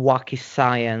had these wacky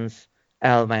science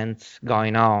elements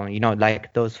going on,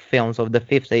 like those films of the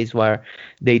 50s where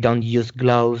they don't use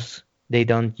gloves. They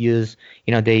don't use,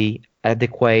 the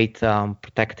adequate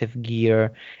protective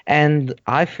gear. And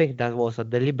I think that was a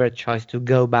deliberate choice to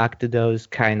go back to those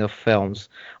kind of films.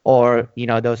 Or,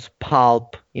 those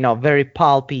pulp, very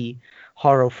pulpy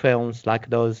horror films like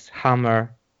those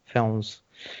Hammer films.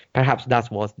 Perhaps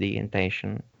that was the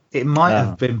intention. It might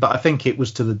have been, but I think it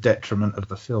was to the detriment of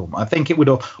the film. I think it would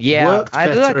have worked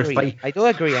better if they I do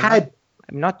agree.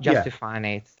 I'm not justifying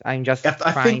it. I'm just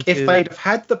I think if they'd have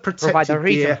had the protective provide a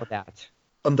reason gear for that.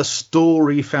 And the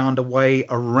story found a way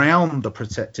around the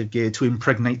protective gear to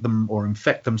impregnate them or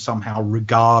infect them somehow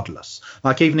regardless.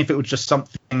 Like, even if it was just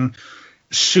something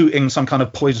shooting some kind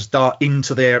of poisonous dart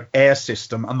into their air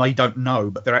system and they don't know,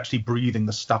 but they're actually breathing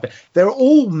the stuff. There are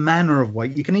all manner of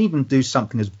ways. You can even do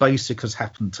something as basic as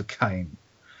happened to Kane.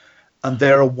 And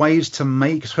there are ways to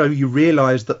make so you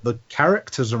realize that the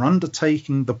characters are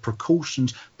undertaking the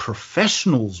precautions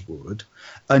professionals would,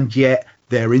 and yet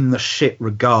they're in the shit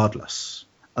regardless.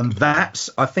 And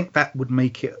I think that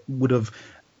would have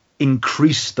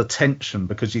increased the tension,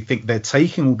 because you think they're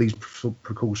taking all these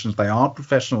precautions, they are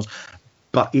professionals,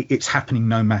 but it's happening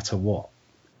no matter what.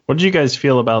 What did you guys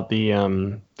feel about the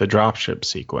dropship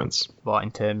sequence? What, in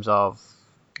terms of?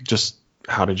 Just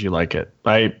how did you like it?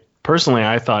 Personally,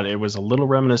 I thought it was a little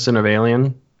reminiscent of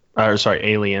Aliens. Yeah,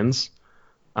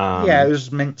 it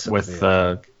was meant to with,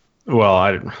 be. Well,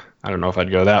 I don't know if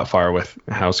I'd go that far with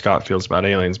how Scott feels about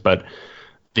Aliens, but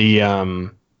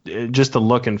just the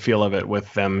look and feel of it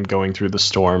with them going through the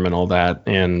storm and all that,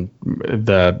 and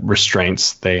the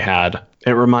restraints they had,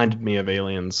 it reminded me of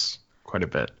Aliens quite a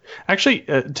bit. Actually,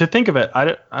 to think of it,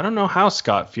 I don't know how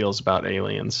Scott feels about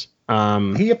Aliens.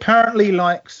 He apparently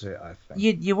likes it, I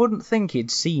think. You wouldn't think he'd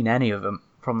seen any of them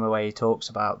from the way he talks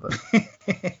about them.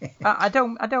 I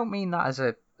don't mean that as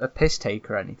a piss take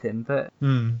or anything, but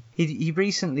he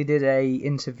recently did a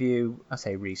interview. I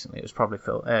say recently, it was probably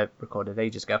recorded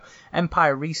ages ago.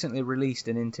 Empire recently released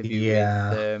an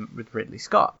interview with Ridley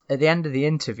Scott. At the end of the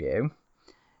interview,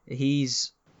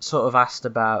 he's sort of asked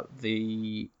about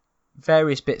the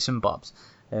various bits and bobs.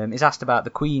 He's asked about the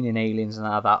Queen in Aliens and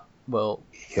how that will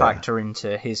factor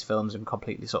into his films, and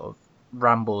completely sort of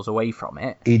rambles away from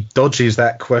it. He dodges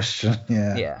that question.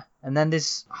 Yeah. And then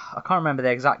there's, I can't remember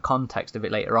the exact context of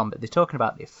it later on, but they're talking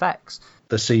about the effects.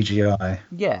 The CGI.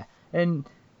 Yeah. And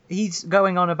he's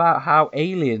going on about how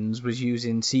Aliens was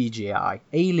using CGI.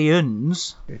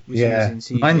 Aliens was using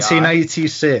CGI.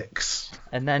 1986.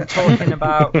 And then talking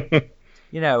about,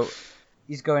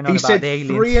 he's going on He about said the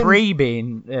Alien 3 3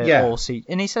 being Yeah. all CG,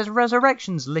 and he says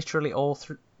Resurrection's literally all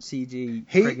CG.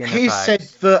 He friggin' said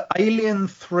effects. that Alien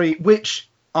 3, which,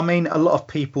 I mean, a lot of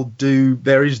people do.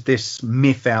 There is this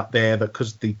myth out there that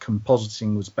because the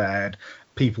compositing was bad,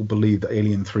 people believe that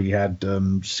Alien 3 had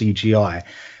CGI.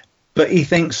 But he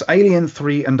thinks Alien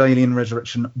 3 and Alien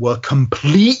Resurrection were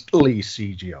completely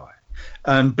CGI.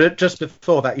 But just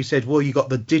before that, he said, well, you got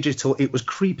the digital. It was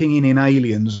creeping in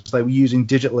Aliens. They were using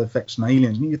digital effects in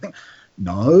Aliens. And you think,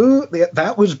 no,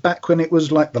 that was back when it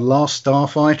was like The Last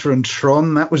Starfighter and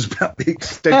Tron. That was about the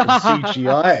extent of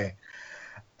CGI.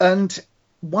 And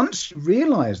once you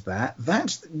realise that,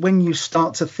 that's when you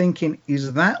start to thinking,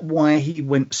 is that why he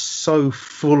went so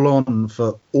full on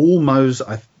for almost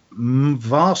a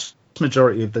vast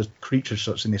majority of the creature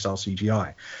shots in this are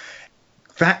CGI?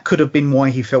 That could have been why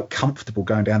he felt comfortable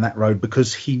going down that road,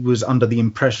 because he was under the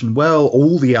impression, well,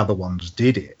 all the other ones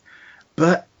did it.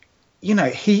 But, you know,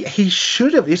 he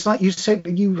should have. It's like you said,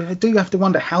 you do have to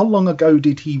wonder, how long ago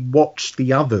did he watch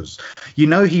the others? You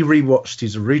know, he rewatched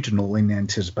his original in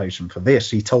anticipation for this.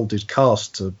 He told his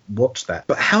cast to watch that.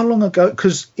 But how long ago?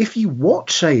 Because if you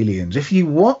watch Aliens, if you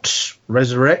watch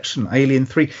Resurrection, Alien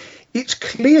 3, it's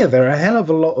clear there are a hell of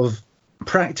a lot of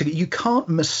practically, you can't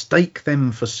mistake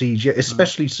them for CGI,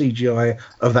 especially CGI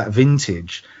of that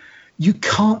vintage. You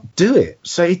can't do it.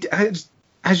 So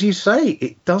as you say,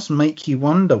 it does make you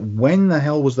wonder, when the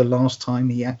hell was the last time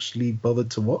he actually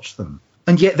bothered to watch them?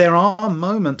 And yet there are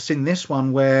moments in this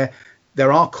one where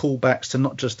there are callbacks to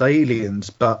not just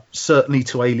Aliens, but certainly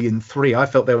to Alien 3. I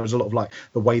felt there was a lot of, like,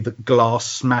 the way that glass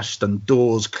smashed and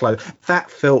doors closed.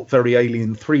 That felt very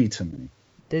Alien 3 to me.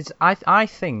 I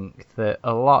think that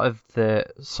a lot of the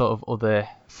sort of other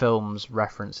films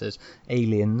references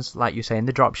Aliens, like you say, in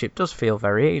the dropship, does feel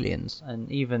very Aliens,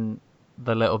 and even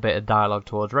the little bit of dialogue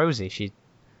towards Rosie,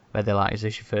 where like, is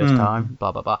this your first time?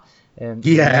 Blah blah blah.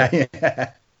 Yeah.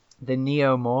 The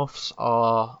neomorphs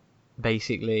are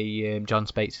basically John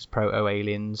Spates'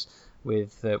 proto-aliens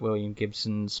with William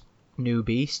Gibson's new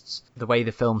beasts. The way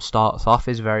the film starts off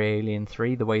is very Alien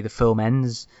 3. The way the film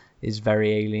ends is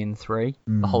very Alien 3.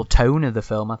 The whole tone of the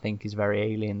film, I think, is very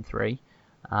Alien 3.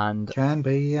 And Can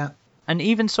be, yeah. And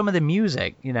even some of the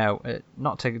music, you know,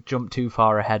 not to jump too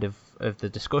far ahead of the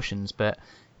discussions, but,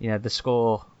 you know, the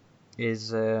score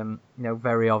is, you know,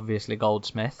 very obviously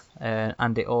Goldsmith,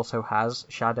 and it also has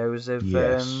shadows of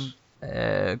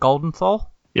Goldenthal.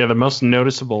 Yeah, the most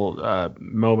noticeable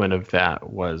moment of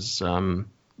that was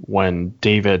when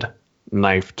David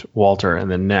knifed Walter in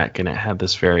the neck, and it had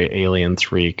this very Alien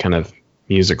 3 kind of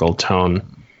musical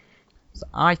tone.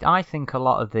 I think a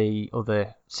lot of the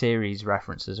other series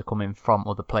references are coming from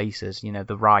other places. You know,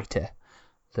 the writer,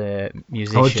 the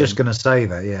musician. I was just going to say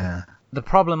that, yeah. The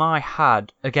problem I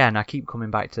had, again, I keep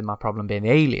coming back to my problem being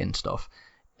the alien stuff,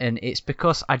 and it's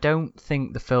because I don't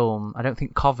think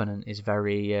Covenant is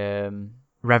very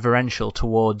reverential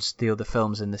towards the other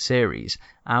films in the series,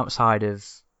 outside of,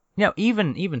 you know,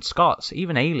 even Scott's,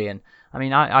 even Alien. I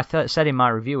mean, I said in my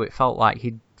review it felt like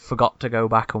he'd forgot to go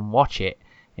back and watch it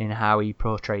in how he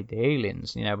portrayed the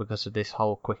aliens, you know, because of this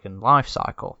whole quickened life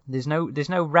cycle. There's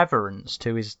no reverence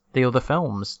to the other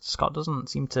films. Scott doesn't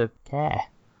seem to care.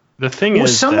 The thing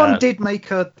is, someone did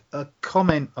make a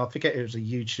comment. I forget if it was a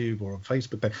YouTube or a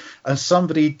Facebook thing, and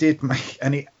somebody did make,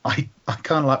 and I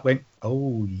kind of like went,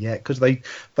 oh yeah, because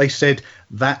they said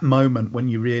that moment when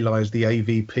you realise the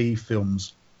AvP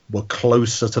films were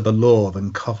closer to the lore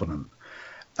than Covenant,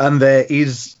 and there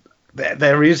is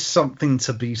something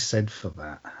to be said for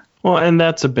that. Well, and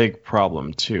that's a big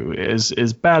problem too.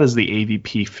 As bad as the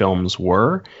AvP films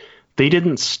were, they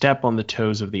didn't step on the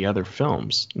toes of the other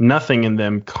films. Nothing in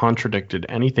them contradicted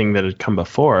anything that had come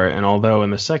before. And although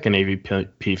in the second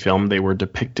AvP film they were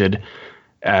depicted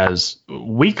as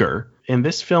weaker, in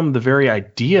this film the very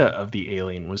idea of the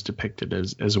alien was depicted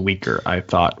as weaker, I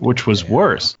thought, which was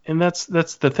worse. And that's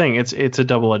the thing. It's a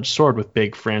double-edged sword with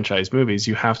big franchise movies.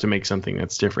 You have to make something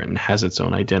that's different and has its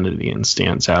own identity and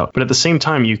stands out. But at the same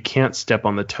time, you can't step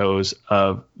on the toes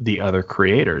of the other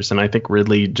creators. And I think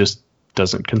Ridley just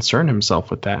doesn't concern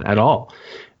himself with that at all.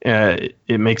 It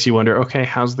makes you wonder, okay,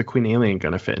 how's the Queen Alien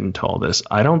going to fit into all this?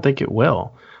 I don't think it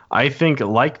will. I think,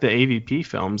 like the AvP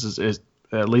films, is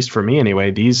at least for me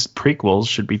anyway, these prequels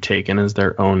should be taken as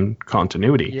their own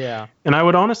continuity. Yeah. And I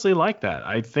would honestly like that.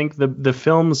 I think the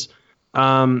films,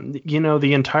 you know,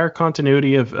 the entire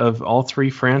continuity of all three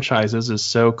franchises is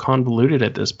so convoluted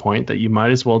at this point that you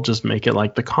might as well just make it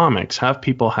like the comics. Have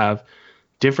people have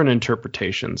different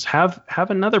interpretations. Have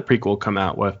another prequel come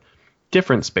out with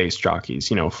different space jockeys,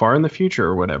 you know, far in the future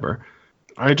or whatever.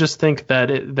 I just think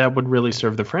that that would really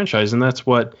serve the franchise, and that's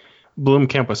what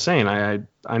Blomkamp was saying.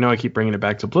 I know I keep bringing it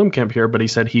back to Blomkamp here, but he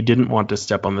said he didn't want to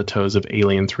step on the toes of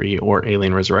Alien 3 or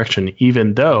Alien Resurrection,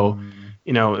 even though,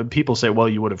 people say, well,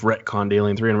 you would have retconned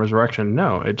Alien 3 and Resurrection.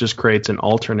 No, it just creates an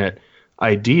alternate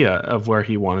idea of where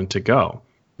he wanted to go.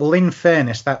 Well, in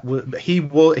fairness,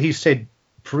 he said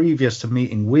previous to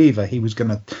meeting Weaver, he was going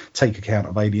to take account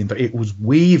of Alien, but it was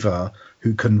Weaver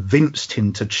who convinced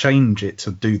him to change it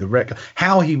to do the retcon.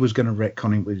 How he was going to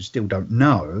retcon it, we still don't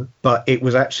know, but it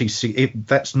was actually,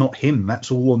 that's not him. That's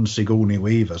all on Sigourney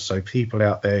Weaver. So people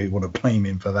out there who want to blame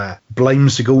him for that, blame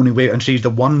Sigourney Weaver. And she's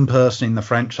the one person in the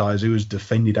franchise who has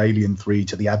defended Alien 3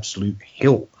 to the absolute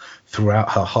hilt throughout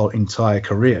her whole entire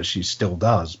career. She still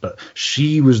does, but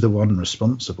she was the one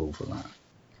responsible for that.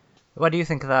 What do you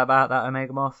think about that,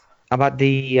 Omega Morph? About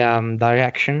the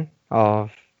direction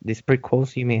of these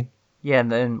prequels, you mean? Yeah,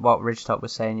 and then what Ridgetop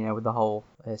was saying, with the whole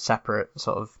separate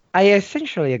sort of... I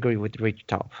essentially agree with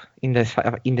Ridgetop in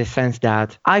the sense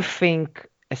that I think,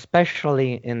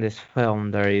 especially in this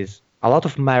film, there is a lot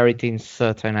of merit in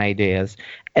certain ideas,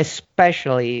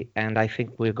 especially, and I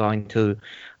think we're going to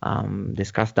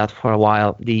discuss that for a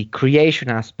while, the creation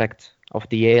aspect of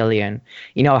the alien.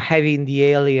 Having the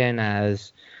alien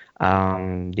as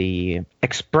the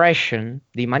expression,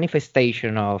 the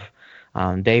manifestation of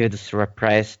David's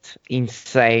repressed,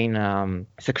 insane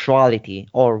sexuality,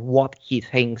 or what he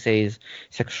thinks is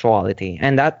sexuality.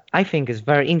 And that, I think, is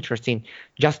very interesting,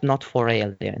 just not for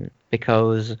Alien,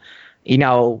 because,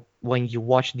 when you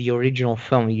watch the original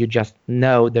film, you just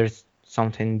know there's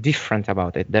something different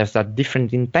about it. There's a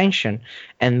different intention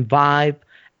and vibe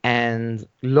and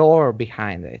lore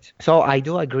behind it. So I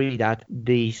do agree that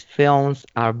these films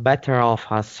are better off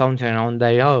as something on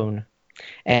their own,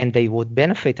 and they would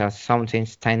benefit as something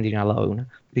standing alone,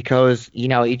 because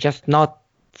it's just not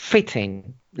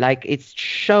fitting. Like, it's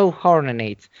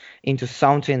shoehorning it into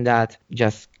something that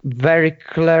just very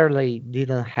clearly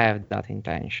didn't have that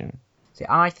intention. See,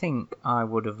 I think I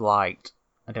would have liked,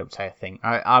 I don't say a thing,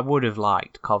 I would have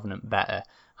liked Covenant better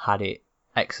had it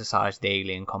exercised the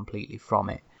alien completely from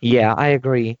it. Yeah, I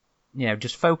agree.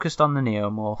 Just focused on the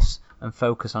Neomorphs and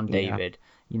focus on David.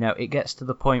 It gets to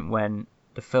the point when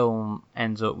the film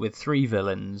ends up with 3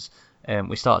 villains,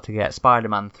 we start to get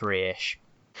Spider-Man 3-ish.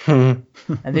 And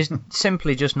there's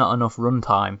simply just not enough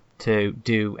runtime to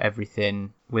do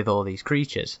everything with all these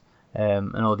creatures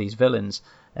and all these villains.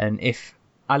 And if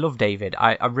I love David,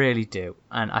 I really do,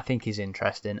 and I think he's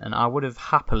interesting, and I would have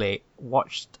happily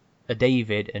watched a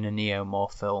David and a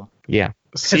Neomorph film. Yeah.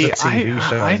 See,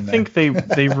 I think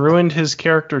they ruined his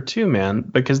character too, man,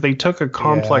 because they took a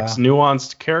complex,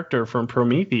 nuanced character from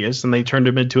Prometheus and they turned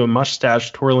him into a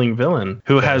mustache twirling villain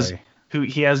who has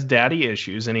daddy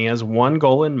issues, and he has one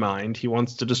goal in mind. He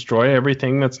wants to destroy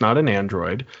everything that's not an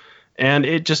android. And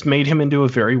it just made him into a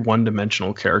very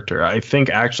one-dimensional character. I think,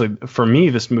 actually, for me,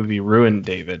 this movie ruined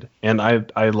David. And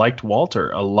I liked Walter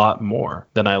a lot more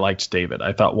than I liked David.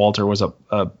 I thought Walter was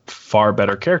a far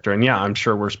better character. And yeah, I'm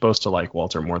sure we're supposed to like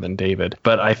Walter more than David.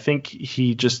 But I think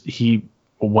he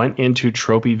went into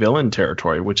tropey villain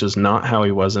territory, which is not how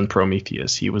he was in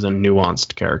Prometheus. He was a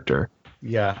nuanced character.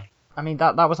 Yeah. I mean,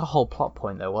 that was a whole plot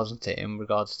point, though, wasn't it, in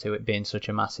regards to it being such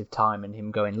a massive time and him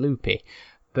going loopy.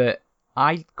 But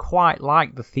I quite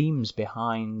like the themes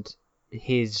behind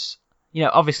his...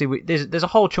 obviously, there's a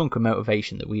whole chunk of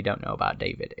motivation that we don't know about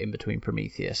David in between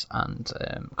Prometheus and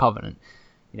Covenant.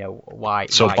 Why...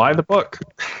 So buy the book.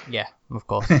 Yeah, of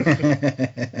course.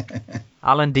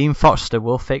 Alan Dean Foster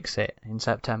will fix it in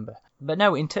September. But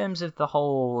no, in terms of the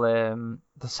whole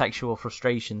the sexual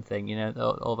frustration thing,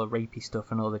 all the rapey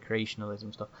stuff and all the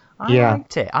creationalism stuff, I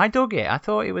liked it. I dug it. I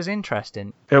thought it was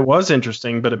interesting. It was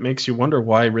interesting, but it makes you wonder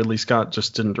why Ridley Scott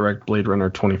just didn't direct Blade Runner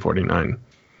 2049.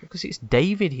 Because it's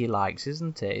David he likes,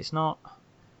 isn't it? It's not.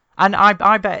 And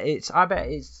I bet it's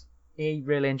he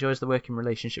really enjoys the working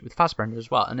relationship with Fassbender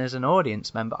as well. And as an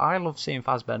audience member, I love seeing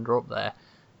Fassbender up there.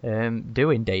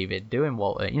 Doing David, doing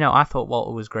Walter. I thought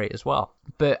Walter was great as well.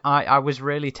 But I was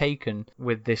really taken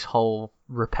with this whole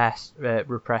repressed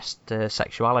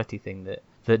sexuality thing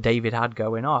that David had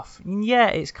going off. Yeah,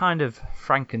 it's kind of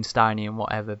Frankenstein-y and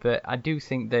whatever, but I do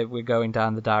think that we're going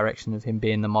down the direction of him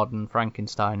being the modern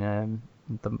Frankenstein,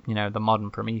 the modern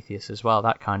Prometheus as well,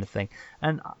 that kind of thing.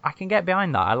 And I can get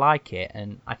behind that. I like it,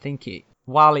 and I think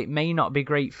while it may not be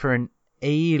great for an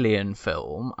Alien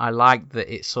film, I like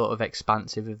that it's sort of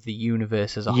expansive of the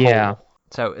universe as a whole.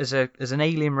 So as an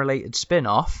Alien related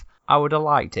spin-off, I would have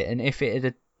liked it, and if it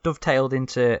had dovetailed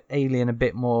into Alien a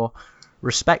bit more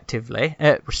respectfully,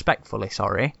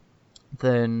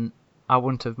 then I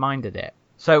wouldn't have minded it.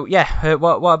 So yeah,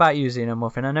 what about you,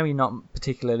 Xenomuffin? I know you're not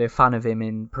particularly a fan of him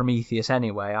in Prometheus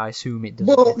anyway. I assume it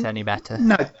doesn't get any better.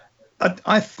 No,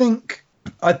 I think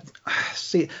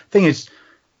see. Thing is,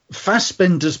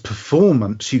 Fassbender's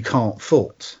performance you can't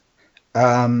fault.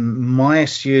 My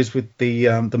issue is with the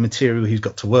material he's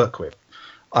got to work with.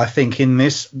 I think in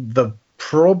this, the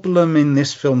problem in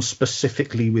this film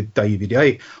specifically with David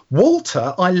Yates,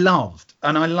 Walter, I loved,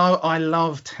 and I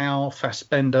loved how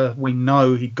Fassbender. We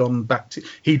know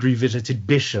he'd revisited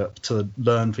Bishop to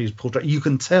learn for his portrait. You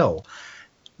can tell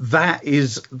that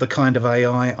is the kind of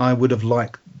AI I would have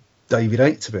liked David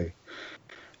Yates to be.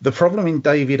 The problem in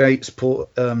David Yates,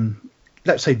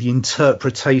 let's say the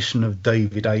interpretation of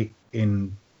David Yates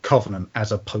in Covenant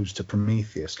as opposed to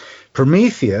Prometheus.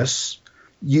 Prometheus,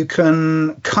 you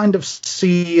can kind of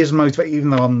see his motive, even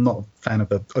though I'm not a fan of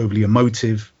the overly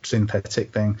emotive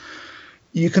synthetic thing.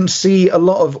 You can see a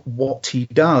lot of what he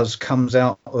does comes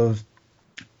out of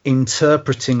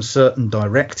interpreting certain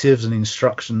directives and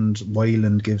instructions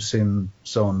Wayland gives him,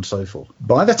 so on and so forth.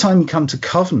 By the time you come to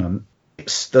Covenant,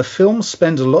 the film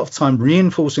spends a lot of time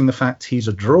reinforcing the fact he's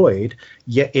a droid,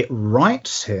 yet it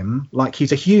writes him like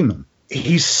he's a human.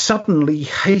 He's suddenly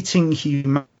hating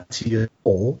humanity.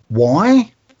 Or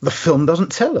why? The film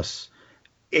doesn't tell us.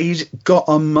 He's got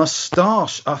a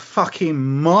moustache a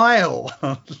fucking mile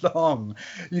long.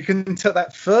 You can tell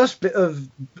that first bit of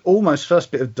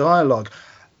dialogue.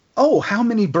 Oh, how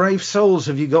many brave souls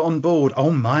have you got on board?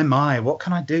 Oh my, what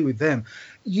can I do with them?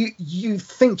 You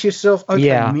think to yourself,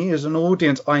 okay, me as an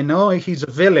audience, I know he's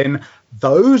a villain.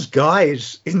 Those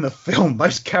guys in the film,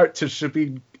 those characters should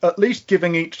be at least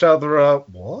giving each other a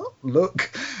what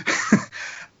look.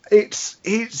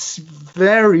 It's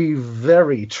very,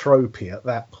 very tropey at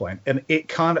that point, and it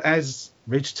kind of, as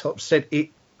Ridgetop said,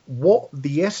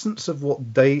 the essence of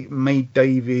what they made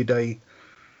David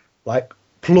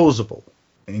plausible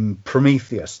in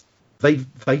Prometheus.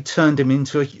 They turned him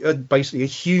into basically a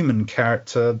human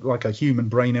character, like a human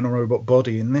brain in a robot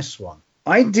body in this one.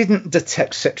 I didn't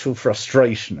detect sexual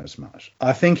frustration as much.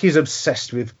 I think he's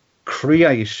obsessed with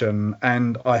creation,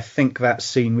 and I think that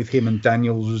scene with him and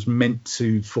Daniels was meant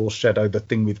to foreshadow the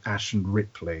thing with Ash and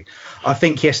Ripley. I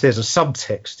think, yes, there's a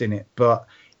subtext in it, but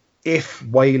if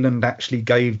Wayland actually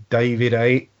gave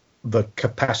David the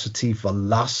capacity for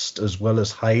lust as well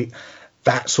as hate,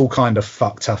 that's all kind of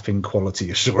fucked up in quality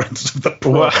assurance of the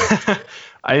product. Well,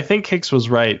 I think Hicks was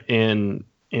right in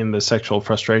the sexual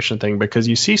frustration thing, because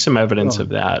you see some evidence of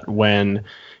that when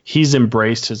he's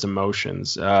embraced his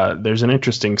emotions. There's an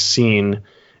interesting scene,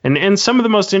 and some of the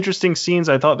most interesting scenes,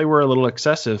 I thought they were a little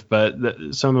excessive, but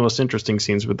some of the most interesting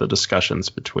scenes were the discussions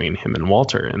between him and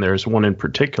Walter. And there's one in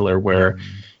particular where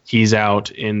he's out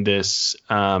in this,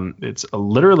 it's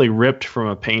literally ripped from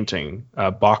a painting,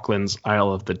 Baucklin's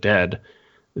Isle of the Dead,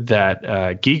 that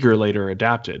Giger later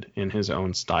adapted in his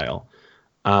own style.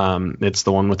 It's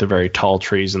the one with the very tall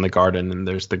trees in the garden, and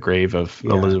there's the grave of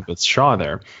Elizabeth Shaw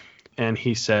there. And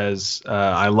he says,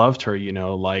 I loved her,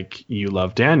 like you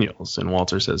love Daniels. And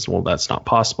Walter says, well, that's not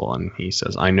possible. And he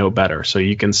says, I know better. So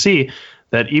you can see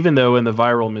that even though in the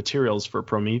viral materials for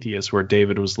Prometheus, where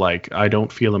David was like, I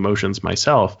don't feel emotions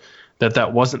myself,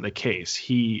 that wasn't the case.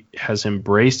 He has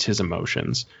embraced his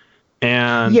emotions.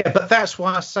 And yeah, but that's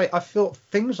why I say I felt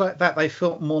things like that, they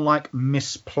felt more like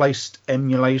misplaced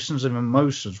emulations of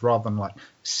emotions rather than like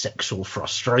sexual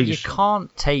frustration. You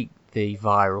can't take the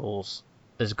virals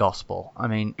as gospel. I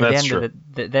mean, at the end of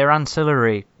it, they're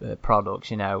ancillary products,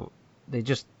 they're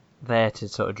just there to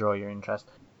sort of draw your interest.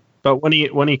 But when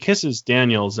he kisses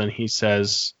Daniels and he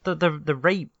says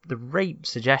the rape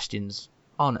suggestions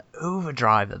on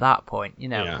overdrive at that point,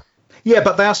 Yeah,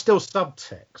 but they are still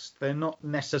subtext. They're not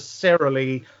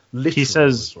necessarily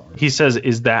literal. He says,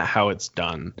 is that how it's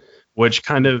done? Which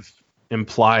kind of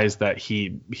implies that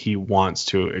he wants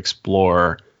to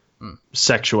explore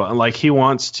sexual, like he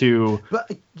wants to.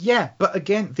 But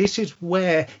again, this is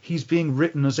where he's being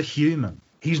written as a human.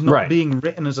 He's not being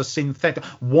written as a synthetic.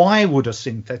 Why would a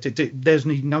synthetic do? There's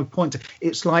no point.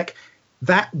 It's like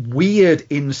that weird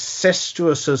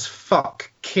incestuous as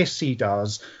fuck kiss he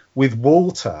does with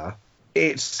Walter.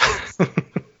 It's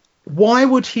why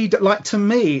would he to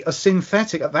me, a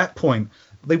synthetic at that point,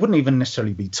 they wouldn't even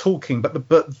necessarily be talking, but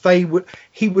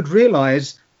he would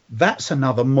realize that's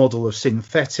another model of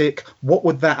synthetic. What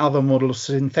would that other model of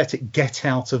synthetic get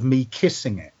out of me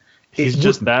kissing it? He's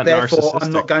just that therefore narcissistic.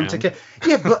 I'm not going to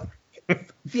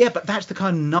but that's the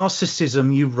kind of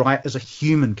narcissism you write as a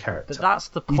human character. But that's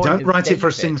the point. You don't write it for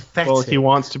a synthetic. Well, he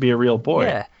wants to be a real boy.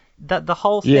 Yeah. The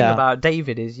whole thing about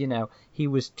David is, he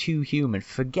was too human,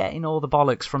 forgetting all the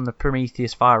bollocks from the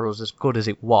Prometheus virals, as good as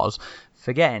it was,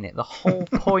 forgetting it. The whole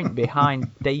point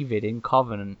behind David in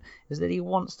Covenant is that he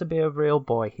wants to be a real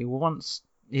boy. He wants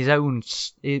his own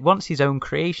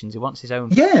creations. He wants his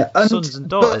own sons and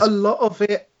daughters. But a lot of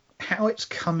it, how it's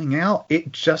coming out,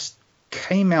 it just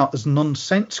came out as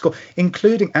nonsensical,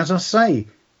 including, as I say,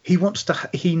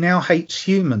 he now hates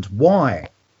humans. Why?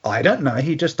 I don't know.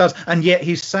 He just does. And yet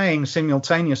he's saying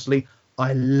simultaneously,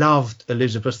 I loved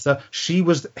Elizabeth. She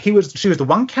was the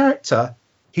one character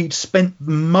he'd spent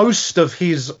most of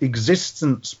his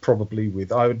existence probably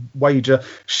with. I would wager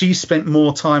she spent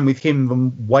more time with him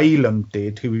than Wayland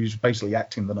did, who he was basically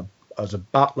acting as a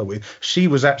butler with. She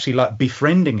was actually like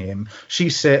befriending him. He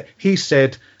said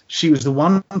she was the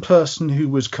one person who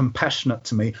was compassionate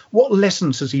to me. What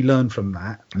lessons has he learned from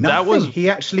that? Nothing. He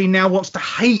actually now wants to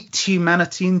hate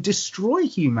humanity and destroy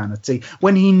humanity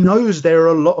when he knows there are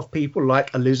a lot of people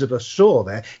like Elizabeth Shaw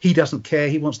there. He doesn't care.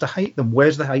 He wants to hate them.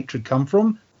 Where's the hatred come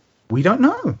from? We don't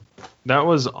know. That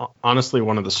was honestly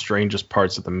one of the strangest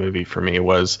parts of the movie for me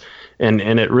was, and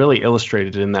it really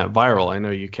illustrated in that viral. I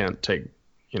know you can't take,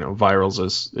 virals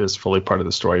as fully part of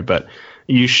the story, but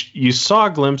you saw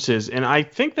glimpses, and I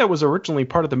think that was originally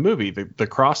part of the movie, the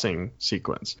crossing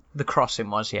sequence. The crossing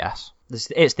was, yes.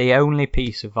 It's the only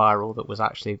piece of viral that was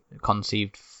actually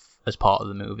conceived as part of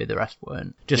the movie. The rest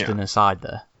weren't. Just an aside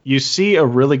there. You see a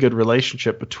really good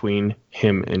relationship between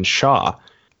him and Shaw.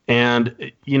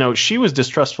 And, she was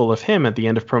distrustful of him at the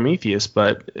end of Prometheus,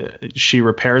 but she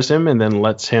repairs him and then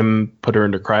lets him put her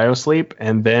into cryosleep.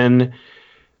 And then,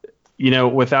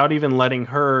 without even letting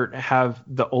her have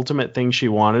the ultimate thing she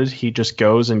wanted, he just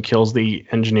goes and kills the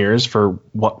engineers for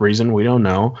what reason, we don't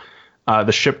know.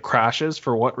 The ship crashes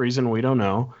for what reason, we don't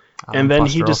know. And then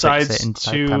he decides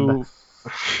to...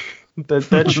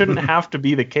 that shouldn't have to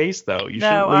be the case, though. You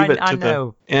shouldn't leave it to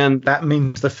the... And that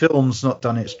means the film's not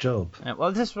done its job.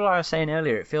 Well, this is what I was saying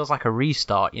earlier. It feels like a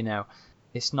restart,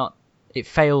 It's not... It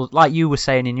fails, like you were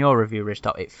saying in your review,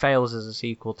 Ristop, it fails as a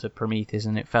sequel to Prometheus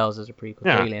and it fails as a prequel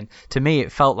to Alien. To me,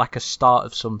 it felt like a start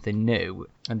of something new,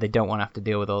 and they don't want to have to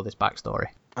deal with all this backstory.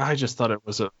 I just thought it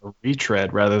was a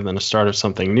retread rather than a start of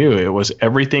something new. It was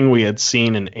everything we had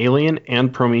seen in Alien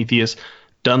and Prometheus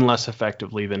done less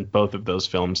effectively than both of those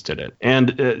films did it.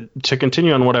 And to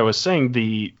continue on what I was saying,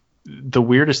 the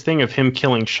weirdest thing of him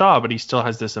killing Shaw, but he still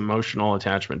has this emotional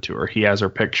attachment to her. He has her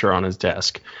picture on his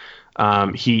desk.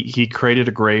 He created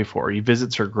a grave for her. He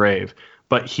visits her grave,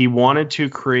 but he wanted to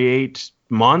create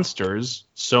monsters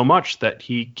so much that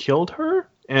he killed her.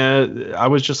 And I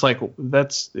was just like,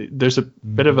 there's a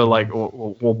bit of a like,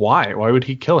 well, why? Why would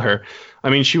he kill her? I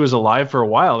mean, she was alive for a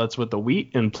while. That's what the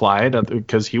wheat implied,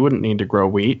 because he wouldn't need to grow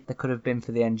wheat. That could have been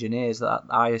for the engineers. That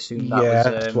I assumed that was. Yeah,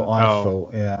 that's what I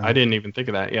thought. Yeah, I didn't even think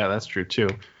of that. Yeah, that's true too.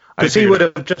 Because he would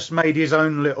have just made his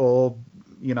own little,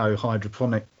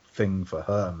 hydroponic thing for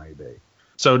her, maybe.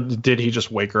 So did he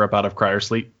just wake her up out of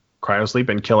cryosleep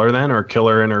and kill her then, or kill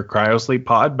her in her cryosleep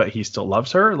pod? But he still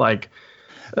loves her, like.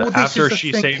 Well, after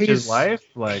she saved his life,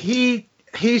 like he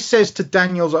says to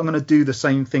Daniels, "I'm going to do the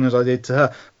same thing as I did to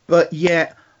her," but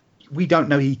yet we don't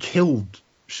know he killed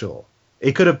Shaw.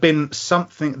 It could have been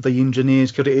something the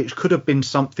engineers could. It could have been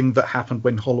something that happened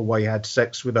when Holloway had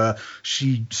sex with her.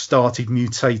 She started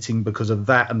mutating because of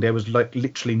that, and there was like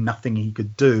literally nothing he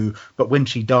could do. But when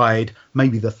she died,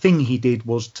 maybe the thing he did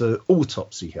was to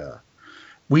autopsy her.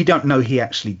 We don't know he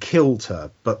actually killed her,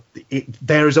 but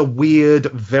there is a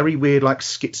very weird, like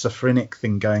schizophrenic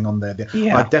thing going on there.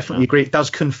 Yeah, I definitely agree. It does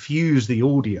confuse the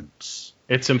audience.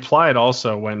 It's implied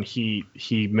also when he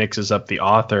mixes up the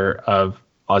author of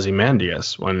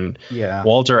Ozymandias. When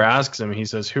Walter asks him, he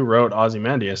says, "Who wrote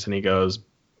Ozymandias?" And he goes,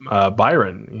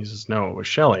 "Byron." He says, "No, it was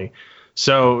Shelley."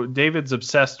 So David's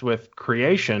obsessed with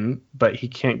creation, but he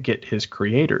can't get his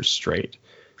creators straight.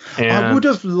 And I would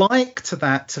have liked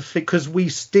that because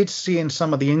we did see in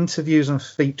some of the interviews and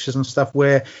features and stuff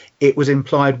where it was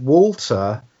implied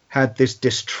Walter had this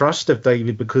distrust of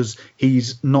David because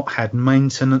he's not had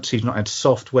maintenance, he's not had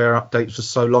software updates for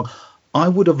so long. I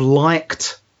would have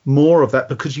liked more of that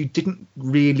because you didn't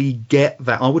really get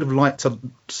that. I would have liked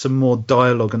some more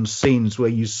dialogue and scenes where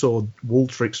you saw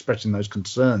Walter expressing those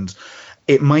concerns.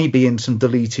 It may be in some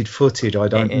deleted footage, I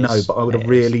don't know, but I would have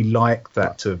really liked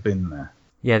that to have been there.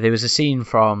 Yeah, there was a scene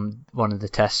from one of the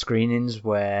test screenings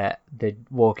where they're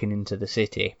walking into the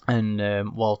city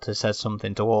and Walter says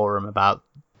something to Oram about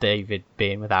David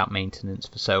being without maintenance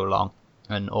for so long.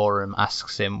 And Oram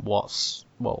asks him, what's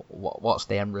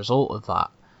the end result of that?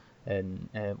 And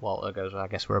Walter goes, well, I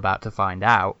guess we're about to find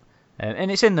out. And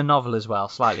it's in the novel as well,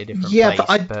 slightly different place.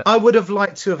 Yeah, but I would have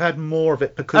liked to have had more of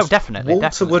it because definitely.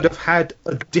 Would have had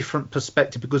a different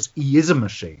perspective because he is a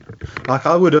machine. Like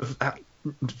I would have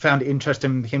found it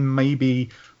interesting him maybe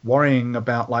worrying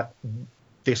about like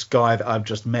this guy that I've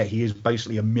just met. He is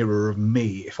basically a mirror of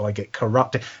me if I get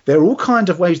corrupted. There are all kinds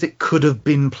of ways that could have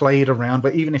been played around,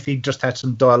 but even if he just had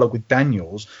some dialogue with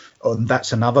Daniels, and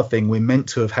that's another thing, we're meant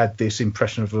to have had this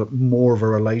impression of more of a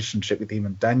relationship with him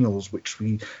and Daniels, which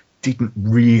we didn't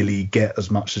really get as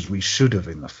much as we should have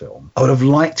in the film. I would have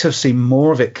liked to have seen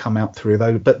more of it come out through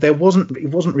though, but it wasn't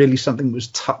really something that was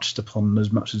touched upon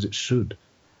as much as it should.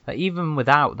 Even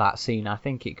without that scene, I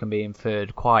think it can be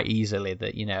inferred quite easily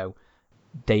that, you know,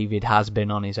 David has been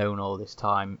on his own all this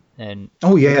time, and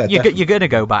you're going to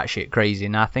go batshit crazy.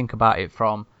 And I think about it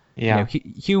from, you know,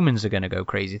 humans are going to go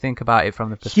crazy. Think about it from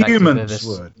the perspective humans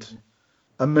would.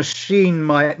 A machine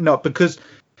might not, because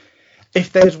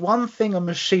if there's one thing a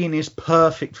machine is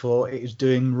perfect for, it is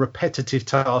doing repetitive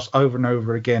tasks over and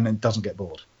over again and doesn't get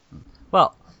bored.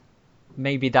 Well,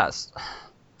 maybe that's.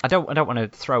 I don't want to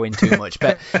throw in too much,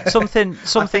 but something.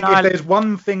 I think if there's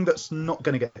one thing that's not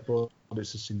going to get bored,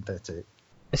 it's a synthetic.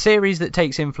 A series that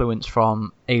takes influence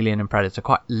from Alien and Predator,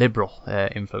 quite liberal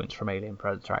influence from Alien and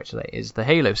Predator actually, is the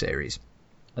Halo series.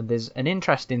 And there's an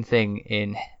interesting thing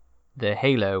in the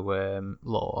Halo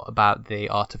lore about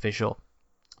the artificial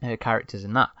characters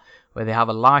in that, where they have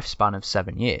a lifespan of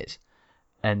 7 years,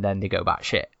 and then they go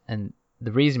batshit. And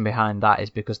the reason behind that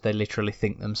is because they literally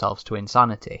think themselves to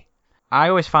insanity. I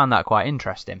always found that quite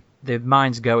interesting. Their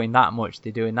mind's going that much,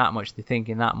 they're doing that much, they're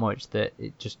thinking that much that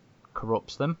it just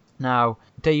corrupts them. Now,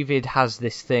 David has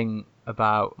this thing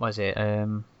about,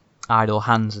 idle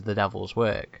hands are the devil's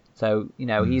work. So, you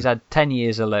know, he's had 10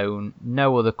 years alone,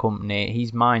 no other company,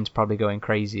 his mind's probably going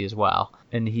crazy as well,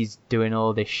 and he's doing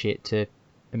all this shit to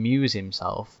amuse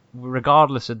himself,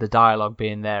 regardless of the dialogue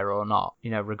being there or not,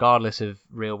 you know, regardless of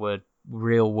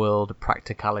real world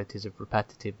practicalities of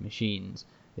repetitive machines.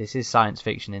 This is science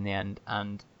fiction in the end,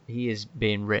 and he is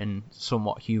being written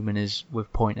somewhat human, as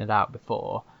we've pointed out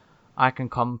before. I can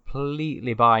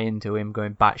completely buy into him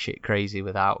going batshit crazy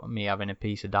without me having a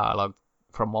piece of dialogue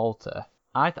from Walter.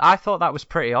 I thought that was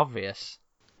pretty obvious.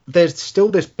 There's still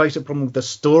this basic problem with the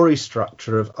story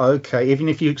structure of, okay, even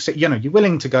if you, you know, you're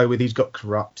willing to go with he's got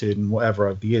corrupted and whatever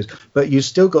over the years, but you've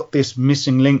still got this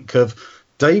missing link of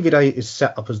David 8 is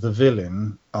set up as the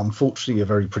villain, unfortunately a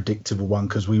very predictable one,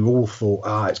 because we all thought,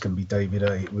 it's going to be David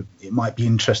 8. It might be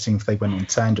interesting if they went on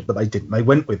tangent, but they didn't. They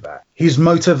went with that. His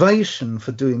motivation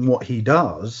for doing what he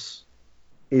does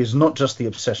is not just the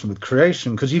obsession with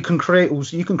creation, because you can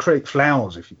create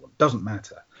flowers if you want, doesn't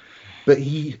matter. But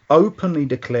he openly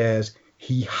declares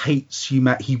he hates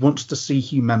humanity. He wants to see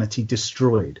humanity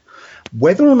destroyed.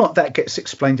 Whether or not that gets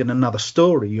explained in another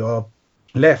story, you're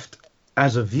left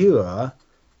as a viewer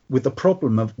with the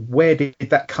problem of where did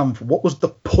that come from? What was the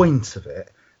point of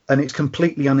it? And it's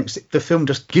completely the film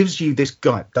just gives you this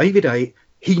guy, David 8.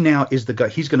 He now is the guy.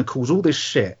 He's going to cause all this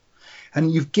shit,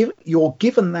 and you're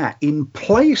given that in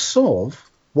place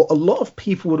of what a lot of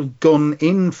people would have gone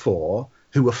in for,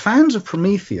 who were fans of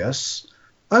Prometheus.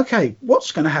 Okay,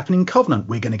 what's going to happen in Covenant?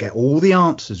 We're going to get all the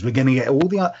answers. We're going to get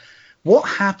what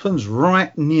happens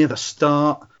right near the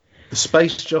start. The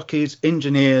space jockeys,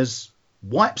 engineers,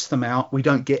 wipes them out. We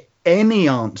don't get any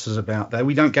answers about that.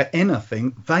 We don't get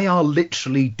anything. They are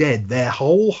literally dead. Their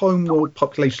whole homeworld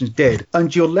population is dead.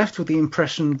 And you're left with the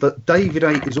impression that David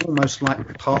 8 is almost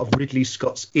like part of Ridley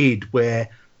Scott's id, where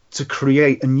to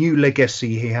create a new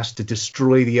legacy, he has to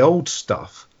destroy the old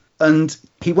stuff. And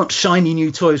he wants shiny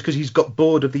new toys because he's got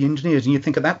bored of the engineers. And you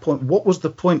think at that point, what was the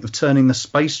point of turning the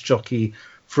space jockey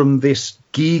from this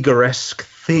Giga-esque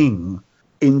thing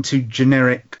into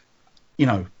generic, you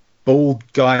know,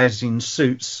 bald guys in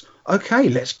suits? Okay,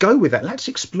 let's go with that. Let's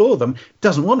explore them.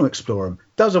 Doesn't want to explore them.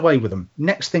 Does away with them.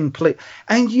 Next thing, please.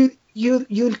 And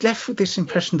you're left with this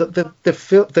impression that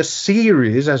the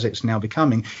series, as it's now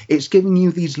becoming, it's giving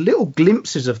you these little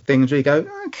glimpses of things where you go,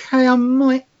 okay, I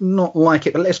might not like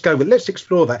it, but let's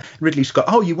explore that. Ridley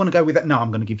Scott, you want to go with that? No, I'm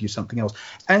going to give you something else.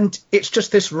 And it's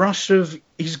just this rush of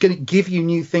he's going to give you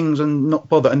new things and not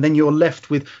bother, and then you're left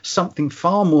with something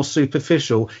far more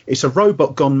superficial. It's a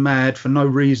robot gone mad for no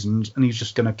reasons, and he's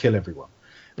just going to kill everyone.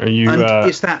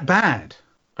 It's that bad.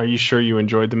 Are you sure you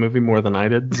enjoyed the movie more than I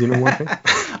did, Xenomorphic?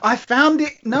 I found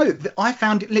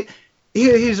it.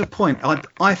 Here's a point.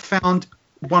 I found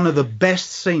one of the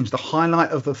best scenes, the highlight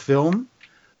of the film,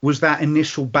 was that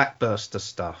initial backburster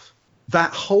stuff.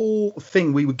 That whole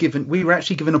thing we were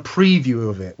actually given a preview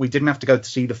of it. We didn't have to go to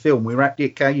see the film.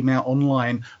 It came out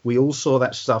online. We all saw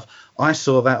that stuff. I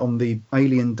saw that on the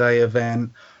Alien Day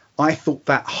event. I thought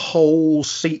that whole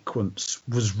sequence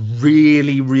was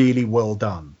really, really well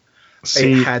done.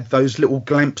 It had those little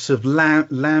glimpses of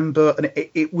Lambert, and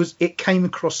it came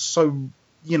across so,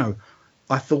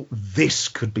 I thought this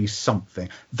could be something.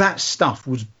 That stuff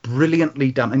was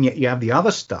brilliantly done, and yet you have the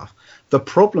other stuff. The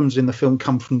problems in the film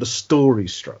come from the story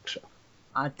structure.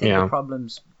 I think the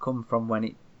problems come from when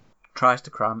it tries to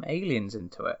cram aliens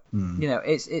into it. You know,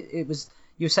 it was,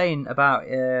 you were saying about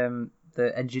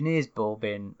the engineer's ball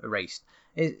being erased.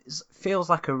 It feels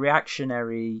like a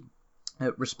reactionary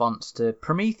response to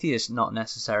Prometheus not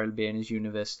necessarily being as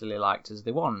universally liked as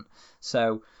they want.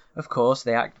 So, of course,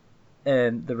 the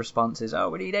response is, oh,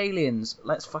 we need aliens.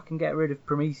 Let's fucking get rid of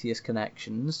Prometheus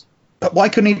connections. But why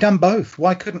couldn't he have done both?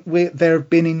 Why couldn't there have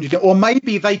been engineers? Or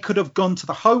maybe they could have gone to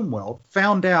the homeworld,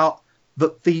 found out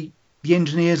that the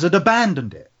engineers had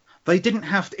abandoned it. They didn't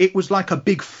have to. It was like a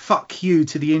big fuck you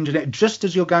to the engineer. Just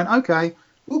as you're going, okay,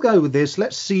 we'll go with this.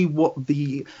 Let's see what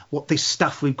this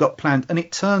stuff we've got planned. And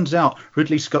it turns out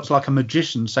Ridley Scott's like a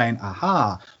magician saying,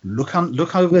 aha, look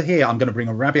over here. I'm going to bring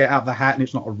a rabbit out of the hat, and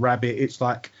it's not a rabbit. It's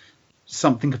like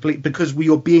something complete, because we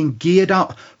are being geared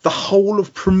up. The whole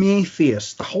of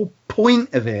Prometheus, the whole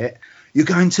point of it, you're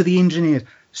going to the engineers,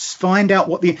 find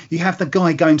out you have the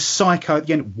guy going psycho at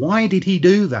the end. Why did he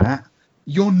do that?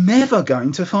 You're never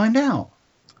going to find out.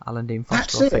 Alan Dean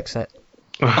Foster will fix it.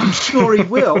 I'm sure he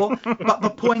will, but the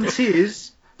point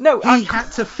is, he had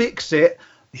to fix it.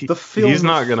 The film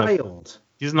failed.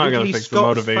 He's not going to fix the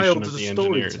motivation of the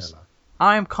engineers.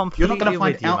 I am completely You're not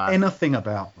going to find out anything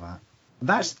about that.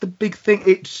 That's the big thing.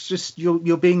 It's just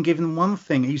you're being given one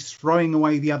thing. He's throwing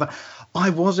away the other.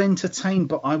 I was entertained,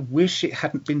 but I wish it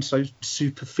hadn't been so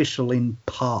superficial in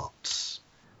parts.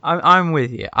 I'm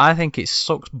with you. I think it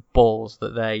sucks balls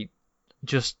that they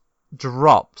just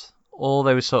dropped all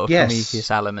those sort of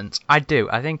Prometheus elements. I do.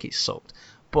 I think it sucked.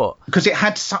 But because it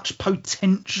had such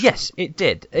potential. Yes, it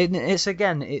did.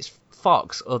 It's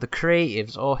Fox or the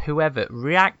creatives or whoever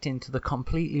reacting to the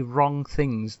completely wrong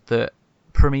things that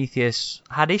Prometheus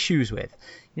had issues with.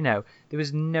 You know, there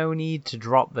was no need to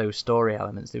drop those story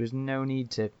elements. There was no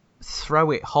need to throw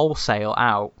it wholesale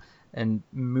out and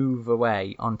move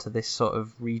away onto this sort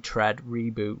of retread,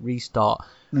 reboot, restart,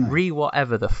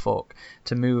 whatever the fuck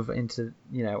to move into,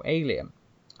 you know, Alien.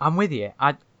 I'm with you.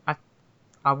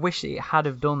 I wish it had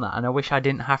have done that, and I wish I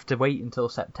didn't have to wait until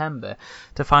September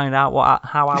to find out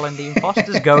how Alan Dean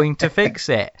Foster's going to fix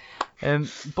it.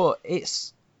 But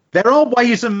there are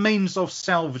ways and means of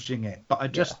salvaging it, but I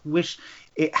just wish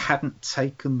it hadn't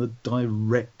taken the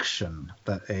direction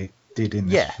that it did in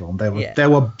this film. There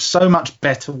were so much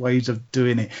better ways of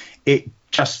doing it. It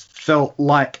just felt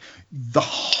like the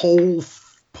whole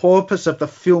purpose of the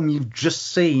film you've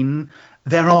just seen.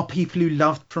 There are people who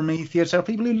loved Prometheus. There are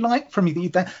people who like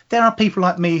Prometheus. There are people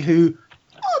like me who,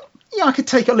 I could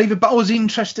take it or leave it, but I was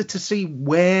interested to see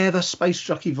where the space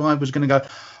jockey vibe was going to go.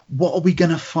 What are we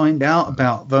going to find out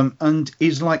about them? And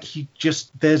it's like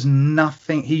there's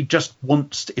nothing. He just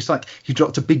wants to, it's like he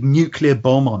dropped a big nuclear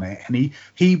bomb on it, and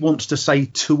he wants to say,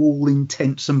 to all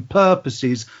intents and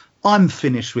purposes, I'm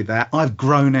finished with that. I've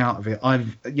grown out of it.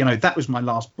 That was my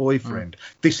last boyfriend.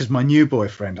 This is my new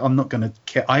boyfriend. I'm not going to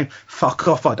care. Fuck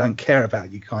off. I don't care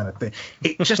about you, kind of thing.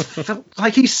 It just felt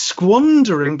like he's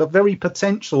squandering the very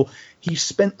potential he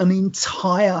spent an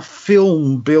entire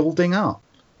film building up.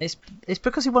 It's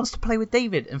because he wants to play with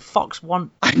David, and Fox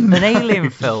want an Alien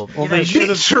film. Well, they should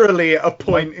literally at a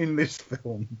point in this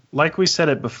film. Like we said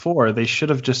it before, they should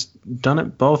have just done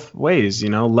it both ways,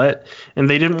 and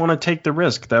they didn't want to take the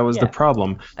risk. That was the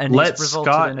problem. And let it's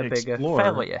resulted Scott in a bigger explore.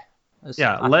 failure.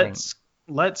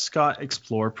 Let Scott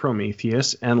explore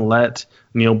Prometheus, and let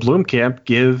Neil Blomkamp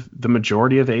give the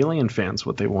majority of Alien fans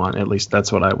what they want. At least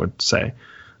that's what I would say.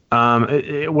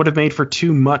 It would have made for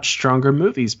two much stronger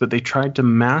movies, but they tried to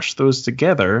mash those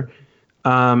together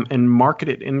and market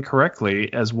it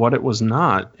incorrectly as what it was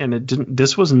not. And it didn't.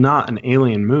 This was not an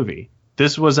Alien movie.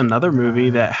 This was another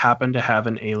movie that happened to have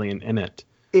an alien in it.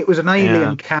 It was an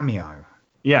alien cameo.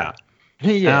 Yeah.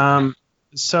 Yeah.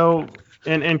 So,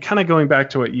 and kind of going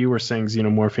back to what you were saying,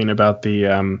 Xenomorphine, about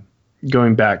the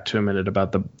going back to a minute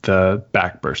about the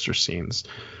backburster scenes.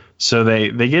 So they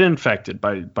get infected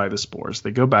by the spores. They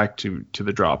go back to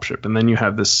the dropship, and then you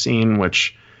have this scene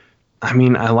which, I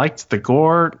liked the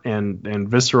gore and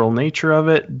visceral nature of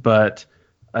it, but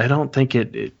I don't think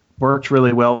it worked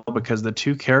really well, because the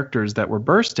two characters that were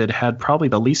bursted had probably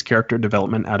the least character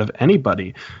development out of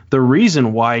anybody. The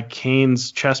reason why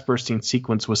Kane's chest bursting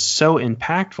sequence was so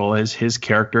impactful is his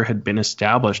character had been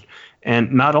established,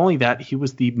 and not only that, he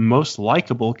was the most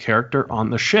likable character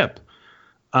on the ship.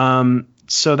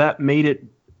 So that made it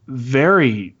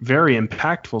very, very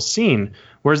impactful scene.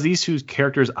 Whereas these two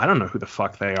characters, I don't know who the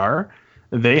fuck they are.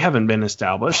 They haven't been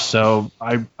established. So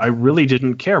I really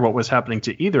didn't care what was happening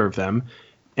to either of them.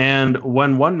 And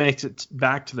when one makes it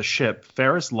back to the ship,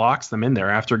 Ferris locks them in there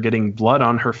after getting blood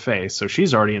on her face. So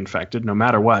she's already infected no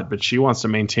matter what, but she wants to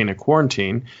maintain a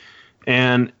quarantine.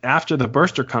 And after the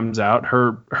burster comes out,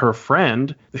 her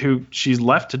friend, who she's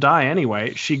left to die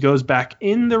anyway, she goes back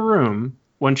in the room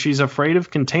when she's afraid of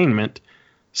containment,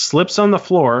 slips on the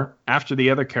floor after the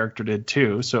other character did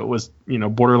too. So it was,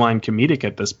 borderline comedic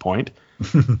at this point.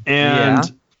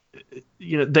 And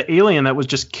the alien that was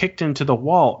just kicked into the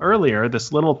wall earlier,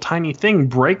 this little tiny thing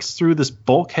breaks through this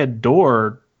bulkhead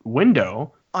door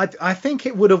window. I think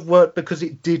it would have worked because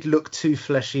it did look too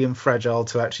fleshy and fragile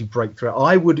to actually break through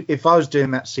it. If I was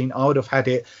doing that scene, I would have had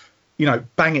it,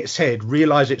 bang its head,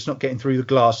 realize it's not getting through the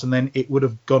glass, and then it would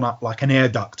have gone up like an air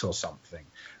duct or something.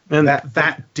 And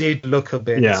that did look a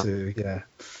bit too, yeah.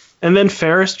 And then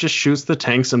Ferris just shoots the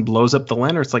tanks and blows up the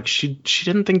lander. It's like she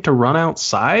didn't think to run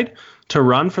outside, to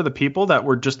run for the people that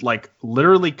were just like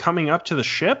literally coming up to the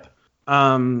ship.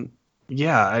 The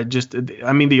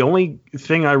only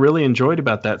thing I really enjoyed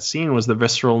about that scene was the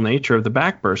visceral nature of the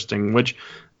backbursting, which,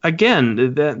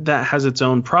 again, that has its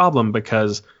own problem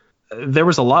because there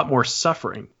was a lot more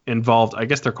suffering involved. I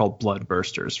guess they're called blood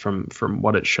bursters from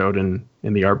what it showed in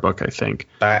the art book, I think.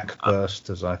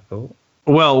 Backbursters, I thought.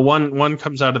 Well, one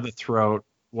comes out of the throat,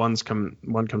 one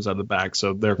comes out of the back,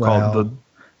 so they're called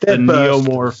the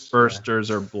neomorph bursters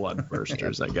or blood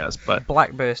bursters, I guess. But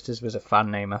Black Bursters was a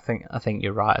fan name. I think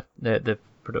you're right. The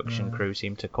production crew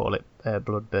seemed to call it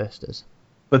blood bursters.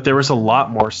 But there was a lot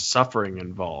more suffering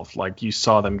involved. Like you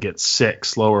saw them get sick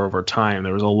slower over time.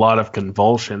 There was a lot of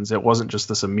convulsions. It wasn't just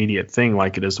this immediate thing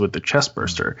like it is with the chest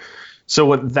burster. So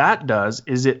what that does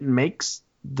is it makes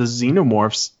the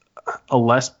xenomorphs a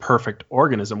less perfect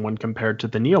organism when compared to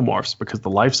the neomorphs because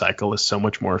the life cycle is so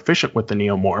much more efficient with the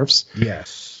neomorphs.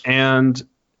 Yes. And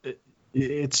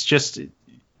it's just,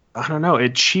 I don't know,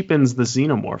 it cheapens the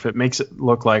xenomorph. It makes it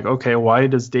look like, okay, why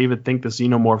does David think the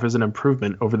xenomorph is an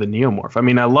improvement over the neomorph? I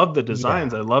mean, I love the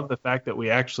designs. Yeah. I love the fact that we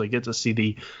actually get to see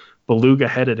the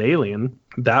beluga-headed alien.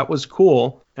 That was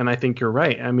cool. And I think you're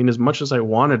right. I mean, as much as I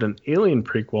wanted an Alien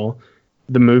prequel,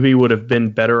 the movie would have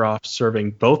been better off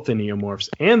serving both the neomorphs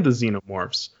and the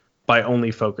xenomorphs by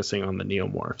only focusing on the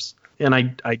neomorphs. And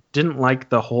I didn't like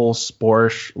the whole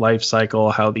sporish life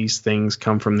cycle, how these things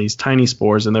come from these tiny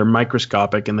spores and they're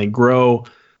microscopic and they grow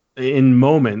in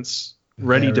moments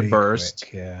ready Very to burst.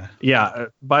 Quick, yeah.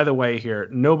 By the way, here,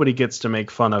 nobody gets to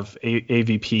make fun of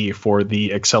AVP for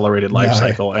the accelerated life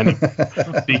cycle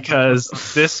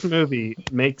because this movie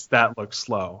makes that look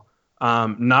slow.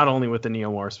 Not only with the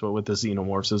neomorphs, but with the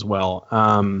xenomorphs as well.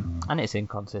 And it's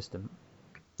inconsistent.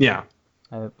 Yeah.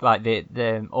 Like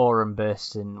the Aurum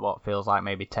bursts in what feels like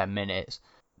maybe 10 minutes.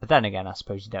 But then again, I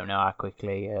suppose you don't know how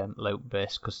quickly Lope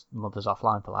bursts because Mother's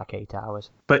offline for like 8 hours.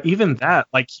 But even that,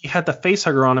 like he had the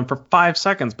facehugger on him for 5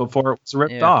 seconds before it was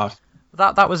ripped off.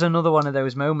 That was another one of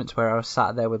those moments where I was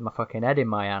sat there with my fucking head in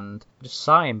my hand, just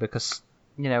sighing because,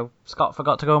 Scott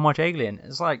forgot to go and watch Alien.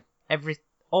 It's like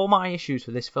all my issues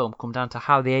with this film come down to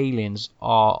how the aliens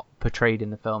are portrayed in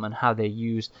the film and how they're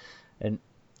used, and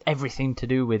everything to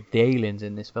do with the aliens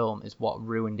in this film is what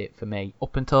ruined it for me.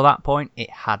 Up until that point, it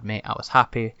had me. I was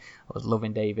happy. I was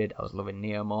loving David. I was loving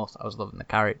Neomorphs. I was loving the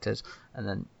characters. And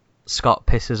then Scott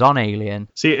pisses on Alien.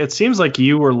 See, it seems like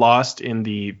you were lost in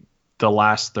the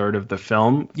last third of the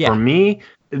film. Yeah. For me,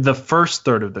 the first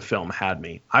third of the film had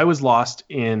me. I was lost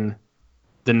in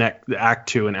the Act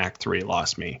 2 and Act 3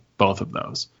 lost me. Both of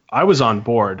those. I was on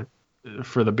board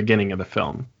for the beginning of the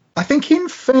film. I think in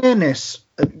fairness,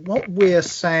 what we're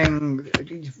saying,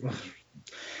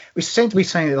 we seem to be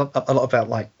saying a lot about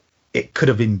like it could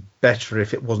have been better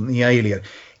if it wasn't the alien.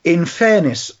 In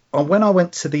fairness, when I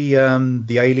went to the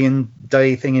Alien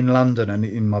Day thing in London,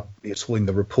 and it's all in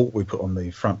the report we put on the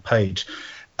front page,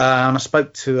 and I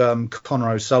spoke to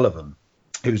Connor O'Sullivan,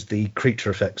 who's the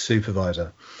creature effects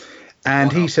supervisor.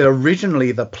 And he said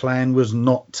originally the plan was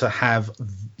not to have,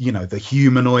 the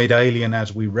humanoid alien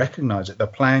as we recognize it. The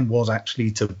plan was actually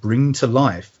to bring to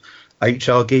life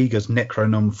H.R. Giger's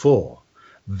Necronom 4.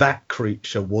 That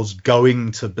creature was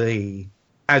going to be,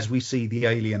 as we see the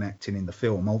alien acting in the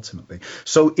film, ultimately.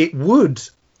 So it would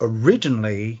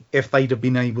originally, if they'd have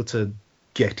been able to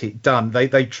get it done,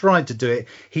 they tried to do it.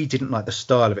 He didn't like the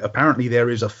style of it. Apparently there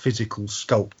is a physical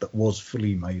sculpt that was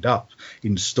fully made up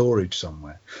in storage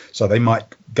somewhere, so they might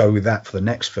go with that for the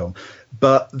next film.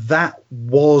 But that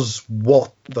was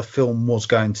what the film was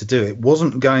going to do. It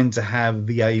wasn't going to have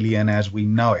the alien as we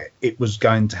know it. It was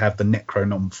going to have the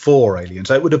Necronom 4 alien.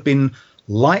 So it would have been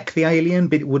like the alien,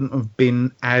 but it wouldn't have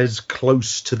been as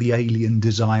close to the alien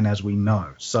design as we know.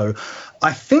 So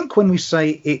I think when we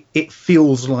say it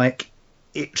feels like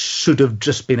it should have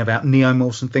just been about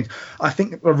neomorphs and things. I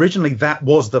think originally that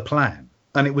was the plan,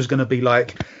 and it was going to be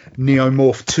like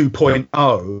Neomorph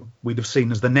 2.0 we'd have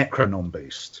seen as the Necronon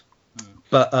beast.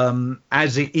 But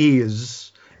as it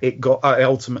is, it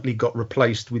ultimately got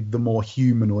replaced with the more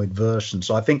humanoid version.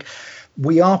 So I think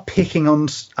we are picking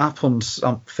up on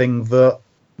something that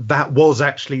was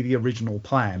actually the original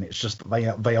plan. It's just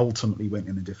that they ultimately went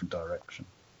in a different direction.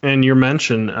 And your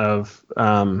mention of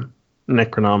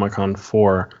Necronomicon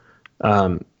 4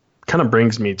 kind of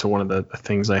brings me to one of the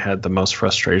things I had the most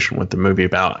frustration with the movie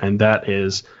about, and that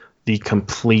is the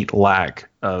complete lack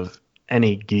of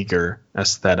any Giger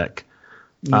aesthetic.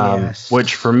 Yes.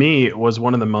 Which for me was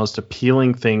one of the most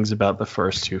appealing things about the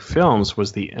first two films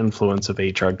was the influence of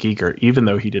H.R. Giger. Even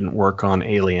though he didn't work on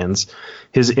Aliens,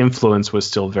 his influence was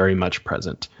still very much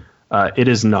present. It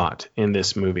is not in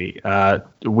this movie.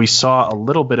 We saw a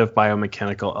little bit of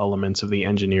biomechanical elements of the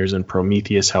engineers in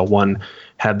Prometheus, how one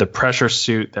had the pressure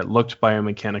suit that looked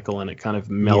biomechanical and it kind of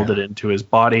melded into his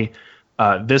body.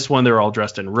 This one, they're all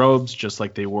dressed in robes, just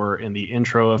like they were in the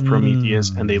intro of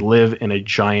Prometheus, and they live in a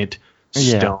giant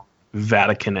stone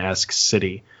Vatican-esque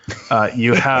city.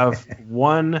 You have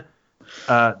one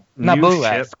new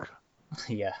ship.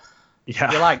 Yeah.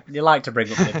 Yeah. You like to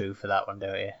bring up Naboo for that one,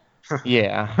 don't you?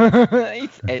 Yeah,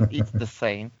 it's the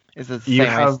same. It's the same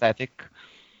aesthetic.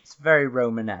 It's very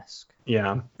Romanesque.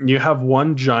 Yeah. You have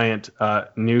one giant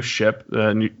new ship.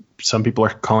 Some people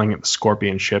are calling it the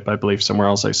Scorpion ship. I believe somewhere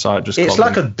else I saw it just it's called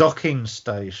like a docking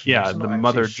station. Yeah, It's the not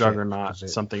Mother actually a ship, Juggernaut, is it?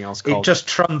 something else called. It just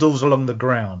trundles along the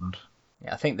ground.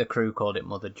 Yeah, I think the crew called it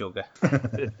Mother Jugger.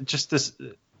 Just this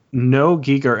no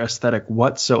Giger aesthetic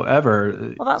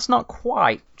whatsoever. Well, that's not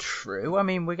quite true. I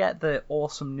mean, we get the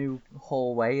awesome new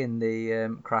hallway in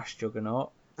the Crash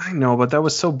Juggernaut. I know, but that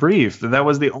was so brief. That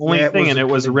was the only thing, and it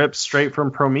was really ripped straight from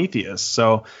Prometheus.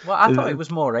 So, well, I thought it was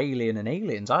more Alien and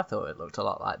Aliens. I thought it looked a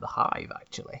lot like the Hive,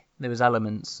 actually. There was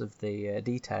elements of the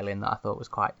detailing that I thought was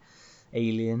quite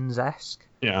Aliens-esque.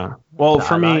 Yeah. Well,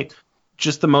 for me,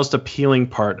 just the most appealing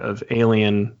part of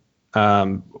Alien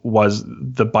was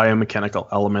the biomechanical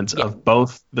elements of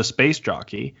both the space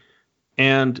jockey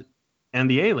and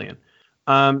the alien.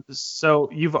 So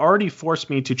you've already forced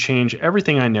me to change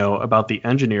everything I know about the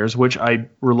engineers, which I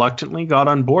reluctantly got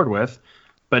on board with.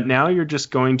 But now you're just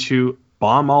going to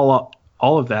bomb all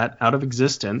of that out of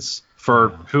existence for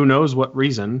who knows what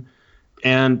reason.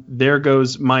 And there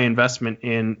goes my investment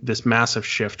in this massive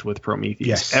shift with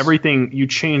Prometheus. Yes. You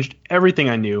changed everything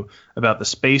I knew about the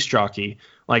space jockey.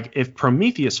 Like, if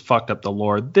Prometheus fucked up the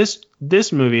lore, this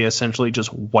movie essentially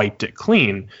just wiped it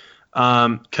clean.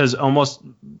 Because almost,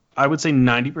 I would say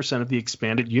 90% of the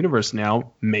expanded universe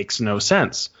now makes no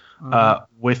sense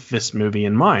with this movie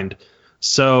in mind.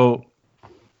 So,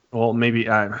 well, maybe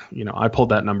I pulled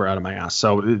that number out of my ass.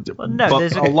 So,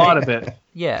 there's a lot of it.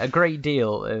 Yeah, a great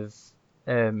deal of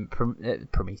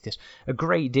Prometheus. A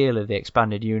great deal of the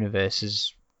expanded universe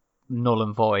is null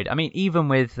and void. I mean, even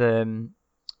with the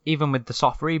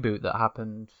soft reboot that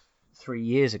happened 3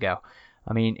 years ago.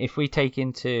 I mean, if we take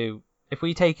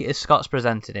it as Scott's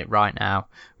presenting it right now,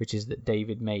 which is that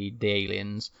David made the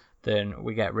aliens, then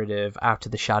we get rid of Out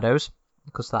of the Shadows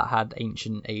because that had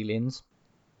ancient aliens,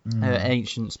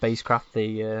 ancient spacecraft,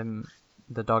 the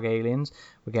dog aliens.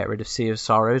 We get rid of Sea of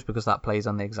Sorrows because that plays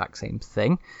on the exact same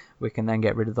thing. We can then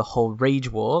get rid of the whole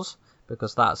Rage Wars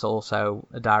because that's also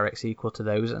a direct sequel to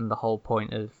those, and the whole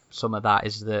point of some of that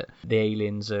is that the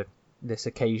aliens are this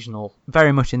occasional,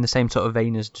 very much in the same sort of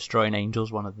vein as Destroying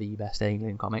Angels, one of the best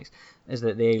Alien comics, is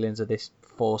that the aliens are this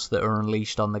force that are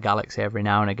unleashed on the galaxy every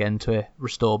now and again to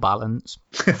restore balance.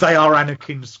 They are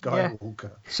Anakin Skywalker. Yeah.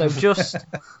 So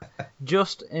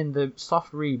just in the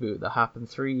soft reboot that happened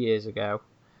 3 years ago,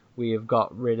 we have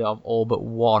got rid of all but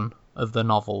one of the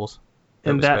novels.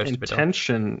 And that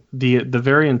intention, the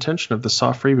very intention of the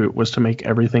soft reboot was to make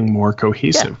everything more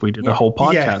cohesive. We did a whole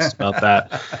podcast about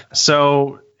that.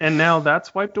 So, and now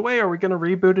that's wiped away. Are we going to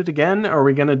reboot it again? Are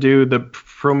we going to do the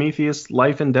Prometheus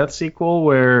Life and Death sequel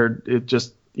where it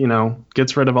just,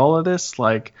 gets rid of all of this?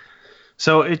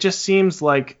 So it just seems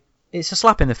like it's a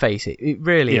slap in the face. It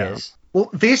really is. Well,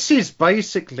 this is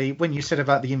basically, when you said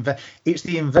about it's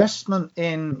the investment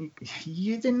in,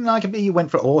 you didn't like it, but you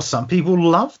went for it, or some people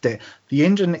loved it.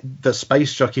 The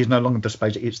space jockey is no longer the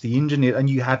space jockey, it's the engineer, and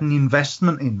you had an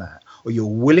investment in that, or you're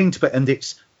willing to put, and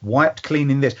it's wiped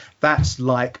clean in this. That's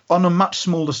like, on a much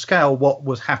smaller scale, what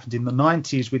was happened in the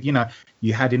 90s with,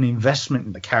 you had an investment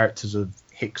in the characters of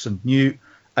Hicks and Newt.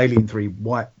 Alien 3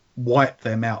 wiped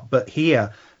them out. But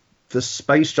here, the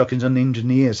space jockeys and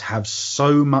engineers have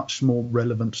so much more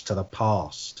relevance to the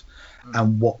past,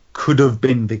 and what could have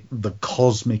been the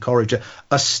cosmic origin,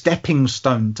 a stepping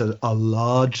stone to a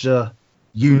larger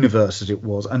universe as it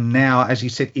was. And now, as you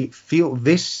said,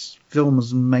 this film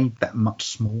has made that much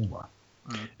smaller.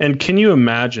 And can you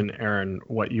imagine, Aaron,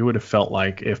 what you would have felt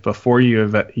like if before you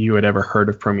had ever heard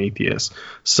of Prometheus,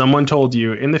 someone told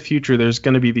you in the future there's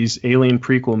going to be these alien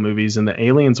prequel movies and the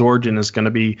alien's origin is going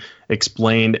to be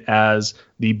explained as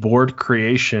the bored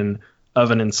creation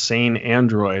of an insane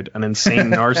android, an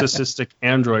insane narcissistic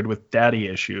android with daddy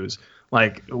issues?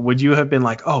 Like, would you have been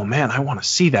like, oh man, I want to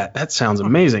see that. That sounds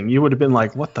amazing. You would have been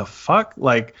like, what the fuck?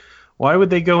 Like, why would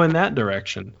they go in that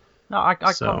direction? No, I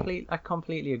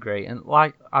completely agree. And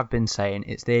like I've been saying,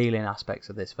 it's the alien aspects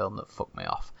of this film that fuck me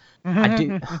off.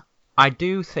 I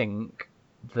do think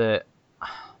that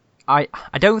I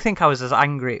don't think I was as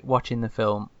angry watching the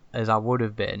film as I would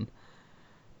have been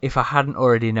if I hadn't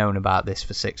already known about this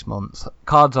for 6 months.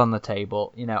 Cards on the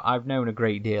table. You know, I've known a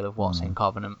great deal of what's in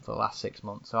Covenant for the last 6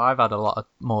 months, so I've had a lot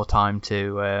more time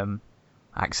to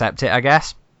accept it, I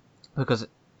guess, because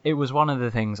it was one of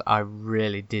the things I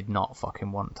really did not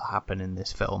fucking want to happen in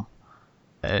this film.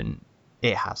 And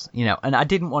it has, you know, and I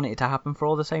didn't want it to happen for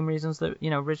all the same reasons that,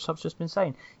 you know, Ridgetop's just been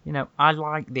saying. You know, I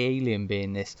like the alien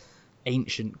being this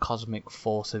ancient cosmic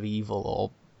force of evil,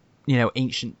 or, you know,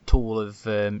 ancient tool of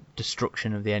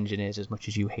destruction of the engineers, as much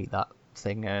as you hate that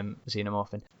thing,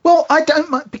 Xenomorphin. Well, I don't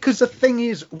mind, because the thing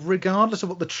is, regardless of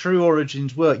what the true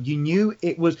origins were, you knew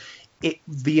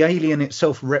the alien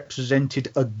itself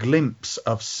represented a glimpse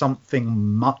of something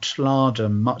much larger,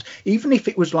 even if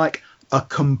it was like a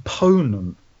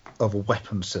component of a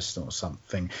weapon system or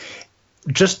something.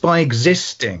 Just by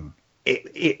existing,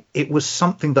 it was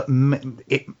something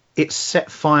that it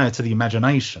set fire to the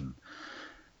imagination.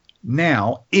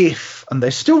 Now, and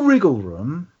there's still wriggle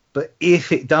room, but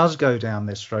if it does go down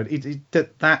this road,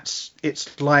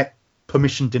 it's like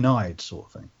permission denied sort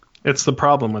of thing. It's the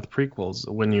problem with prequels.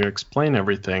 When you explain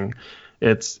everything,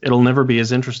 it'll never be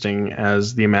as interesting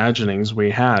as the imaginings we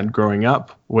had growing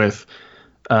up with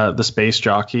the space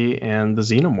jockey and the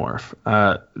xenomorph.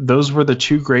 Those were the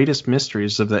two greatest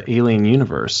mysteries of the alien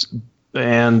universe,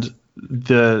 and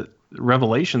the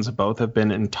revelations of both have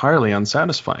been entirely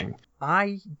unsatisfying.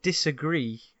 I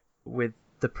disagree with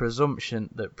the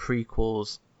presumption that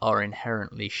prequels are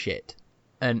inherently shit.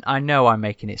 And I know I'm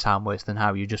making it sound worse than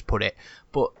how you just put it,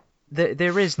 but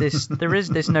there is this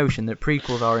notion that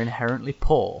prequels are inherently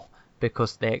poor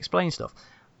because they explain stuff.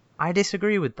 I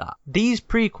disagree with that. These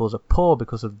prequels are poor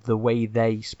because of the way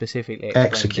they specifically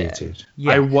executed.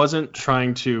 Yeah. I wasn't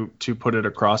trying to put it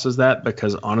across as that,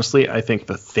 because honestly, I think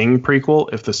the Thing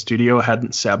prequel, if the studio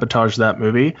hadn't sabotaged that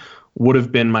movie, would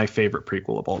have been my favorite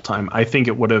prequel of all time. I think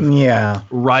it would have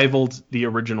rivaled the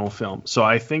original film. So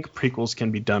I think prequels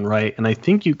can be done right, and I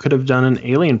think you could have done an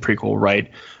Alien prequel right.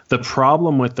 The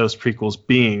problem with those prequels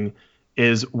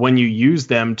is when you use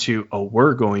them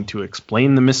we're going to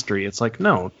explain the mystery. It's like,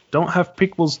 no, don't have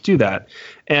prequels do that.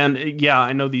 And yeah,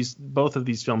 I know both of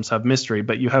these films have mystery,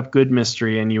 but you have good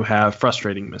mystery and you have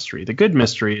frustrating mystery. The good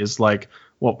mystery is like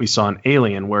what we saw in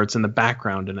Alien, where it's in the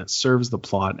background and it serves the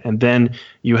plot. And then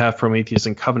you have Prometheus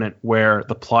and Covenant, where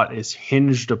the plot is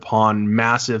hinged upon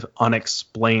massive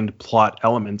unexplained plot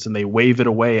elements, and they wave it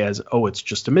away as, oh, it's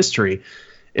just a mystery.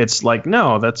 It's like,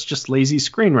 no, that's just lazy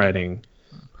screenwriting.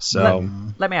 So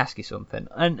let me ask you something,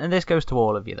 and this goes to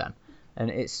all of you then, and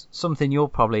it's something you'll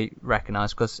probably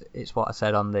recognise because it's what I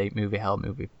said on the Movie Hell,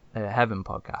 Movie Heaven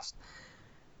podcast.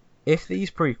 If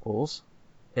these prequels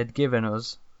had given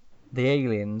us the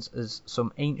aliens as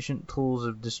some ancient tools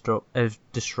of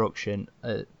destruction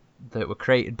that were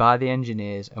created by the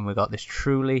engineers, and we got this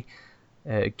truly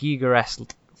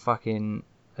Giger-esque fucking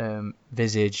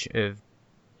visage of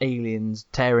aliens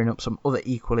tearing up some other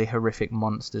equally horrific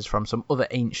monsters from some other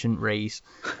ancient race,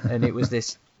 and it was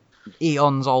this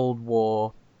eons old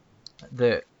war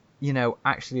that, you know,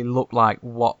 actually looked like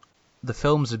what the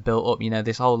films had built up, you know,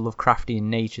 this whole Lovecraftian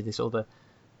nature, this other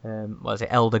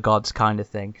elder gods kind of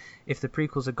thing. If the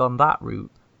prequels had gone that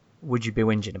route, would you be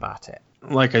whinging about it?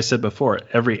 Like I said before,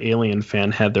 every Alien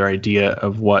fan had their idea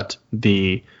of what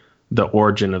the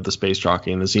origin of the space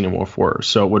jockey and the xenomorph were.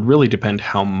 So it would really depend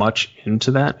how much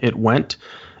into that it went.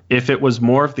 If it was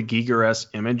more of the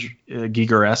Giger-esque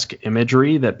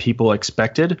imagery that people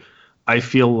expected, I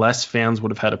feel less fans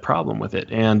would have had a problem with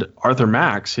it. And Arthur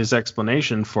Max, his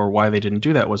explanation for why they didn't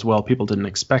do that was, well, people didn't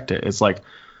expect it. It's like,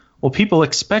 well, people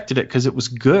expected it because it was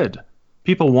good.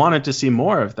 People wanted to see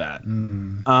more of that.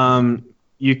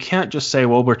 You can't just say,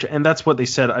 well, and that's what they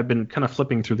said. I've been kind of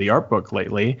flipping through the art book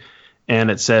lately,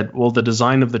 and it said, well, the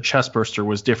design of the chestburster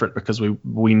was different because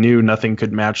we knew nothing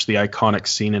could match the iconic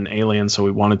scene in Alien, so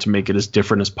we wanted to make it as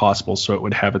different as possible so it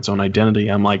would have its own identity.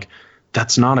 I'm like,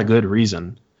 that's not a good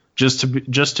reason. Just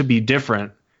to be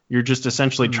different, you're just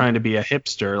essentially trying to be a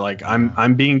hipster. Like,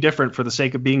 I'm being different for the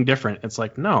sake of being different. It's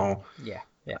like, no. Yeah.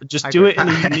 Just do it in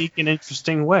a unique and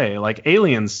interesting way. Like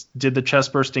Aliens did the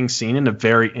chest bursting scene in a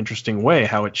very interesting way,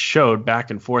 how it showed back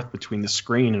and forth between the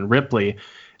screen and Ripley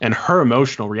and her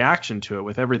emotional reaction to it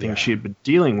with everything she had been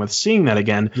dealing with. Seeing that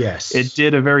again, it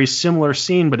did a very similar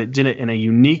scene, but it did it in a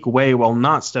unique way while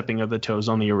not stepping over the toes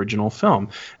on the original film.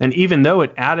 And even though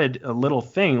it added a little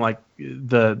thing like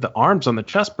the arms on the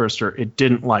chest burster, it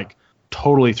didn't like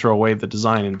totally throw away the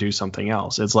design and do something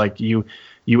else. It's like you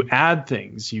add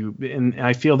things, and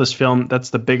I feel this film, that's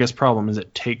the biggest problem, is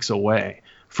it takes away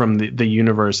from the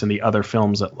universe and the other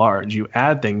films at large. You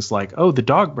add things like, oh, the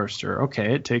dog burster,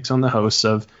 okay, it takes on the hosts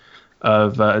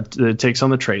it takes on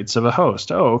the traits of a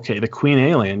host. Oh, okay, the queen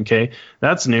alien, okay,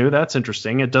 that's new, that's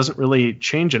interesting. It doesn't really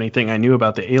change anything I knew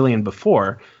about the alien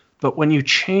before. But when you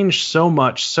change so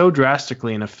much so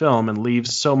drastically in a film and leave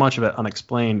so much of it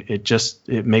unexplained,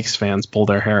 it makes fans pull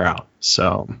their hair out.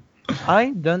 So I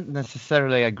don't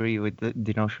necessarily agree with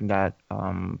the notion that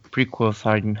prequels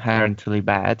are inherently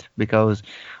bad, because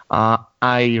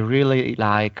I really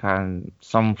like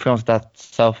some films that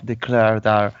self-declare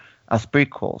that as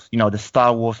prequels. You know, the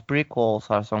Star Wars prequels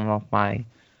are some of my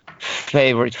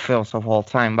favorite films of all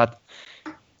time, but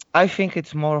I think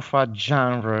it's more of a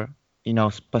genre,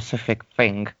 specific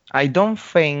thing. I don't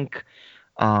think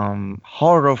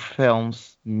horror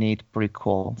films need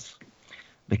prequels,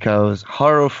 because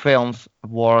horror films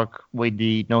work with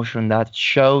the notion that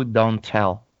show don't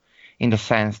tell, in the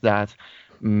sense that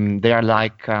they are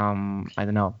like a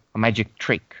magic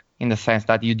trick, in the sense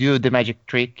that you do the magic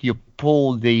trick, you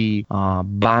pull the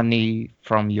bunny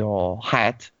from your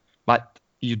hat, but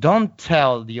you don't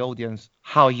tell the audience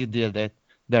how you did it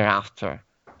thereafter.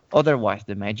 Otherwise,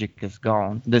 the magic is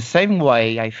gone. The same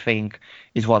way, I think,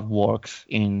 is what works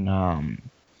in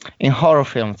horror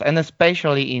films, and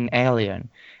especially in Alien.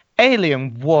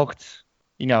 Alien worked,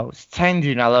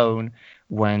 standing alone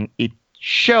when it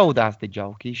showed us the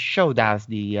joke, it showed us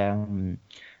the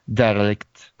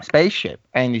derelict spaceship,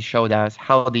 and it showed us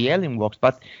how the alien works,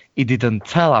 but it didn't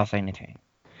tell us anything.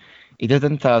 It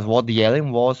didn't tell us what the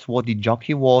alien was, what the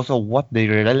jockey was, or what the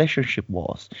relationship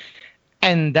was.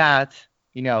 And that,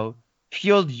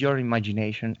 fueled your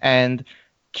imagination and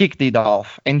kicked it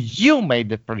off, and you made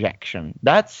the projection.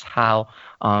 That's how,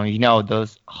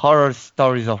 those horror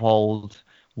stories of old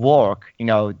work,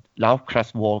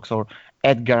 Lovecraft's works or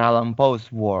Edgar Allan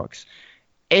Poe's works.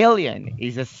 Alien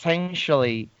is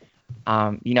essentially,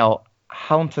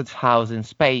 haunted house in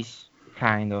space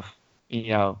kind of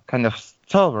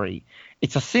story.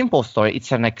 It's a simple story.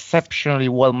 It's an exceptionally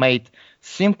well-made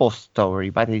simple story,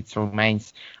 but it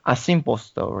remains a simple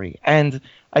story. And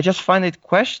I just find it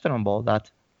questionable that,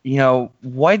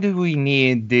 why do we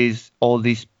need all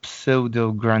these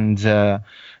pseudo grandeur,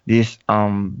 this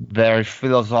very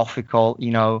philosophical,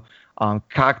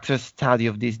 character study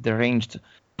of this deranged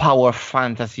power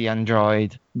fantasy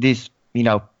android, this,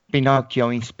 Pinocchio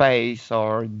in space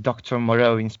or Dr.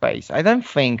 Moreau in space? I don't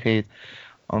think it's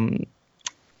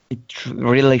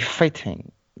really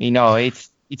fitting.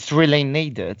 It's really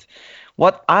needed.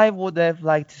 What I would have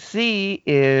liked to see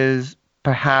is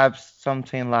perhaps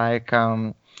something like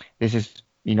this is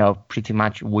pretty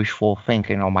much wishful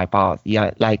thinking on my part.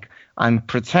 Yeah, like I'm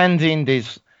pretending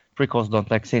these prequels don't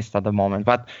exist at the moment.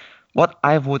 But what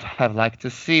I would have liked to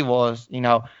see was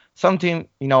something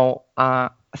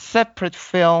a separate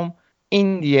film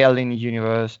in the Alien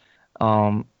universe,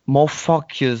 more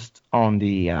focused on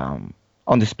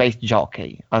the space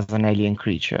jockey as an alien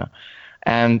creature.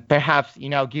 And perhaps,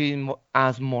 giving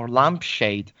us more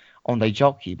lampshade on the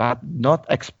jockey, but not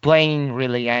explaining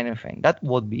really anything. That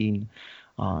would be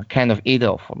kind of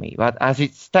ideal for me. But as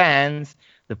it stands,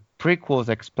 the prequels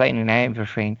explaining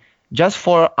everything, just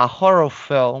for a horror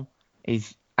film,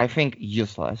 is, I think,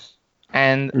 useless.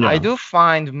 And I do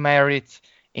find merit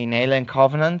in Alien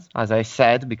Covenant, as I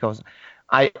said, because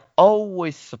I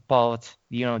always support,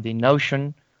 the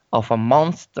notion of a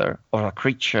monster or a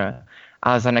creature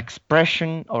as an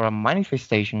expression or a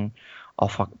manifestation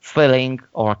of a feeling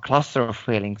or a cluster of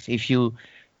feelings. If you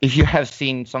have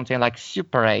seen something like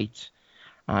Super 8,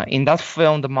 in that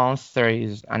film, the monster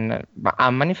is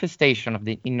a manifestation of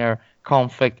the inner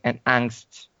conflict and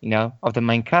angst, of the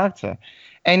main character.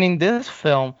 And in this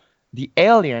film, the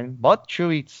alien, both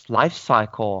through its life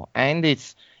cycle and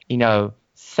its,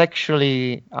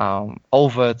 sexually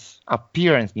overt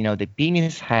appearance, the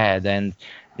penis head and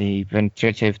the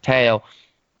penetrative tail,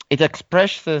 it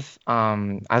expresses,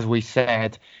 as we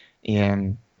said,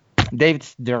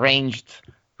 David's deranged,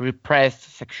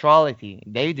 repressed sexuality.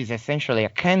 David is essentially a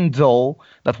Ken doll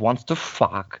that wants to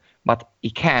fuck, but he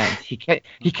can't.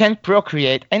 He can't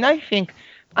procreate, and I think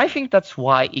that's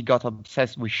why he got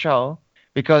obsessed with Shaw,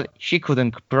 because she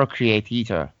couldn't procreate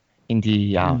either in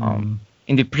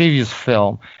the previous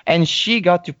film, and she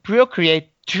got to procreate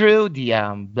through the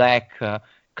black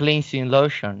cleansing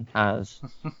lotion, as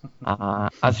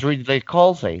Ridley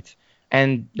calls it,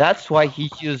 and that's why he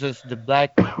uses the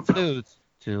black fluid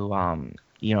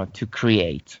to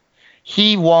create.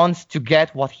 He wants to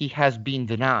get what he has been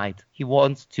denied. He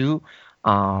wants to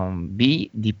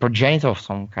be the progenitor of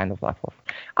some kind of life form.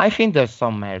 I think there's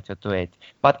some merit to it,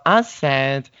 but as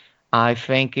said, I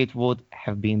think it would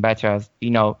have been better as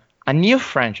a new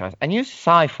franchise, a new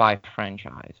sci-fi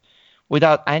franchise,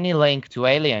 without any link to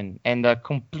Alien and a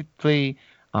completely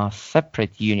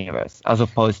separate universe, as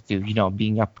opposed to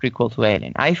being a prequel to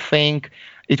Alien. I think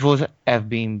it would have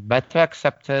been better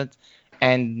accepted,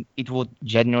 and it would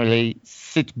generally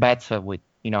sit better with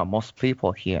most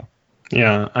people here.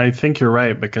 Yeah, I think you're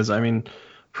right, because I mean,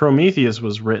 Prometheus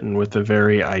was written with the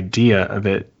very idea of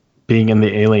it being in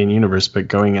the Alien universe, but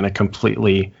going in a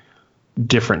completely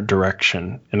different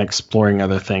direction and exploring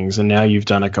other things. And now you've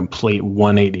done a complete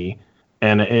 180,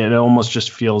 and it almost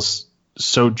just feels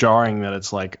so jarring that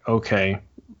it's like, okay,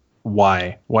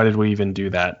 why did we even do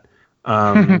that?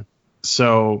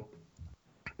 So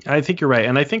I think you're right,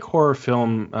 and I think horror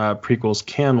film prequels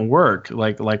can work.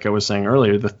 Like I was saying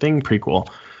earlier, the Thing prequel,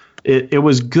 it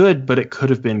was good, but it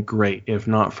could have been great if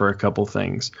not for a couple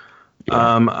things.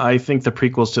 Yeah. I think the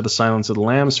prequels to the Silence of the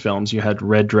Lambs films, you had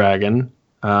Red Dragon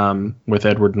with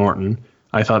Edward Norton.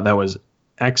 I thought that was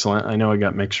excellent. I know I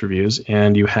got mixed reviews.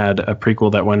 And you had a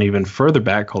prequel that went even further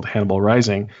back called Hannibal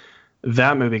Rising.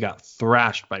 That movie got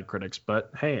thrashed by critics,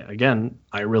 but hey, again,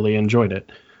 I really enjoyed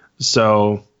it.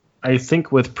 So I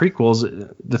think with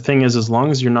prequels, the thing is, as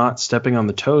long as you're not stepping on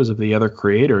the toes of the other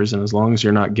creators, and as long as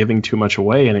you're not giving too much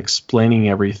away and explaining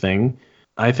everything,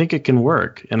 I think it can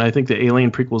work. And I think the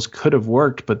Alien prequels could have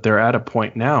worked, but they're at a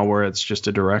point now where it's just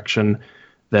a direction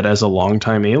that, as a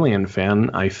longtime Alien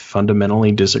fan, I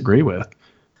fundamentally disagree with.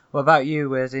 What about you,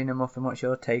 Xenomuffin? What's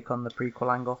your take on the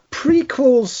prequel angle?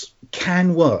 Prequels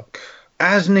can work.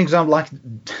 As an example, like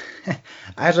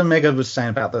as Omega was saying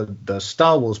about the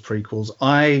Star Wars prequels,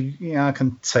 I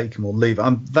can take them or leave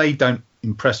them. They don't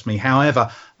impress me.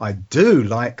 However, I do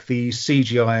like the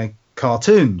CGI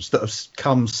cartoons that have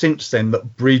come since then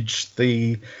that bridge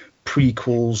the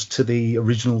prequels to the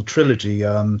original trilogy,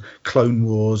 Clone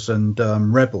Wars and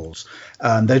Rebels.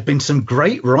 There've been some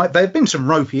great there have been some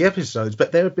ropey episodes,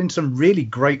 but there have been some really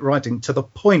great writing, to the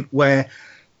point where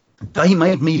they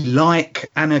made me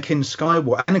like Anakin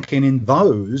Skywalker. Anakin in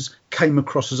those came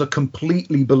across as a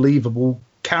completely believable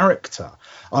character.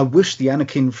 I wish the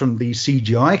Anakin from the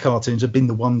CGI cartoons had been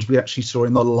the ones we actually saw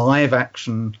in the live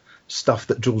action stuff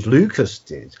that George Lucas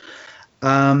did.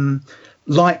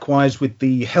 Likewise with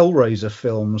the Hellraiser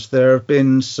films, there have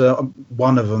been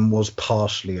one of them was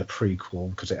partially a prequel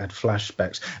because it had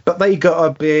flashbacks, but they got a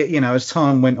bit, as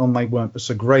time went on, they weren't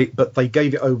so great, but they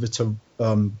gave it over to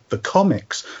the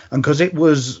comics, and because it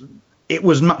was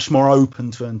much more open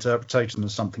to interpretation than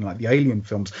something like the Alien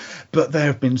films. But there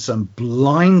have been some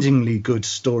blindingly good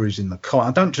stories in the comic.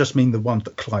 I don't just mean the ones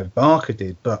that Clive Barker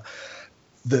did, but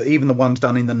even the ones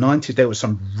done in the 90s, there were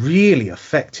some really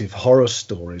effective horror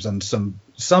stories, and some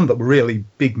that were really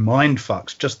big mind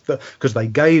fucks, just because they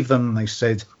gave them, they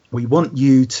said, we want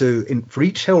you to, for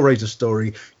each Hellraiser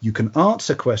story, you can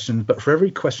answer questions, but for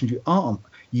every question you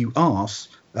answer,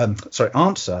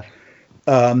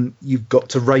 you've got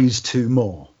to raise 2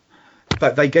 more.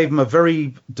 But they gave them a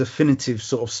very definitive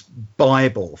sort of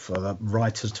Bible for the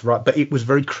writers to write, but it was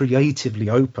very creatively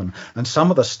open. And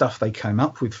some of the stuff they came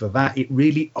up with for that, it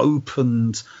really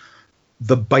opened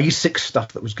the basic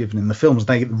stuff that was given in the films.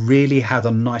 They really had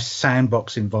a nice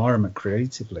sandbox environment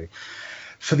creatively.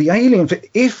 For the Alien,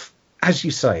 if, as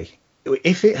you say,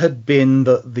 if it had been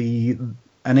that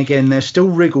and again, there's still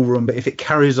wriggle room, but if it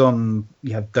carries on,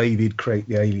 you have David create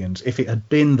the aliens. If it had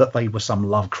been that they were some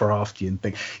Lovecraftian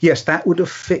thing, yes, that would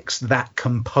have fixed that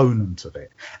component of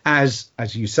it. As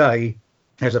you say,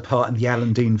 there's a part in the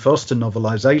Alan Dean Foster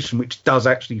novelization which does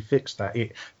actually fix that.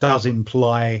 It does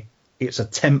imply it's a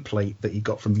template that he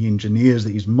got from the engineers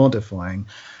that he's modifying.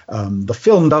 The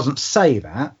film doesn't say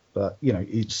that, but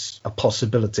it's a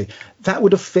possibility. That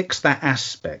would have fixed that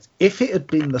aspect. If it had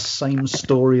been the same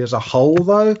story as a whole,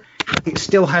 though, it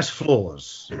still has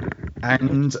flaws,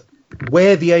 and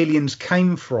where the aliens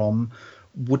came from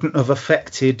wouldn't have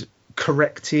affected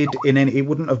corrected in any. It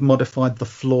wouldn't have modified the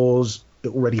flaws it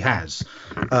already has.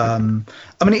 I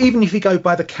mean, even if you go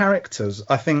by the characters,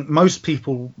 I think most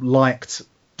people liked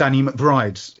Danny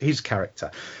McBride's his character.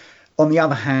 On the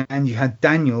other hand, you had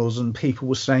Daniels, and people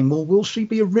were saying, well, will she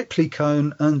be a Ripley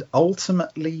clone? And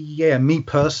ultimately, yeah, me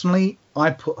personally, I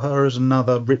put her as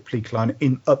another Ripley clone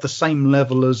at the same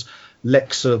level as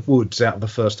Lexa Woods out of the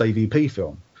first AVP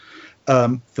film.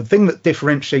 The thing that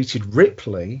differentiated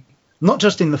Ripley, not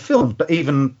just in the films, but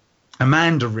even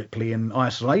Amanda Ripley in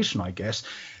isolation, I guess,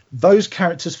 those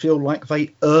characters feel like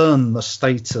they earn the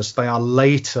status they are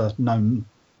later known,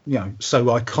 so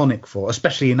iconic for,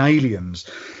 especially in Aliens.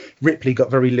 Ripley got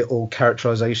very little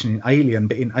characterization in Alien,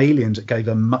 but in Aliens it gave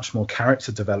her much more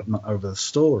character development over the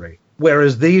story.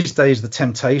 Whereas these days the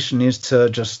temptation is to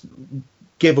just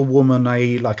give a woman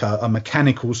a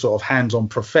mechanical sort of hands-on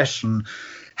profession,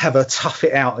 have her tough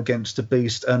it out against a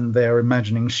beast, and they're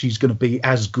imagining she's going to be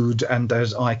as good and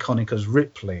as iconic as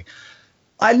Ripley.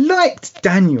 I liked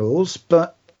Daniels,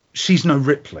 but she's no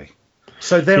Ripley.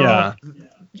 So there are...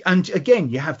 And again,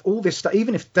 you have all this stuff.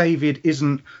 Even if David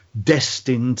isn't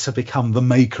destined to become the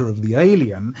maker of the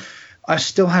alien, I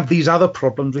still have these other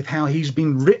problems with how he's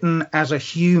been written as a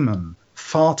human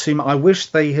far too much. I wish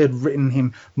they had written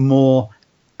him more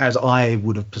as I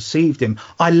would have perceived him.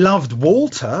 I loved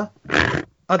Walter,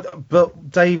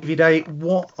 but David,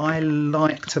 what I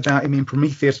liked about him in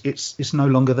Prometheus, it's no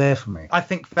longer there for me. I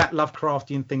think that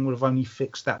Lovecraftian thing would have only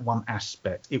fixed that one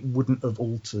aspect. It wouldn't have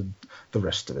altered the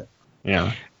rest of it.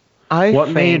 Yeah. I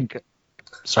Go think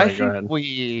ahead.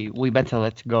 we better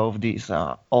let go of these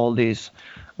all this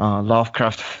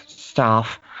Lovecraft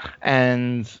stuff,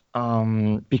 and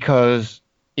because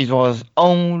it was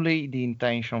only the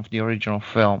intention of the original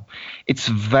film. It's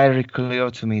very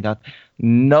clear to me that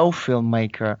no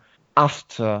filmmaker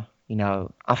after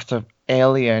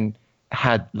Alien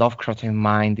had Lovecraft in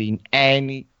mind in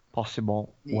any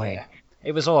possible way.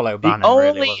 It was all The O'Bannon, only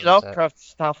really, wasn't Lovecraft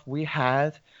stuff we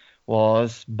had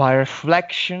was by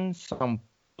reflection some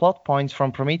plot points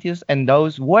from Prometheus, and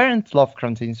those weren't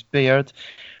Lovecraft inspired,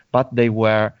 but they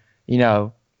were,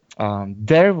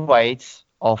 derivates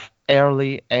of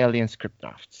early Alien script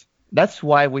drafts. That's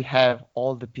why we have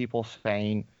all the people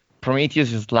saying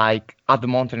Prometheus is like At the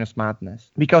Mountainous Madness,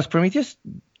 because Prometheus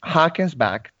harkens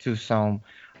back to some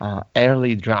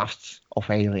early drafts of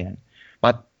Alien,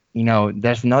 but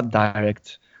there's not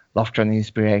direct Lovecraft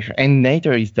inspiration, and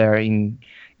neither is there in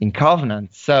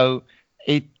Covenant. So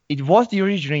it was the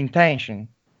original intention.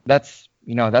 That's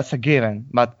a given.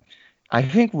 But I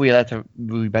think we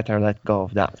better let go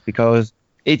of that, because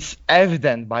it's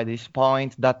evident by this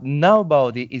point that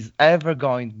nobody is ever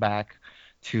going back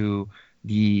to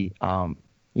the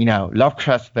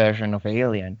Lovecraft version of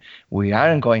Alien. We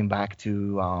aren't going back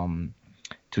to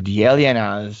the Alien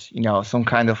as some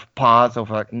kind of part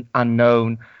of an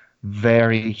unknown,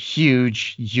 very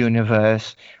huge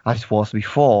universe as it was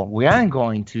before. We aren't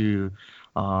going to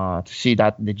see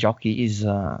that the jockey is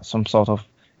some sort of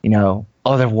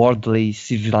otherworldly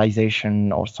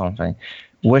civilization or something.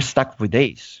 We're stuck with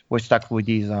this. We're stuck with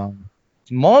this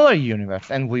smaller universe,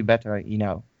 and we better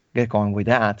get going with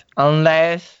that.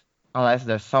 Unless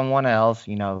there's someone else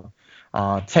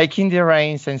taking the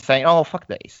reins and saying, "Oh, fuck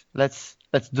this. Let's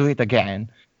do it again."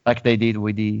 Like they did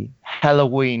with the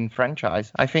Halloween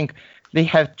franchise. I think they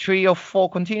have 3 or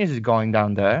 4 continuities going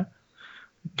down there.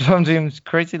 Something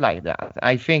crazy like that.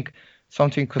 I think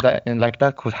something like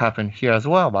that could happen here as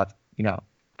well. But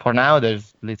for now,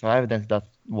 there's little evidence that's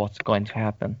what's going to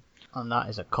happen. And that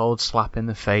is a cold slap in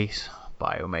the face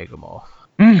by Omega Morph.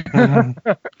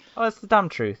 Oh, it's the damn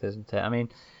truth, isn't it? I mean,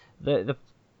 the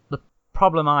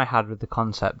problem I had with the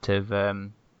concept of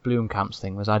Blomkamp's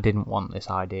thing was I didn't want this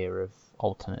idea of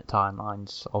alternate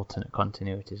timelines, alternate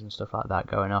continuities and stuff like that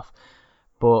going off.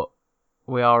 But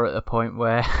we are at a point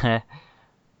where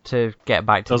to get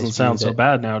back to doesn't sound so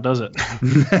bad now, does it?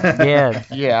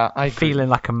 Yeah, I'm feeling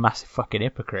like a massive fucking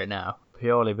hypocrite now,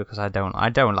 purely because I don't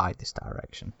like this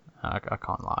direction. I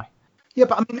can't lie. Yeah,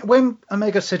 but I mean, when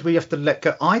Omega said we have to let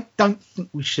go, I don't think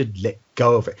we should let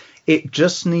go of it. It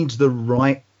just needs the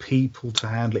right people to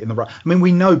handle it in the right. I mean,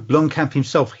 we know Blomkamp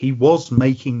himself, he was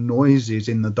making noises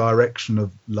in the direction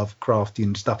of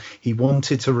Lovecraftian stuff. He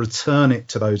wanted to return it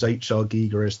to those H.R.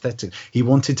 Giger aesthetics. He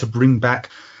wanted to bring back,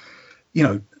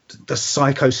 the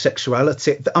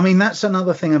psychosexuality. I mean, that's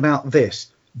another thing about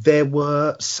this. There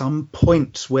were some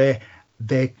points where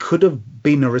there could have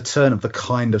been a return of the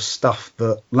kind of stuff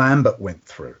that Lambert went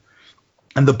through,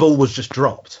 and the ball was just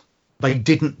dropped. They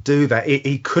didn't do that.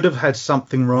 He could have had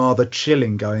something rather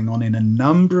chilling going on in a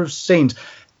number of scenes,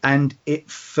 and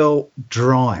it felt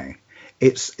dry.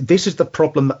 This is the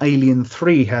problem that Alien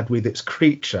 3 had with its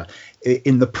creature.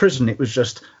 In the prison, it was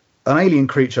just an alien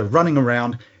creature running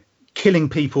around, killing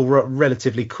people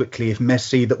relatively quickly, if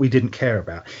messy, that we didn't care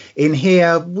about. In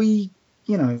here,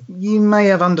 you may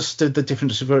have understood the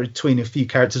difference between a few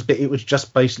characters, but it was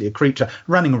just basically a creature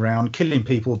running around, killing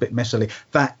people a bit messily.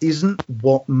 That isn't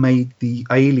what made the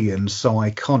aliens so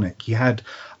iconic.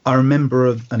 I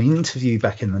remember an interview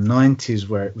back in the 90s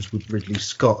where it was with Ridley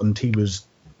Scott, and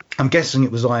I'm guessing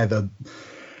it was either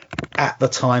at the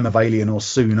time of Alien or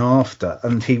soon after,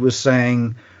 and he was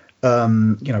saying,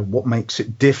 what makes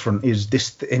it different is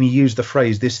this, and he used the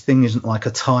phrase, this thing isn't like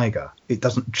a tiger. It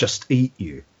doesn't just eat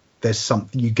you. There's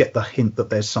something, you get the hint that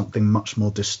there's something much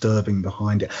more disturbing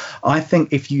behind it. I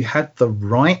think if you had the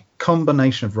right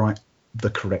combination of the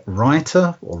correct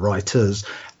writer or writers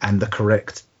and the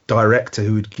correct director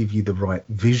who would give you the right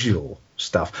visual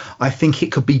stuff, I think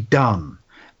it could be done.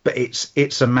 But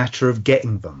it's a matter of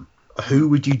getting them. Who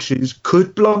would you choose?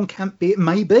 Could Blomkamp be? It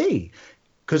may be,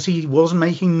 because he was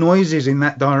making noises in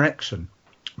that direction.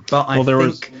 But I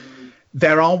think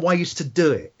there are ways to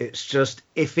do it. It's just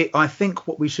I think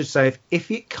what we should say,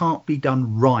 if it can't be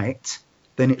done right,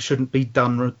 then it shouldn't be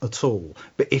done at all.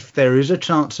 But if there is a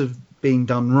chance of being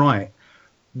done right,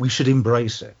 we should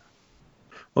embrace it.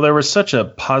 Well, there was such a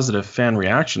positive fan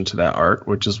reaction to that art,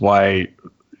 which is why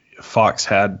Fox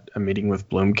had a meeting with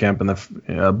Blomkamp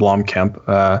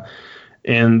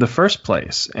in the first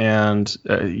place. And,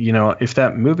 if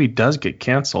that movie does get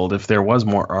canceled, if there was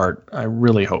more art, I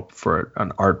really hope for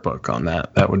an art book on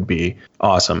that. That would be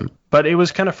awesome. But it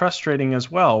was kind of frustrating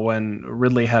as well when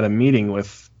Ridley had a meeting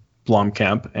with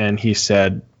Blomkamp and he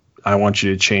said, I want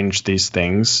you to change these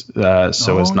things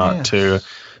as not to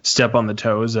step on the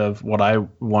toes of what I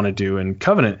want to do in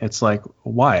Covenant. It's like,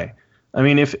 why? I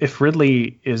mean, if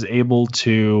Ridley is able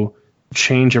to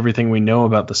change everything we know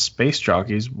about the space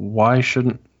jockeys, why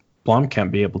shouldn't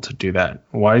Blomkamp be able to do that?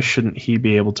 Why shouldn't he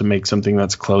be able to make something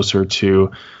that's closer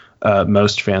to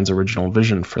most fans' original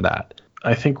vision for that?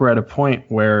 I think we're at a point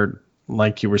where,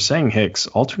 like you were saying, Hicks,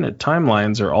 alternate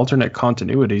timelines or alternate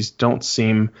continuities don't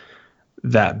seem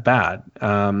that bad.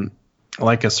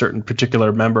 Like a certain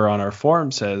particular member on our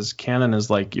forum says, canon is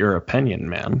like your opinion,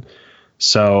 man.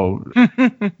 So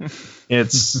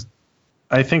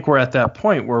I think we're at that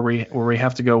point where we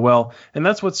have to go, well, and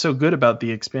that's what's so good about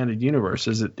the expanded universe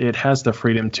is it has the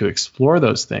freedom to explore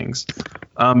those things,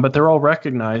 but they're all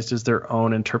recognized as their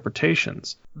own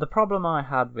interpretations. The problem I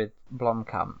had with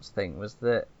Blomkamp's thing was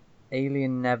that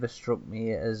Alien never struck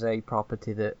me as a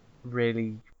property that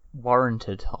really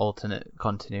warranted alternate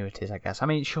continuities, I guess. I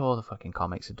mean, sure, the fucking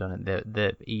comics have done it,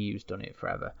 the EU's done it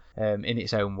forever, in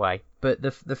its own way, but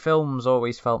the films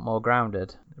always felt more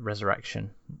grounded,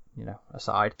 Resurrection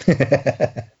aside.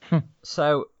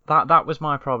 So that was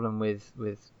my problem with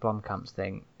Blomkamp's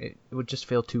thing. It would just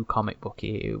feel too comic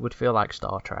booky. It would feel like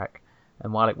Star Trek,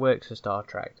 and while it works for Star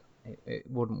Trek, it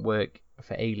wouldn't work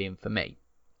for Alien for me.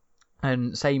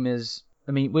 And same as,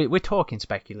 I mean, we're talking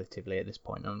speculatively at this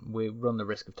point, and we run the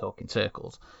risk of talking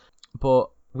circles, but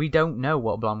we don't know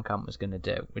what Blomkamp was going to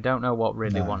do. We don't know what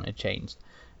Ridley wanted changed.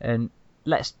 And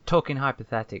let's talking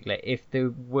hypothetically, if they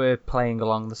were playing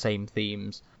along the same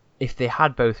themes, if they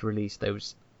had both released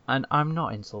those, and I'm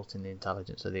not insulting the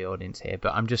intelligence of the audience here,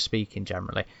 but I'm just speaking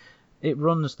generally, it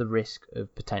runs the risk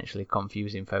of potentially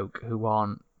confusing folk who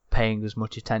aren't paying as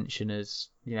much attention as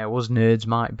us nerds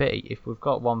might be. If we've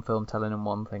got one film telling them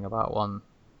one thing about one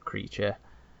creature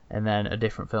and then a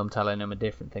different film telling them a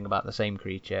different thing about the same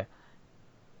creature,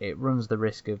 it runs the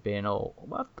risk of being all,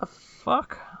 what the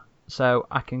fuck? So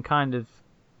I can kind of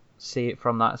see it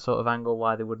from that sort of angle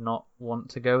why they would not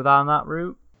want to go down that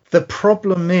route. The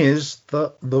problem is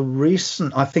that the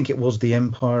recent, I think it was the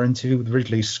Empire interview with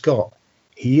Ridley Scott,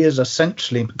 he is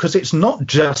essentially, because it's not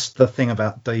just the thing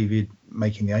about David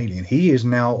making the Alien, he is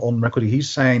now on record, he's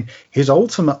saying his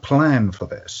ultimate plan for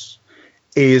this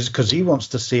is, because he wants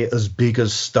to see it as big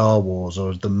as Star Wars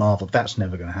or as the Marvel. That's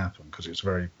never going to happen because it's a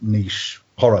very niche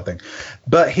horror thing.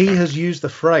 But he has used the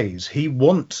phrase, he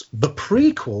wants the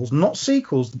prequels, not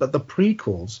sequels, but the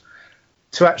prequels,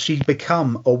 to actually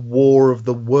become a War of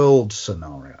the World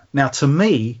scenario. Now, to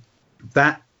me,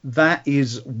 that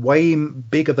is way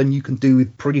bigger than you can do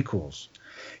with prequels.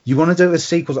 You want to do it with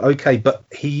sequels, okay, but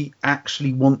he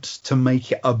actually wants to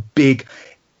make it a big,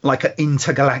 like an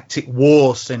intergalactic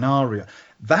war scenario.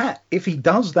 That, if he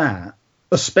does that,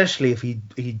 especially if he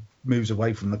moves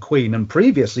away from the Queen, and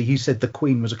previously he said the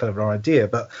Queen was a clever idea,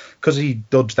 but because he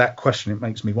dodged that question, it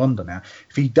makes me wonder now.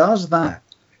 If he does that,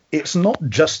 it's not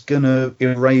just going to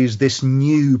erase this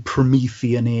new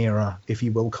Promethean era, if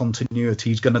you will, continuity.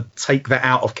 He's going to take that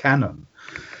out of canon.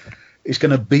 it's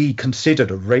going to be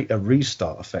considered a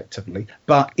restart effectively,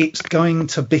 but it's going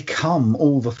to become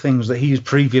all the things that he's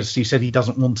previously said he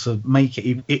doesn't want to make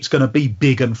it. It's going to be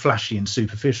big and flashy and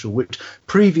superficial, which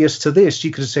previous to this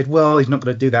you could have said, well, he's not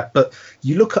going to do that. But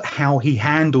you look at how he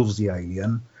handles the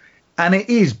alien, and it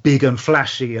is big and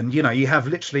flashy, and you have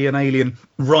literally an alien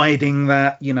riding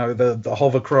that, the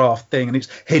hovercraft thing, and it's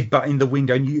headbutting the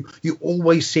window, and you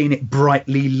always seeing it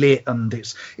brightly lit, and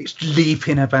it's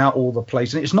leaping about all the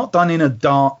place, and it's not done in a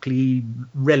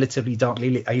relatively darkly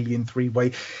lit Alien 3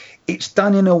 way. It's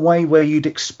done in a way where you'd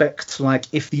expect, like,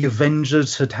 if the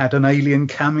Avengers had had an alien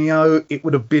cameo, it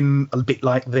would have been a bit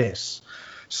like this.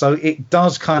 So it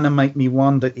does kind of make me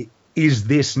wonder, is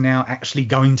this now actually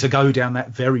going to go down that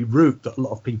very route that a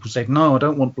lot of people said, no, I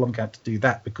don't want Blomkamp to do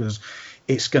that because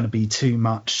it's going to be too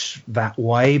much that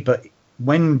way. But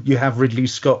when you have Ridley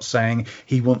Scott saying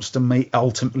he wants to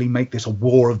ultimately make this a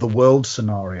War of the Worlds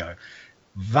scenario,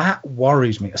 that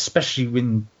worries me, especially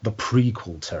in the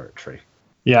prequel territory.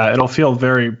 Yeah, it'll feel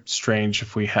very strange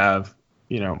if we have,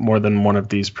 more than one of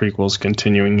these prequels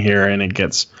continuing here and it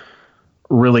gets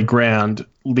really grand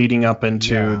leading up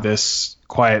into this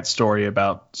quiet story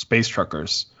about space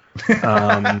truckers.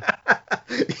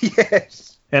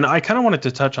 Yes. And I kind of wanted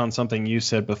to touch on something you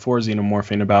said before,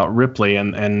 Xenomorphing, about Ripley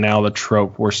and now the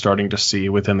trope we're starting to see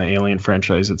within the Alien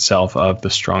franchise itself of the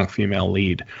strong female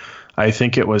lead. I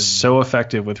think it was so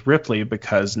effective with Ripley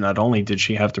because not only did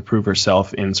she have to prove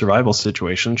herself in survival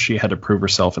situations, she had to prove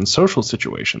herself in social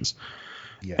situations.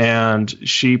 Yes. And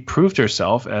she proved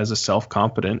herself as a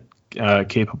self-competent,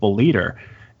 capable leader.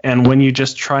 And when you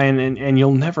just try and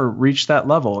you'll never reach that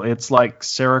level. It's like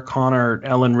Sarah Connor,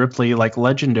 Ellen Ripley, like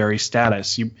legendary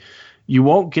status. You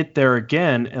won't get there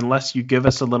again unless you give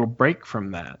us a little break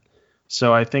from that.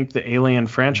 So I think the Alien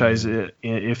franchise,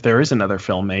 if there is another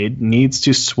film made, needs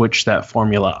to switch that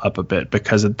formula up a bit,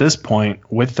 because at this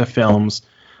point with the films,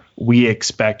 we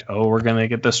expect, we're going to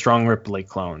get the strong Ripley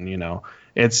clone,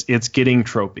 It's getting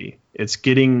tropey. It's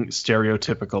getting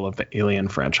stereotypical of the Alien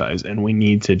franchise, and we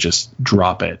need to just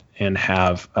drop it and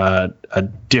have a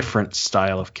different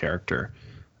style of character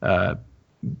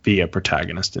be a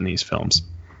protagonist in these films.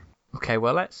 Okay,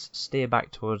 well, let's steer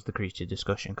back towards the creature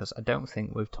discussion, because I don't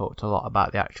think we've talked a lot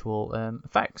about the actual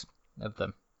effects of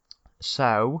them.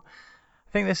 So,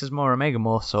 I think this is more a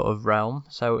Megamorph sort of realm.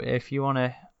 So, if you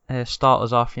want to start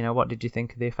us off, what did you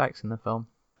think of the effects in the film?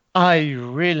 I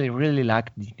really, really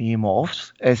like the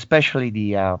Neomorphs, especially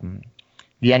the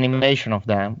animation of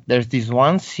them. There's this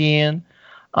one scene,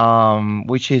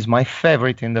 which is my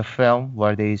favorite in the film,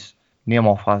 where this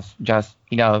Neomorph has just,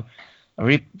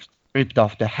 ripped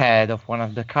off the head of one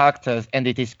of the characters, and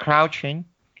it is crouching,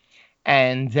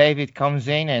 and David comes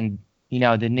in, and the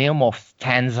Neomorph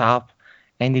stands up,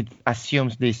 and it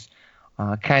assumes this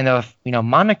kind of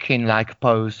mannequin-like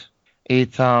pose.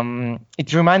 It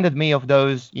reminded me of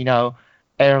those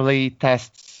early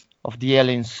tests of the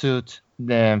alien suit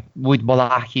with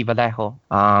Bolaji Vallejo,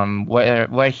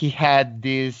 where he had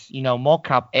this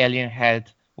mock-up alien head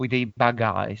with the bug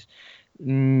eyes.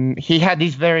 He had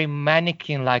this very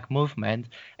mannequin-like movement,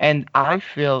 and I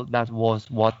feel that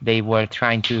was what they were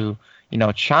trying to,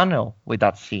 channel with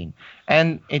that scene.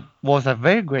 And it was a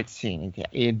very great scene.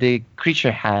 The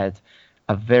creature had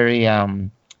a very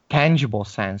tangible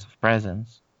sense of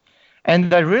presence.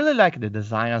 And I really like the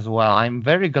design as well. I'm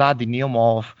very glad the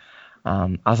Neomorph,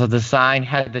 as a design,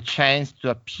 had the chance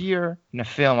to appear in a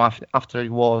film after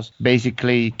it was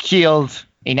basically killed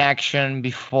in action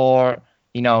before,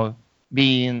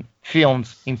 being filmed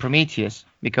in Prometheus,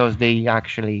 because they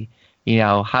actually,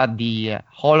 had the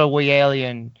Holloway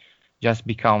alien just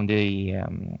become the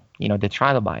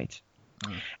trilobite.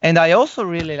 And I also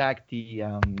really like the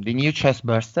new chest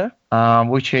burster,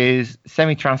 which is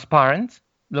semi-transparent,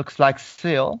 looks like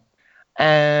steel,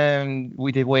 and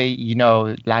with the way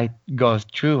light goes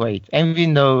through it.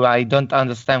 Even though I don't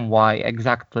understand why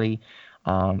exactly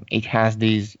it has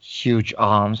these huge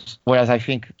arms, whereas I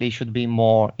think they should be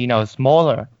more,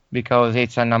 smaller, because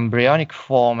it's an embryonic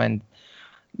form, and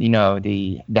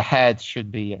the head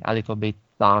should be a little bit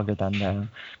larger than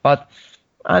them. But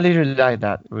I really like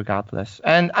that regardless.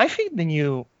 And I think the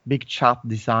new Big Chop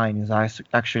design is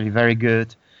actually very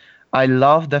good. I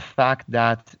love the fact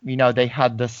that, they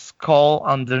had the skull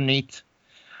underneath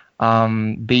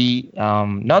be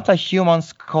not a human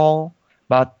skull,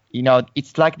 but,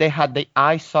 it's like they had the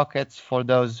eye sockets for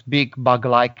those big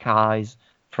bug-like eyes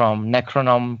from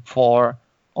Necronom 4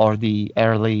 or the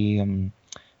early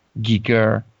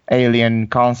Giger alien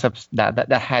concepts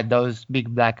that had those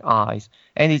big black eyes.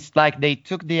 And it's like they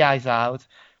took the eyes out,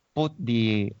 put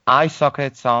the eye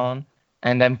sockets on,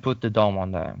 and then put the dome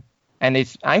on them. And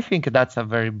I think that's a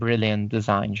very brilliant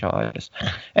design choice.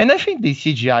 And I think the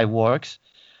CGI works.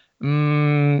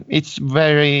 It's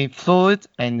very fluid,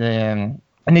 and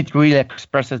it really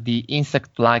expresses the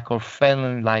insect-like or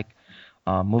felon-like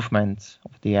movements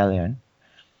of the alien.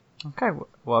 Okay,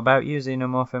 what about you,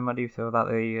 Xenomorphin? What do you feel about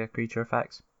the creature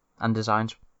effects and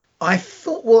designs? I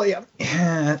thought, well,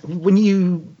 yeah, when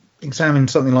you examine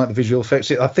something like the visual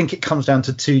effects, I think it comes down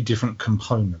to two different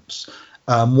components.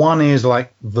 One is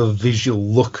like the visual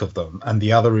look of them, and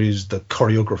the other is the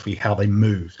choreography, how they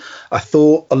move. I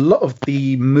thought a lot of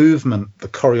the movement, the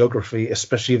choreography,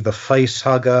 especially of the face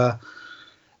hugger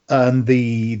and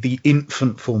the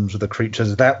infant forms of the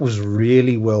creatures, that was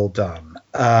really well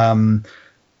done.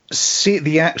 See,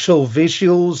 the actual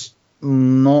visuals,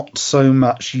 not so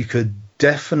much. You could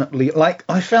definitely, like,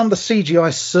 I found the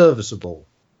CGI serviceable,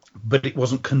 but it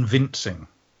wasn't convincing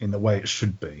in the way it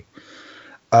should be.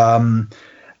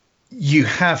 You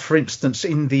have, for instance,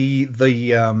 in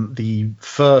the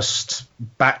first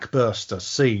backburster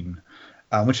scene,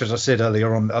 which, as I said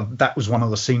earlier on, that was one of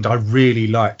the scenes I really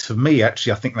liked. For me,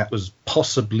 actually, I think that was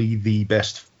possibly the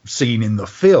best scene in the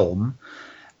film.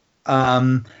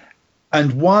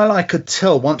 And while I could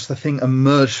tell once the thing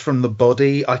emerged from the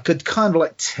body, I could kind of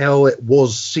like tell it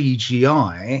was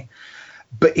CGI,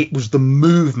 but it was the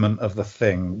movement of the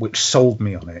thing which sold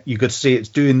me on it. You could see it's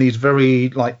doing these very,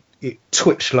 like, it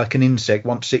twitched like an insect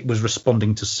once it was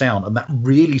responding to sound, and that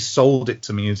really sold it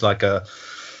to me as like a,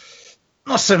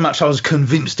 not so much I was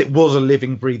convinced it was a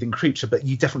living, breathing creature, but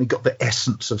you definitely got the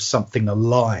essence of something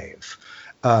alive.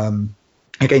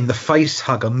 Again, the face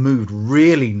hugger moved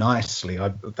really nicely.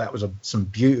 That was some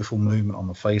beautiful movement on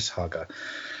the face hugger.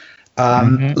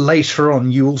 Later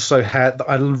on, you also had,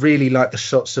 I really like the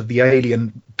shots of the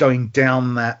alien going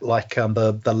down that, like,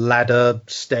 the ladder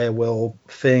stairwell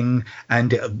thing,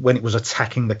 and when it was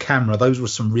attacking the camera, those were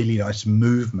some really nice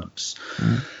movements.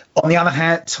 On the other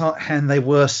hand, there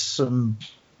were some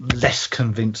less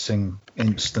convincing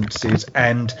instances,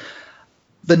 and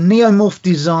the neomorph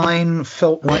design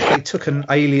felt like they took an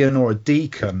alien or a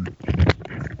deacon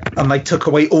and they took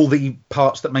away all the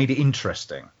parts that made it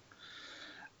interesting.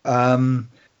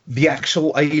 The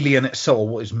actual alien itself,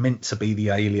 what is meant to be the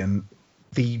alien,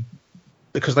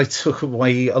 because they took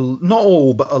away not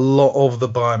all, but a lot of the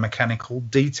biomechanical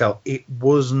detail, it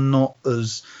was not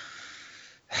as,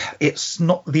 it's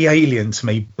not the alien to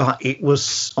me, but it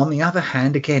was, on the other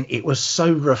hand, again, it was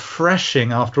so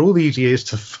refreshing after all these years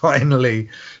to finally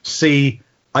see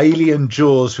alien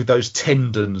jaws with those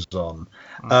tendons on.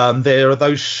 There are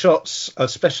those shots,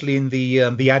 especially in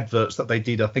the adverts that they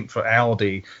did, I think, for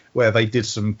Audi, where they did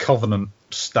some Covenant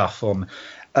stuff on,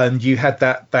 and you had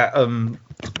that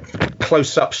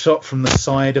close-up shot from the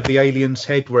side of the alien's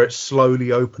head where it's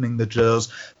slowly opening the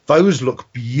jaws. Those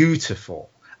look beautiful,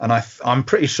 and I'm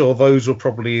pretty sure those were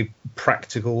probably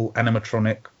practical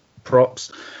animatronic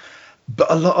props. But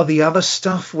a lot of the other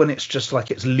stuff, when it's just like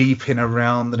it's leaping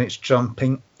around and it's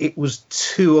jumping, it was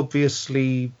too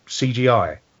obviously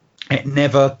CGI. It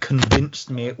never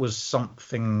convinced me it was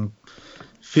something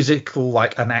physical,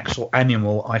 like an actual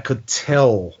animal. I could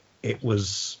tell it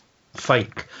was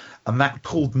fake, and that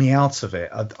pulled me out of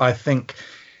it. I think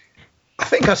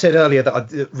I said earlier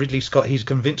that Ridley Scott, he's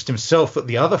convinced himself that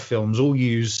the other films all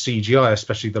use CGI,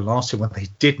 especially the last one, when they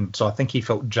didn't. So I think he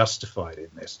felt justified in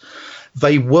this.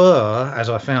 They were, as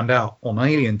I found out on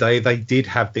Alien Day, they did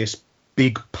have this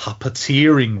big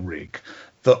puppeteering rig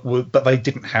but they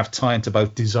didn't have time to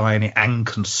both design it and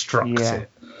construct it.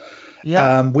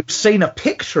 Yeah. We've seen a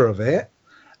picture of it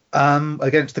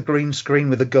against the green screen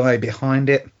with a guy behind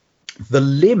it. The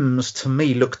limbs, to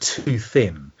me, look too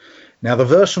thin. Now, the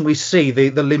version we see,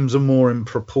 the limbs are more in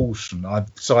proportion.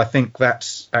 So I think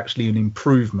that's actually an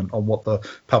improvement on what the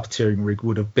puppeteering rig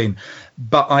would have been.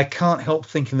 But I can't help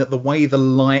thinking that the way the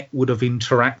light would have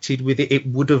interacted with it, it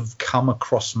would have come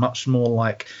across much more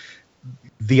like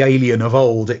the alien of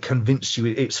old. It convinced you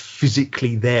it's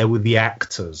physically there with the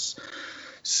actors.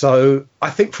 So I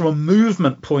think from a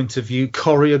movement point of view,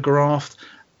 choreographed,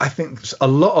 I think a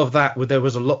lot of that, there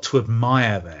was a lot to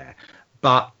admire there.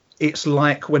 But it's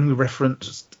like when we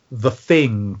referenced The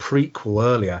Thing prequel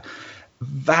earlier,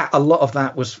 that a lot of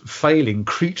that was failing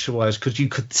creature-wise because you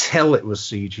could tell it was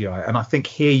CGI. And I think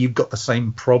here you've got the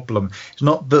same problem. It's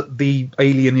not that the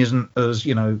alien isn't as,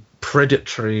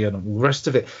 predatory and all the rest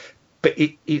of it, but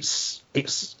it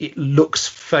looks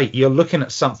fake. You're looking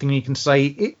at something and you can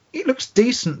say it looks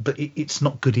decent, but it's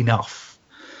not good enough.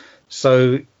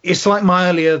 So it's like my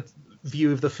earlier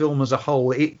view of the film as a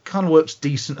whole. It kind of works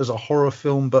decent as a horror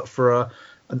film, but for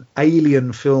an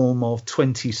alien film of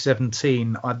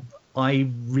 2017, I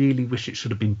really wish it should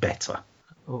have been better.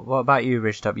 What about you,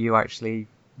 Ridgetop? You actually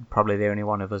probably the only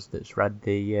one of us that's read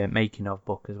the making of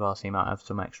book as well, so you might have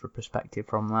some extra perspective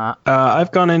from that.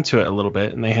 I've gone into it a little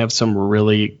bit, and they have some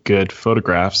really good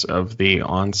photographs of the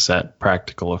on-set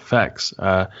practical effects.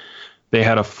 They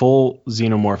had a full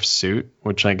xenomorph suit,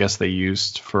 which I guess they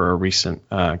used for a recent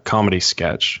comedy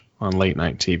sketch on late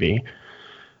night TV.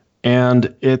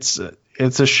 And it's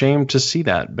a shame to see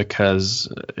that,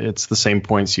 because it's the same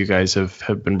points you guys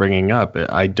have been bringing up.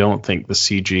 I don't think the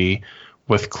CG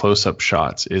with close-up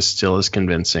shots is still as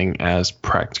convincing as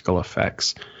practical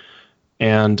effects.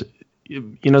 And,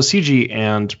 CG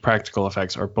and practical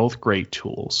effects are both great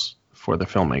tools for the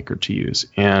filmmaker to use.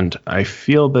 And I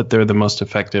feel that they're the most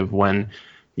effective when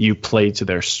you play to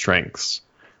their strengths.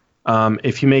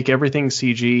 If you make everything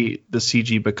CG, the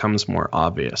CG becomes more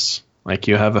obvious. Like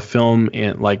you have a film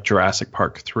like Jurassic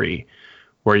Park 3,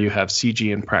 where you have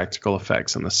CG and practical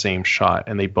effects in the same shot,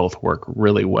 and they both work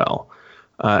really well.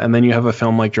 And then you have a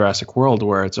film like Jurassic World,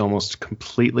 where it's almost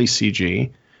completely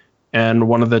CG. And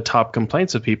one of the top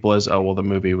complaints of people is, oh, well, the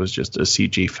movie was just a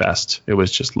CG fest. It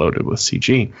was just loaded with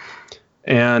CG.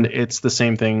 And it's the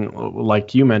same thing,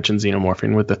 like you mentioned,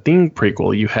 xenomorphing. With the Thing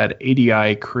prequel, you had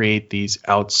ADI create these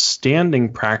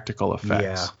outstanding practical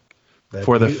effects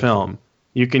for the film.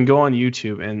 You can go on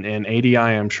YouTube, and ADI,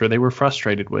 I'm sure they were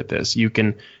frustrated with this. You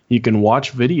can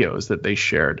watch videos that they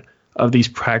shared of these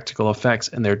practical effects,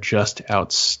 and they're just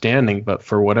outstanding. But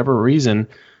for whatever reason,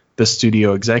 the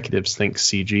studio executives think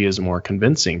CG is more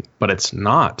convincing, but it's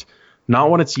not. Not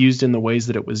when it's used in the ways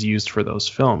that it was used for those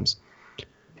films.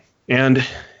 And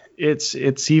it's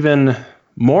even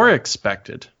more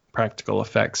expected practical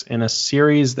effects in a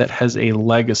series that has a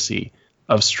legacy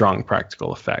of strong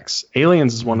practical effects.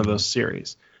 Aliens is one of those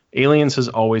series. Aliens has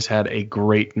always had a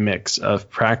great mix of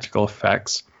practical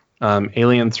effects.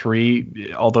 Alien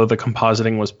 3, although the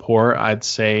compositing was poor, I'd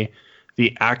say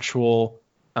the actual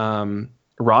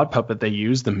rod puppet they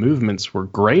used, the movements were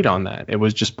great on that. It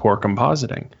was just poor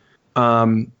compositing.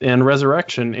 And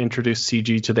Resurrection introduced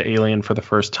CG to the alien for the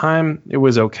first time. It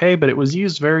was okay, but it was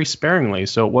used very sparingly,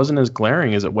 so it wasn't as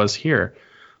glaring as it was here.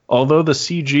 Although the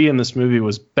CG in this movie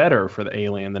was better for the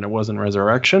alien than it was in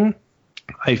Resurrection,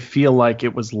 I feel like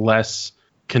it was less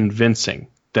convincing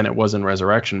than it was in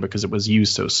Resurrection, because it was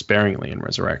used so sparingly in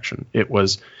Resurrection. It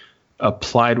was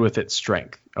applied with its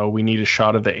strength. Oh, we need a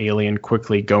shot of the alien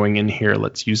quickly going in here.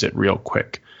 Let's use it real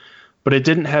quick. But it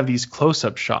didn't have these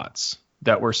close-up shots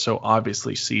that were so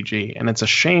obviously CG. And it's a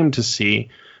shame to see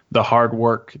the hard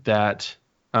work that,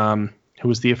 who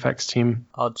was the effects team?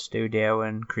 Odd Studio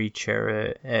and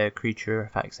Creature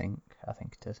Effects Inc., I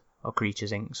think it is. Or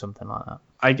Creatures Inc., something like that.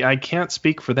 I can't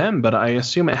speak for them, but I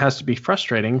assume it has to be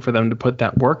frustrating for them to put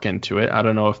that work into it. I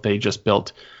don't know if they just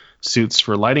built suits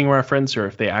for lighting reference, or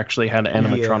if they actually had an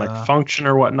animatronic function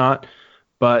or whatnot.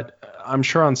 But I'm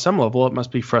sure on some level it must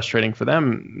be frustrating for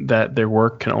them that their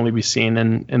work can only be seen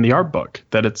in the art book,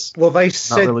 that it's not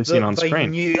really seen on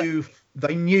screen.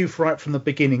 They knew right from the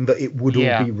beginning that it would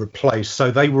all be replaced,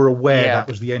 so they were aware that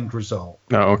was the end result.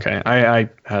 Oh, okay. I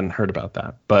hadn't heard about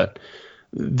that, but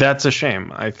that's a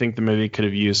shame. I think the movie could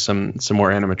have used some more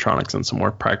animatronics and some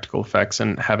more practical effects,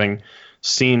 and having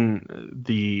seen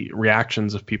the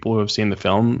reactions of people who have seen the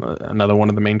film, another one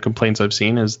of the main complaints I've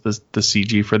seen is the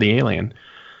CG for the alien.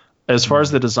 As far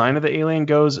as the design of the alien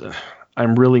goes,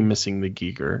 I'm really missing the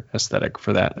Giger aesthetic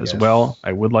for that as well.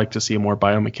 I would like to see a more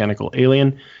biomechanical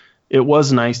alien. It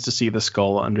was nice to see the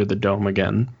skull under the dome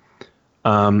again.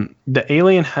 The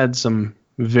alien had some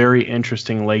very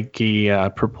interesting leggy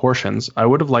proportions. I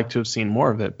would have liked to have seen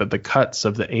more of it, but the cuts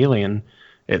of the alien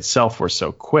itself were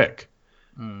so quick.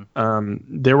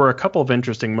 There were a couple of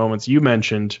interesting moments. You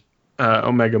mentioned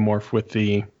Omega Morph with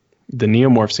the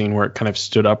Neomorph scene, where it kind of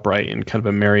stood upright in kind of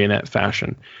a marionette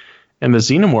fashion. And the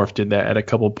Xenomorph did that at a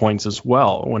couple of points as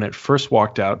well. When it first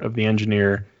walked out of the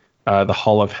engineer, the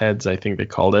Hall of Heads, I think they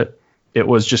called it, it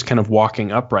was just kind of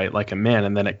walking upright like a man,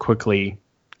 and then it quickly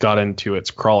got into its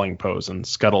crawling pose and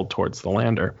scuttled towards the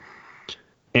lander.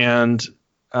 And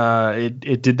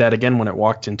it did that again when it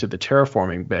walked into the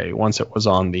terraforming bay. Once it was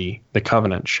on the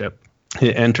Covenant ship,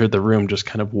 it entered the room just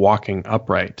kind of walking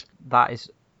upright. That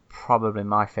is probably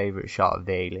my favourite shot of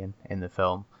the alien in the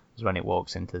film, is when it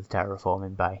walks into the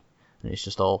terraforming bay, and it's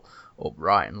just all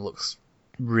upright and looks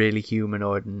really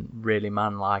humanoid and really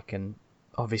man-like, and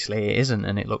obviously it isn't,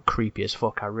 and it looked creepy as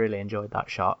fuck. I really enjoyed that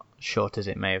shot, short as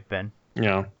it may have been.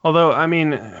 Yeah, although, I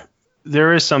mean,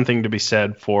 there is something to be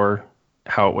said for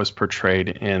how it was portrayed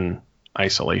in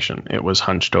isolation. It was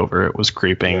hunched over, it was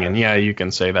creeping, and you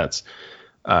can say that's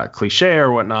cliche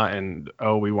or whatnot, and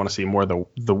we want to see more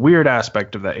the weird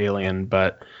aspect of the alien,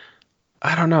 but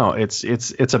I don't know.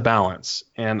 It's a balance,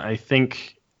 and I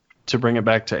think to bring it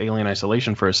back to Alien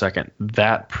Isolation for a second,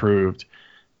 that proved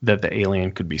that the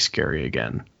alien could be scary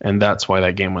again, and that's why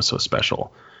that game was so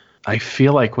special. I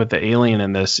feel like with the alien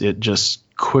in this, it just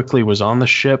quickly was on the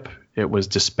ship. It was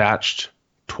dispatched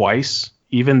twice,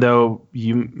 even though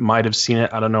you might have seen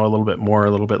it, I don't know, a little bit more,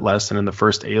 a little bit less than in the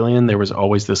first Alien. There was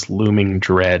always this looming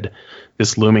dread,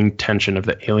 this looming tension of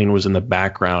the alien was in the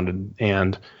background,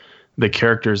 and the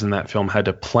characters in that film had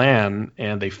to plan,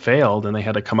 and they failed, and they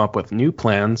had to come up with new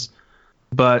plans.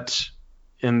 But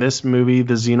in this movie,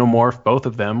 the xenomorph, both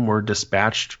of them were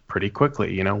dispatched pretty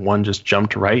quickly. You know, one just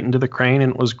jumped right into the crane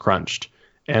and was crunched.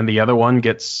 And the other one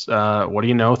gets,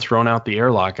 thrown out the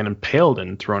airlock and impaled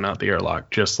and thrown out the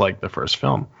airlock, just like the first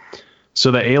film.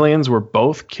 So the aliens were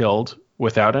both killed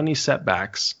without any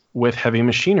setbacks with heavy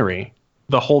machinery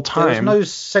the whole time. There was no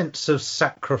sense of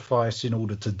sacrifice in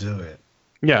order to do it.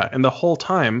 Yeah, and the whole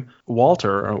time,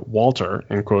 Walter,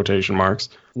 in quotation marks,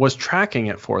 was tracking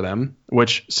it for them,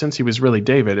 which, since he was really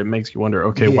David, it makes you wonder,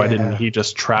 okay, why didn't he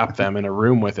just trap them in a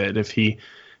room with it? If he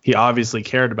obviously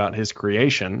cared about his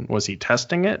creation, was he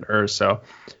testing it? Or so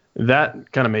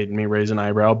that kind of made me raise an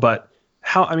eyebrow. But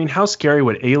how scary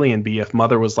would Alien be if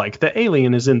Mother was like, the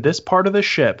alien is in this part of the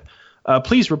ship.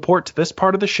 Please report to this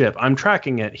part of the ship. I'm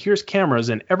tracking it. Here's cameras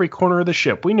in every corner of the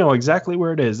ship. We know exactly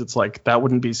where it is. It's like, that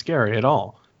wouldn't be scary at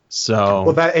all. So,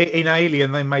 well, that in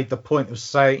Alien, they made the point of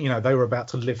saying, they were about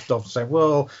to lift off, saying,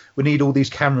 well, we need all these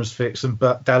cameras fixed. And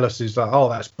but Dallas is like, oh,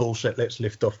 that's bullshit. Let's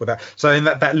lift off with that. So in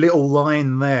that little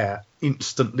line there,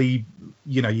 instantly,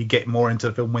 you get more into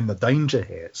the film when the danger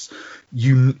hits.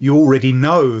 You already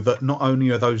know that not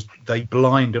only are they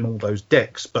blind in all those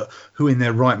decks, but who in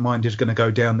their right mind is going to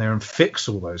go down there and fix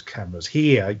all those cameras?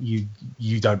 Here, you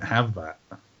don't have that.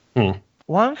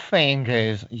 One thing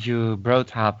is you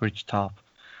brought up, Rich Top,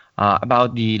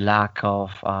 about the lack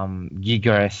of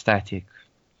Giger aesthetic.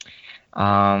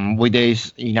 With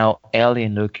this,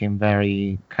 alien looking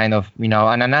very kind of,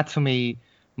 an anatomy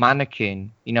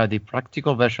mannequin, the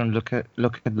practical version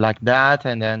looked like that,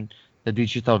 and then the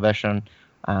digital version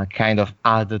kind of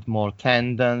added more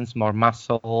tendons, more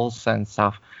muscles and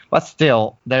stuff. But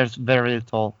still, there's very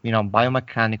little,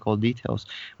 biomechanical details.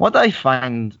 What I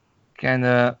find kind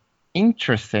of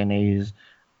interesting is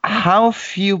how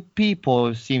few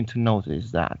people seem to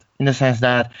notice that, in the sense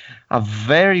that a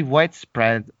very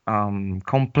widespread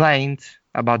complaint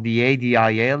about the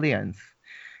ADI aliens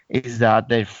is that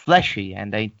they're fleshy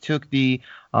and they took the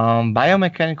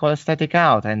biomechanical aesthetic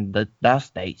out, and thus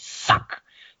they suck.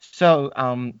 So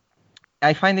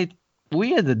I find it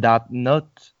weird that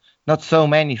not so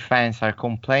many fans are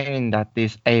complaining that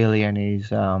this alien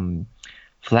is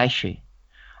fleshy.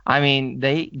 I mean,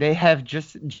 they have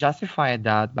just justified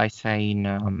that by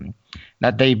saying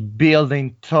that they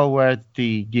building towards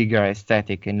the Giger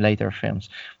aesthetic in later films.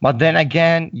 But then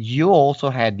again, you also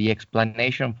had the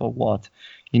explanation for what,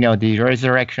 the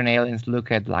resurrection aliens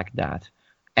look at like that.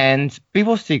 And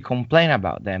people still complain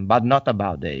about them, but not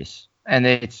about this. And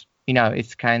it's,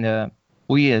 it's kind of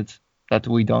weird that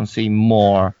we don't see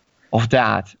more of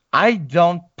that. I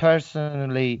don't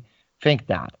personally think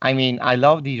that. I mean, I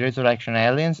love the resurrection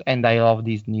aliens and I love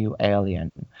this new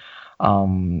alien.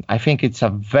 I think it's a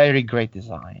very great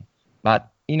design,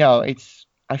 but it's,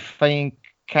 I think,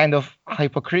 kind of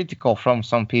hypocritical from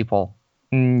some people,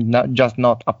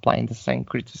 not applying the same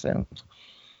criticism.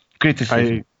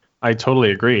 I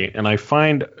totally agree, and I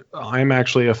find I'm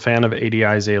actually a fan of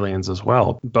ADI's aliens as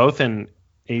well, both in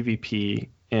AVP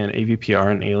and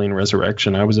AVPR and Alien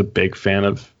Resurrection. I was a big fan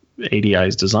of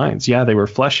ADI's designs. Yeah, they were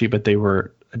fleshy, but they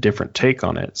were a different take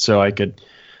on it. So I could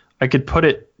put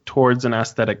it towards an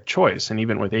aesthetic choice. And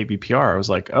even with AVPR, I was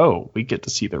like, oh, we get to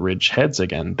see the ridge heads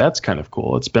again. That's kind of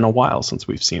cool. It's been a while since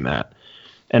we've seen that.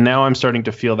 And now I'm starting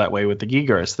to feel that way with the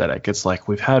Giger aesthetic. It's like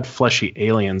we've had fleshy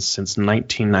aliens since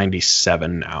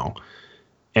 1997 now.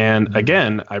 And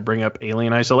again, I bring up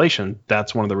Alien Isolation.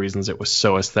 That's one of the reasons it was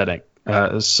so aesthetic,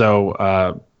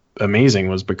 amazing,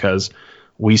 was because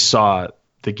we saw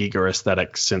the Giger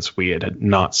aesthetic since we had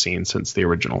not seen since the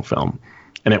original film,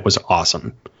 and it was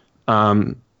awesome.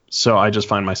 So I just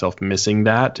find myself missing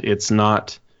that. It's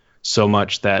not so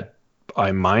much that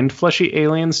I mind fleshy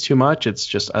aliens too much. It's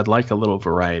just I'd like a little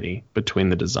variety between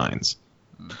the designs.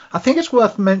 I think it's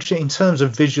worth mentioning in terms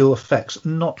of visual effects,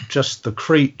 not just the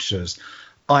creatures.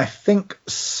 I think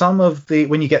some of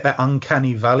when you get that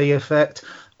uncanny valley effect,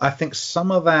 I think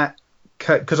some of that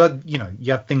because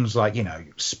you have things like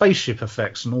spaceship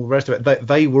effects and all the rest of it.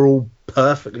 They were all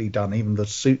perfectly done, even the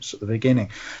suits at the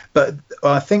beginning. But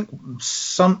I think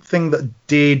something that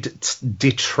did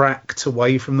detract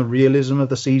away from the realism of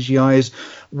the CGI is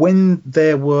when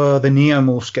there were the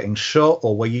neomorphs getting shot,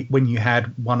 or when you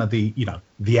had one of the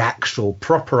the actual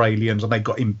proper aliens and they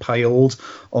got impaled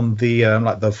on the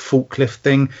like the forklift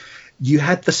thing. You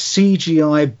had the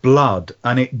CGI blood,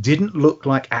 and it didn't look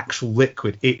like actual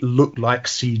liquid. It looked like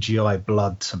CGI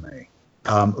blood to me.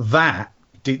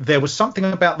 There was something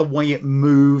about the way it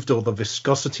moved or the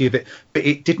viscosity of it, but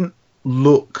it didn't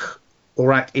look all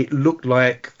right. It looked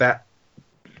like that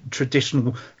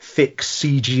traditional thick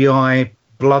CGI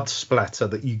blood splatter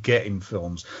that you get in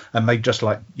films, and they just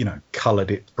coloured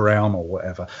it brown or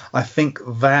whatever. I think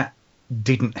that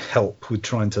didn't help with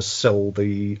trying to sell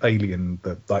the alien,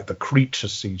 the creature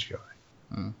CGI.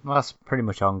 Well, that's pretty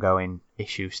much ongoing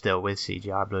issue still with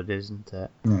CGI blood, isn't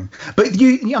it? Yeah. But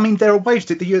there are ways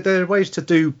to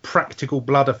do practical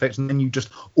blood effects, and then you just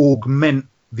augment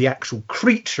the actual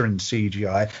creature in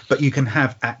CGI. But you can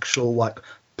have actual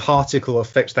particle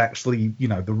effects, that actually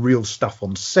the real stuff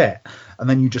on set, and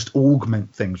then you just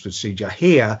augment things with CGI.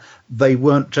 Here they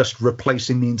weren't just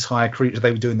replacing the entire creature,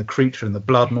 they were doing the creature and the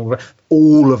blood and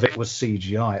all of it was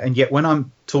CGI. And yet when I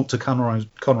talked to Connor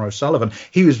O'Sullivan,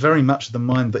 he was very much of the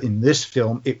mind that in this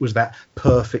film it was that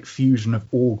perfect fusion of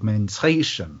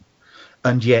augmentation.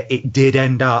 And yet it did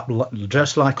end up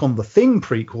just like on the Thing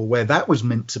prequel, where that was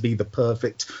meant to be the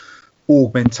perfect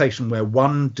augmentation, where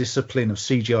one discipline of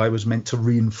CGI was meant to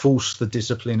reinforce the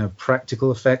discipline of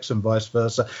practical effects and vice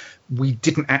versa. We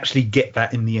didn't actually get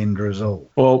that in the end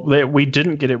result. Well, we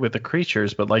didn't get it with the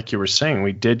creatures, but like you were saying,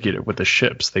 we did get it with the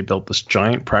ships. They built this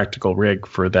giant practical rig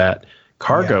for that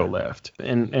cargo lift,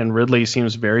 and Ridley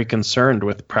seems very concerned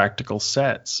with practical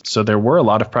sets. So there were a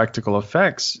lot of practical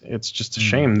effects. It's just a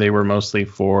shame they were mostly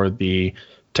for the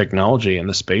technology and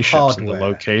the spaceships and the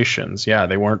locations. Yeah,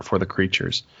 they weren't for the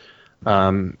creatures.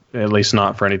 At least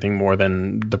not for anything more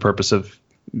than the purpose of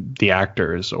the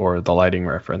actors or the lighting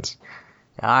reference.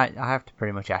 I have to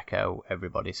pretty much echo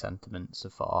everybody's sentiments so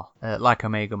far. Like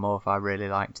Omega Morph, I really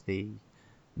liked the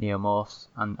Neomorphs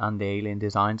and the alien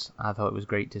designs. I thought it was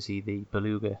great to see the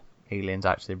Beluga aliens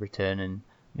actually return and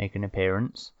make an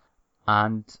appearance.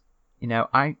 And,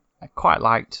 I quite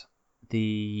liked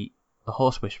the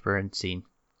Horse Whispering scene.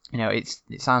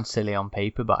 It sounds silly on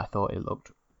paper, but I thought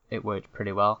it worked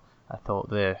pretty well. I thought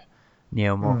the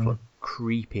Neomorph looked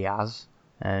creepy as,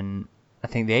 and I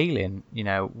think the alien,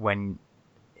 when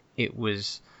it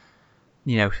was,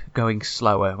 going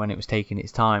slower, when it was taking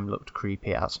its time, looked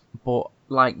creepy as. But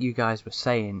like you guys were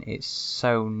saying, it's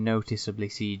so noticeably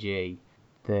CG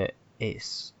that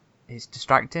it's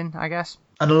distracting, I guess.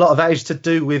 And a lot of that is to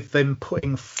do with them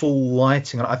putting full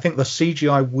lighting on. I think the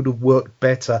CGI would have worked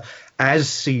better as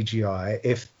CGI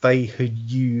if they had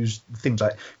used things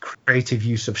like creative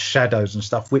use of shadows and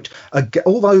stuff, which,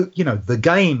 although, the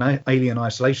game, Alien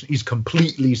Isolation, is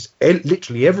completely,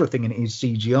 literally everything in it is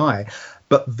CGI.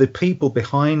 But the people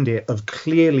behind it have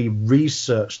clearly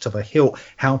researched to the hilt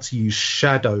how to use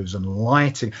shadows and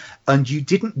lighting. And you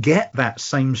didn't get that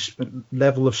same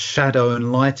level of shadow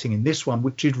and lighting in this one,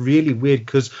 which is really weird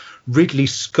because Ridley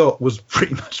Scott was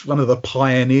pretty much one of the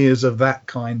pioneers of that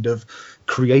kind of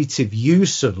creative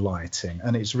use of lighting.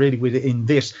 And it's really weird. In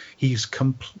this, he's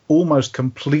almost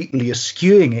completely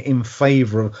eschewing it in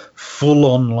favor of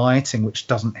full-on lighting, which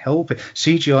doesn't help it.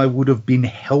 CGI would have been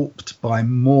helped by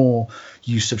more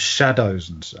use of shadows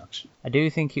and such. I do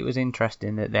think it was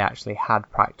interesting that they actually had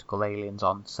practical aliens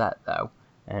on set, though.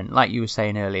 And like you were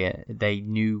saying earlier, they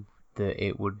knew that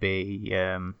it would be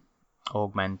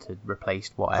augmented,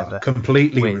 replaced, whatever.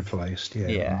 Completely replaced,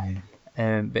 yeah.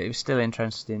 But it was still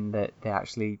interesting that they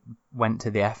actually went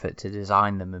to the effort to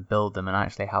design them and build them and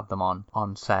actually have them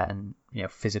on set and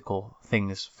physical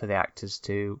things for the actors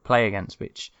to play against,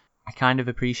 which I kind of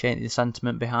appreciate the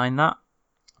sentiment behind that,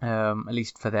 at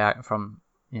least for the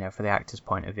actor's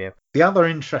point of view. The other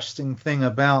interesting thing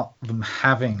about them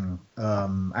having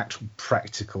actual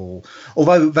practical,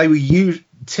 although they were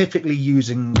typically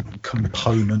using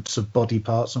components of body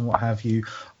parts and what have you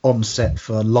on set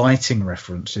for lighting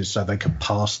references so they could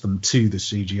pass them to the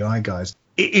CGI guys.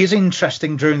 It is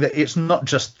interesting during that it's not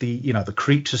just the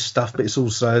creature stuff, but it's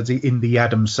also in the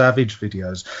Adam Savage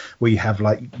videos where you have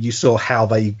you saw how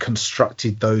they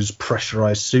constructed those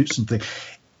pressurized suits and things.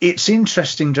 It's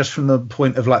interesting just from the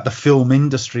point of the film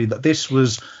industry that this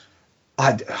was,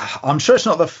 I'm sure it's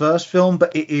not the first film,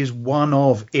 but it is one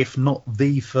of, if not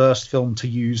the first film to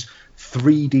use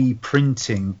 3D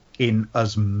printing in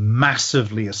as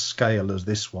massively a scale as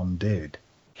this one did.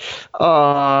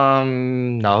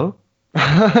 No,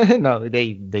 no,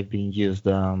 they've been used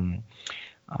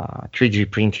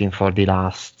 3D printing for the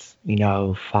last 5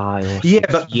 or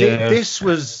 6 but years.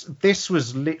 this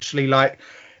was literally like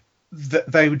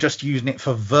they were just using it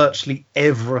for virtually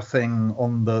everything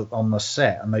on the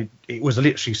set, and it was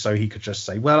literally so he could just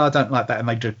say, well, I don't like that, and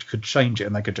they just could change it,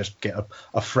 and they could just get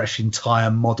a fresh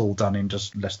entire model done in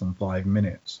just less than 5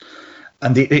 minutes.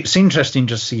 And it's interesting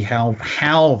to see how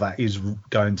that is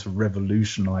going to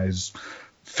revolutionize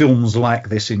films like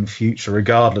this in future,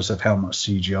 regardless of how much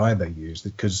CGI they use.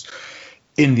 Because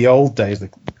in the old days,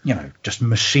 just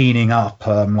machining up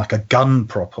like a gun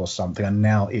prop or something, and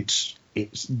now it's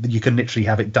you can literally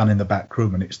have it done in the back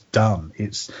room and it's done.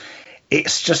 It's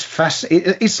just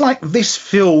fascinating. It's like this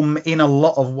film, in a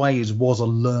lot of ways, was a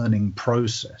learning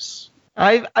process.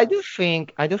 I do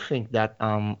think that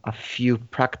a few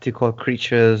practical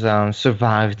creatures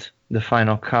survived the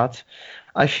final cut.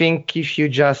 I think if you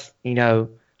just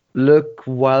look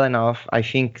well enough, I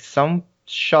think some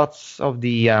shots of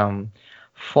the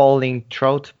falling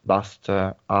throat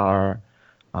buster are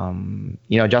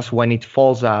just when it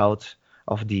falls out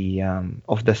of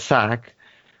the sack,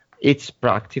 it's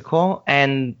practical,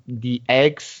 and the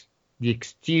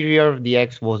exterior of the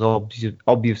eggs was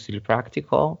obviously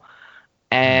practical.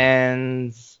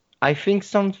 And I think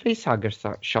some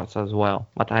facehugger shots as well,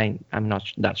 but I'm not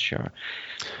that sure.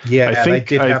 Yeah, they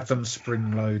did have them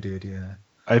spring loaded. Yeah,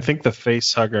 I think the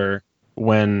facehugger,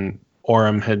 when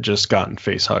Orem had just gotten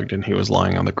facehugged and he was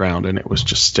lying on the ground and it was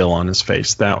just still on his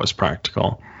face, that was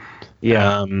practical.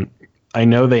 Yeah. I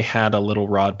know they had a little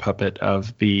rod puppet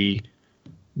of the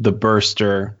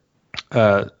burster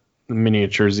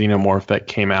miniature xenomorph that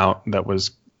came out that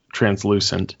was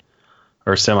translucent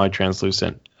or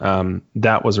semi-translucent.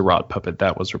 That was a rod puppet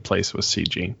that was replaced with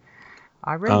CG.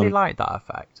 I really like that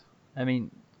effect. I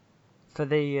mean, for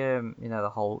the the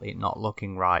whole it not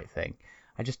looking right thing,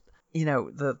 I just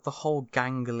the whole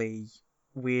gangly,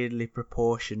 weirdly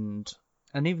proportioned,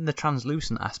 and even the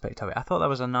translucent aspect of it, I thought that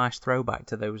was a nice throwback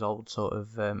to those old sort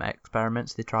of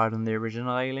experiments they tried on the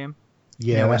original Alien.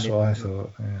 Yeah, that's what I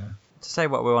thought. Yeah. To say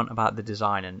what we want about the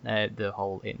design and the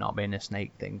whole it not being a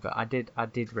snake thing, but I did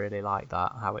really like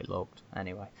that, how it looked.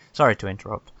 Anyway, sorry to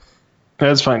interrupt.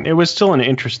 That's fine. It was still an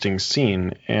interesting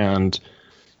scene, and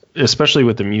especially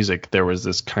with the music, there was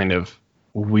this kind of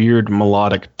weird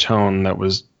melodic tone that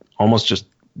was almost just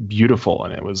beautiful,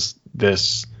 and there was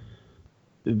this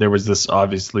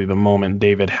obviously the moment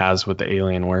David has with the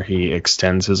alien where he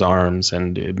extends his arms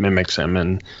and it mimics him,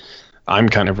 and I'm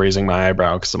kind of raising my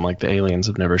eyebrow because I'm like, the aliens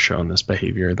have never shown this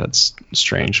behavior. That's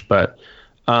strange. But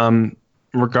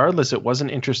regardless, it was an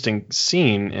interesting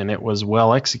scene and it was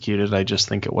well executed. I just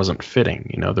think it wasn't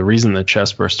fitting. The reason the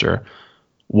chestburster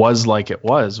was like it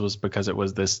was because it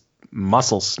was this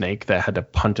muscle snake that had to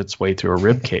punt its way through a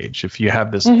rib cage. If you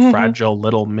have this fragile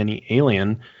little mini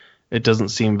alien, it doesn't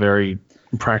seem very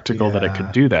practical that it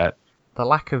could do that. The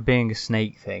lack of being a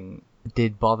snake thing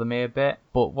did bother me a bit,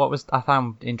 but what I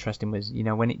found interesting was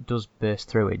when it does burst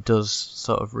through, it does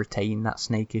sort of retain that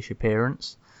snakish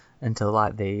appearance until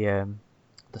like the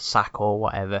sack or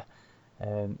whatever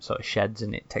sort of sheds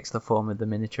and it takes the form of the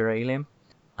miniature alien.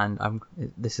 And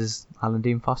this is Alan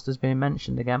Dean Foster's being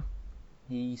mentioned again.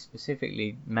 He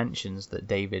specifically mentions that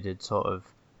David had sort of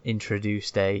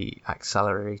introduced a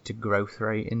accelerated growth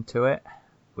rate into it,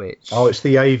 which it's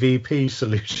the AVP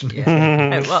solution.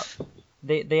 Yeah. Well,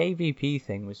 the AVP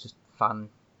thing was just fan.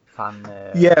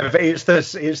 Yeah, but it's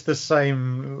the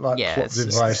same plot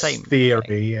device same theory.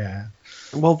 Thing. Yeah.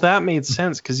 Well, that made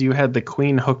sense because you had the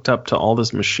Queen hooked up to all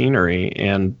this machinery,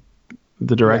 and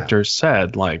the director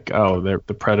said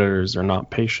the predators are not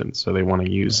patient, so they want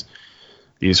to use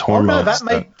these hormones. Oh no, that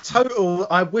made total.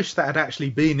 I wish that had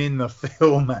actually been in the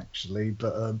film, actually,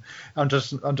 but I'm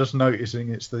just noticing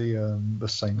it's the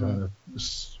same kind of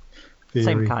theory.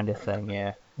 Same kind of thing,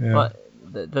 yeah. But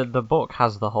the book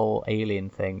has the whole alien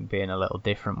thing being a little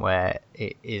different, where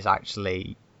it is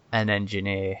actually an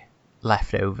engineer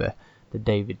left over that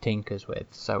David tinkers with,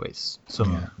 so it's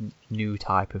some new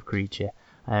type of creature.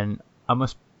 And I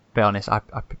must be honest, I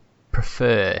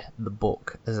prefer the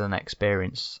book as an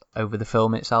experience over the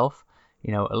film itself.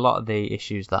 A lot of the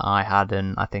issues that I had,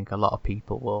 and I think a lot of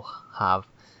people will have,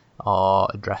 are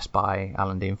addressed by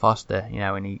Alan Dean Foster,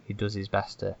 and he does his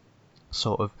best to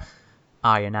sort of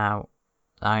iron out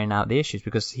the issues,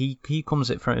 because he comes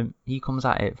at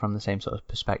it from the same sort of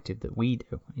perspective that we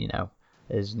do,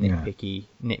 as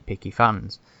nitpicky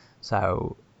fans.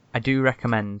 So I do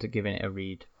recommend giving it a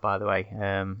read, by the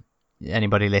way.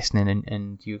 Anybody listening,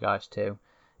 and you guys too,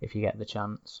 if you get the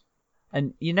chance.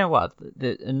 And you know what?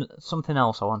 And something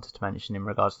else I wanted to mention in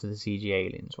regards to the CG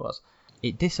aliens was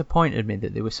it disappointed me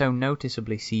that they were so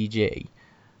noticeably CG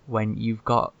when you've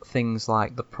got things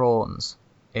like the prawns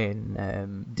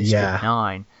in District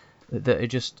 9 that are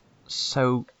just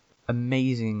so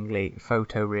amazingly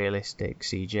photorealistic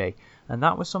CG. And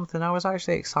that was something I was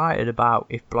actually excited about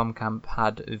if Blomkamp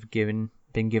had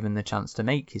been given the chance to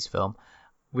make his film.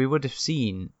 We would have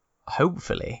seen,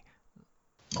 hopefully,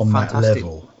 on fantastic, that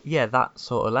level. Yeah, that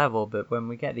sort of level. But when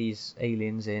we get these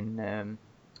aliens in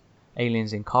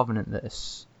Covenant that are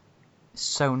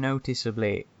so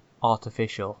noticeably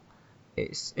artificial,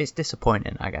 it's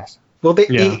disappointing, I guess. Well,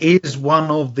 it is one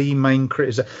of the main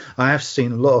criticisms. I have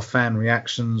seen a lot of fan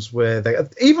reactions where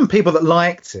even people that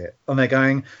liked it, and they're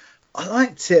going, I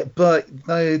liked it, but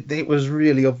no, it was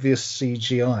really obvious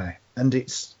CGI. And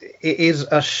it is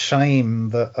a shame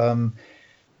that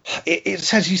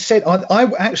it's as you said. I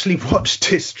actually watched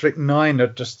District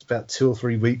 9 just about 2 or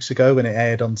 3 weeks ago when it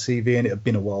aired on TV, and it had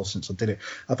been a while since I did it.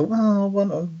 I thought,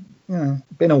 well,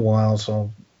 been a while, so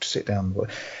I'll sit down.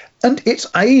 And it's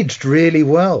aged really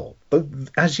well. But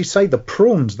as you say, the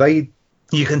prawns,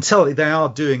 you can tell they are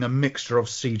doing a mixture of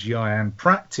CGI and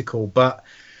practical, but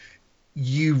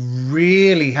you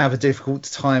really have a difficult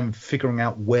time figuring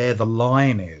out where the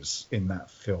line is in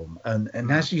that film. And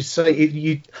as you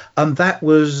say, and that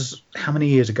was, how many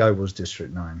years ago was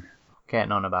District 9?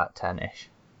 Getting on about 10-ish.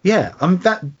 Yeah,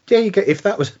 there you go. If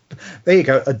that was, there you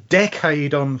go, a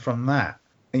decade on from that.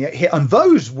 And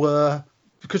those were,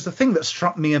 because the thing that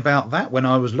struck me about that when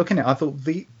I was looking at it, I thought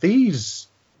these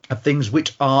are things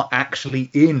which are actually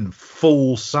in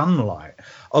full sunlight.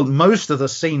 Most of the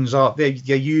scenes they're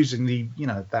using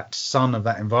that sun of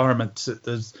that environment.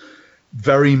 There's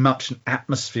very much an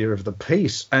atmosphere of the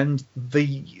piece, and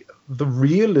the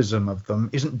realism of them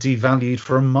isn't devalued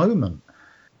for a moment.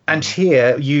 And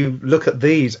here you look at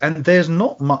these, and there's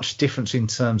not much difference in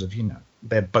terms of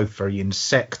they're both very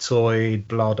insectoid,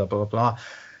 blah blah blah blah.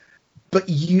 But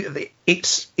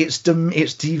it's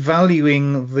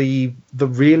devaluing the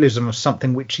realism of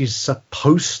something which is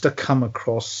supposed to come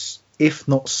across, if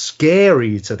not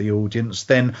scary to the audience,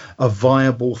 then a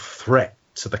viable threat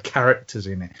to the characters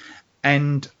in it.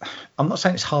 And I'm not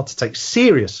saying it's hard to take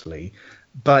seriously,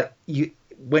 but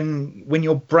when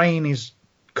your brain is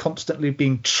constantly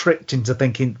being tricked into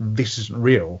thinking this isn't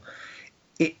real,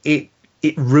 it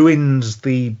ruins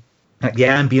the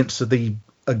ambience of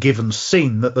a given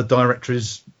scene that the director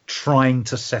is trying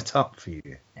to set up for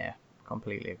you. Yeah,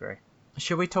 completely agree.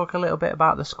 Should we talk a little bit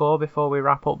about the score before we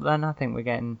wrap up then? I think we're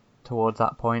getting towards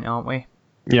that point, aren't we?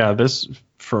 Yeah, this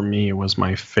for me was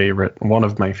one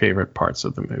of my favorite parts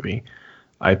of the movie.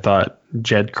 I thought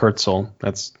Jed Kurtzel,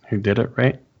 that's who did it,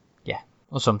 right? Yeah,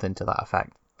 or something to that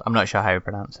effect. I'm not sure how you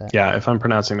pronounce it. Yeah, if I'm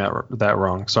pronouncing that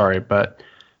wrong, sorry, but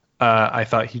I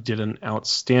thought he did an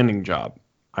outstanding job.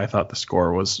 I thought the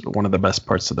score was one of the best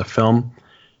parts of the film.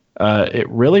 It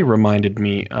really reminded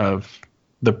me of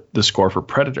the score for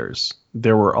Predators.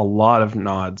 There were a lot of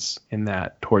nods in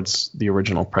that towards the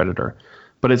original Predator,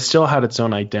 but it still had its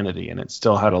own identity, and it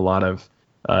still had a lot of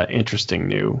interesting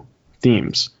new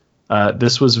themes.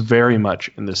 This was very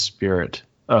much in the spirit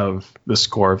of the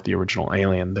score of the original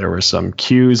Alien. There were some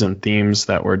cues and themes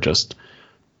that were just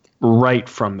right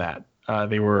from that.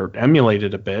 They were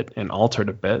emulated a bit and altered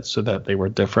a bit so that they were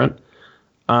different.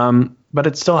 But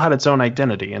it still had its own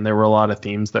identity, and there were a lot of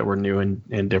themes that were new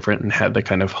and different and had the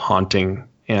kind of haunting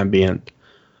ambient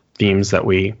themes that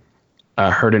we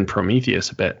heard in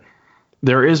Prometheus a bit.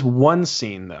 There is one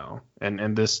scene, though,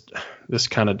 and this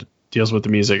kind of deals with the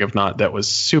music, if not, that was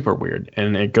super weird,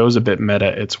 and it goes a bit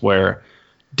meta. It's where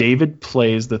David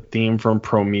plays the theme from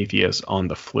Prometheus on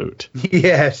the flute.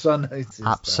 Yes, I noticed.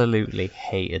 Absolutely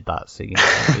hated that scene.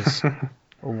 It was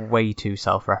way too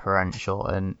self-referential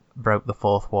and broke the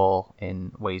fourth wall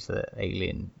in ways that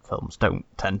Alien films don't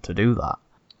tend to do that.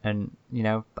 And,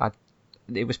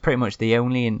 it was pretty much the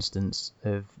only instance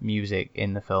of music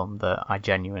in the film that I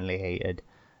genuinely hated.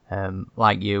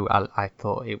 Like you, I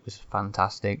thought it was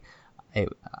fantastic. It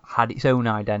had its own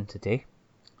identity.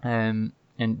 And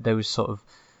those sort of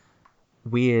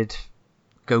weird,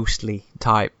 ghostly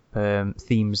type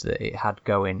themes that it had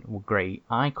going were great.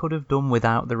 I could have done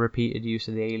without the repeated use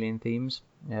of the Alien themes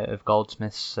of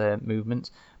Goldsmith's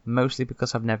movements, mostly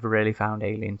because I've never really found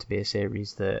Alien to be a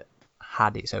series that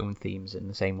had its own themes in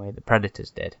the same way that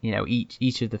Predators did.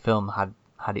 Each of the film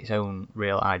had its own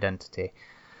real identity,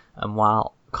 and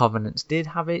while Covenants did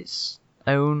have its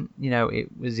own, it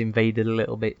was invaded a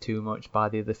little bit too much by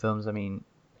the other films. I mean,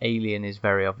 Alien is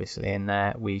very obviously in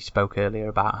there. We spoke earlier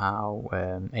about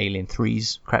how Alien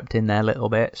 3's crept in there little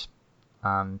bits,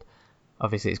 and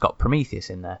obviously it's got Prometheus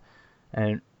in there.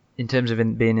 And in terms of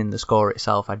being in the score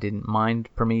itself, I didn't mind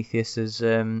Prometheus's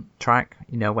track,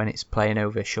 when it's playing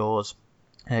over Shaw's.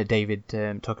 David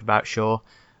talked about Shaw,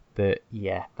 but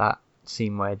yeah, that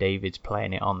scene where David's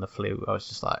playing it on the flute, I was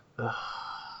just like, ugh,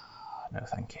 no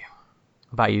thank you.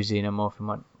 About you,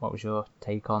 Xenomorph, what was your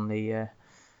take on the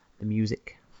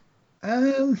music?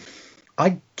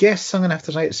 I guess I'm going to have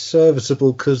to say it's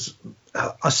serviceable, because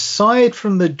aside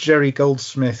from the Jerry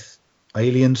Goldsmith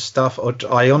Alien stuff,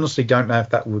 I honestly don't know if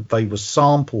they were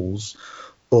samples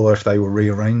or if they were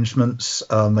rearrangements.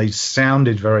 They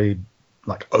sounded very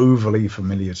overly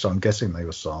familiar, so I'm guessing they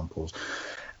were samples.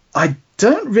 I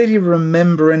don't really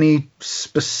remember any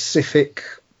specific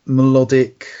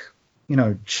melodic,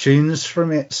 tunes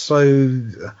from it, so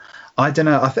I don't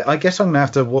know. I guess I'm gonna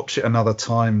have to watch it another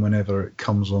time whenever it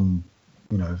comes on,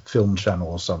 Film Channel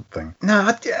or something.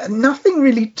 No, nothing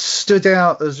really stood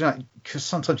out as because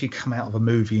sometimes you come out of a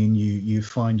movie and you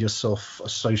find yourself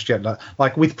associated,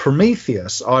 like with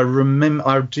Prometheus.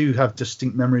 I do have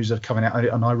distinct memories of coming out,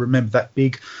 and I remember that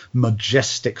big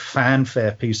majestic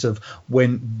fanfare piece of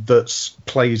that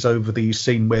plays over the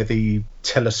scene where the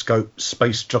telescope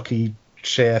space jockey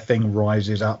chair thing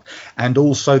rises up, and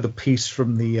also the piece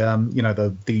from the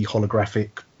the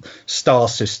holographic star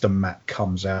system map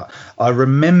comes out. I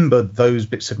remember those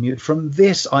bits of music. From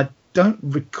this, I don't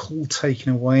recall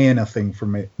taking away anything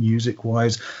from it music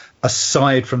wise,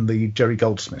 aside from the Jerry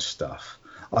Goldsmith stuff.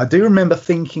 I do remember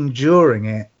thinking during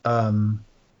it,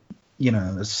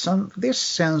 this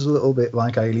sounds a little bit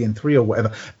like Alien 3 or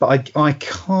whatever, but I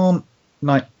can't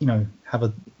have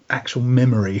an actual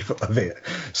memory of it.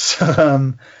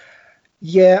 So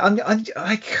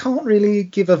I can't really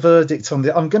give a verdict on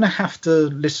it. I'm going to have to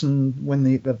listen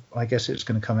when I guess it's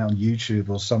going to come out on YouTube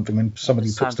or something, when somebody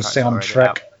puts the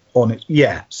soundtrack on it.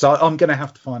 Yeah, so I'm going to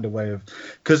have to find a way of,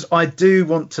 because I do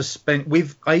want to spend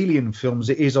with Alien films.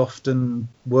 It is often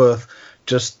worth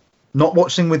just not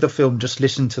watching with the film, just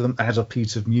listen to them as a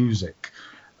piece of music.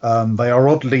 They are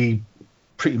oddly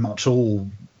pretty much all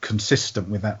consistent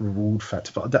with that reward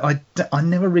factor, but I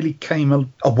never really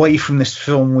came away from this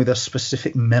film with a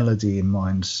specific melody in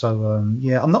mind. So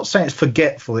I'm not saying it's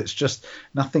forgetful, it's just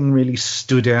nothing really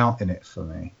stood out in it for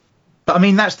me. But I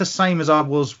mean, that's the same as I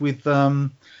was with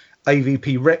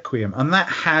AVP Requiem, and that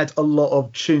had a lot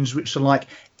of tunes which are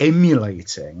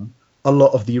emulating a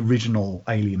lot of the original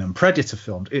Alien and Predator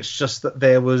films. It's just that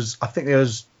there was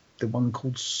the one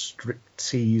called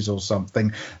Striptease or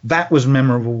something that was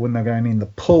memorable when they're going in the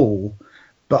pool,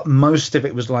 but most of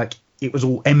it was it was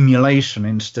all emulation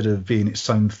instead of being its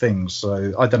own thing.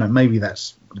 So I don't know, maybe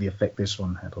that's the effect this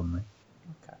one had on me.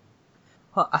 Okay,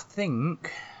 well, I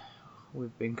think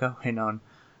we've been going on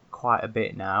quite a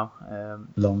bit now.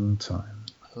 Long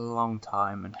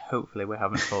time, and hopefully we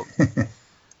haven't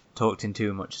talked in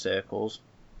too much circles.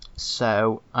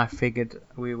 So I figured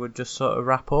we would just sort of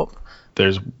wrap up.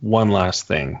 There's one last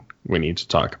thing we need to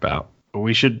talk about.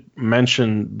 We should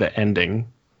mention the ending,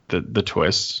 the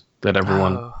twist that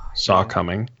everyone saw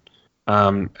coming,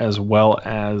 as well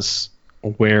as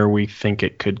where we think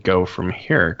it could go from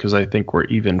here, because I think we're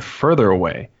even further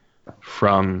away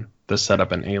from the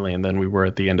setup in Alien than we were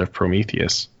at the end of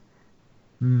Prometheus.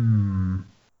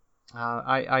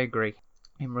 I agree.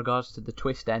 In regards to the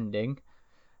twist ending,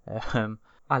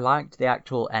 I liked the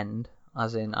actual end,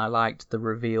 as in I liked the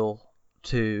reveal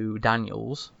to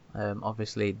Daniels.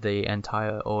 Obviously, the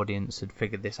entire audience had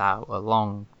figured this out a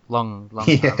long time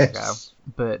ago.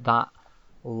 But that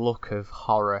look of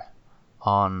horror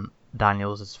on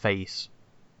Daniels' face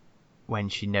when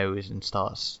she knows and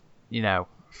starts,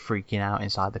 freaking out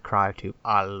inside the cryotube,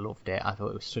 I loved it. I thought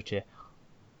it was such a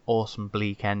awesome,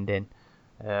 bleak ending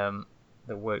that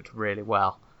worked really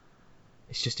well.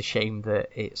 It's just a shame that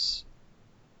it's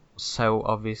so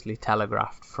obviously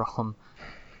telegraphed from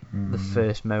the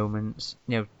first moments.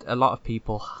 A lot of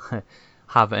people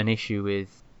have an issue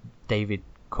with David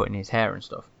cutting his hair and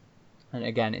stuff. And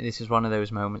again, this is one of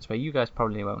those moments where you guys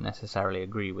probably won't necessarily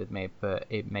agree with me, but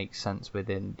it makes sense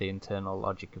within the internal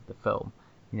logic of the film.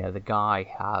 The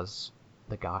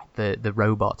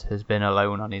robot has been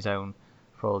alone on his own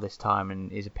for all this time, and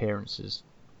his appearance has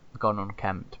gone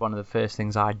unkempt. One of the first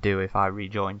things I'd do if I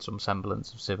rejoined some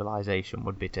semblance of civilization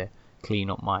would be to clean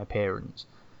up my appearance.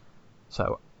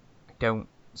 So I don't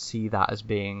see that as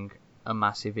being a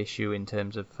massive issue in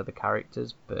terms of for the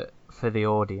characters, but for the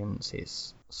audience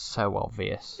it's so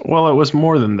obvious. Well, it was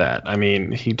more than that. I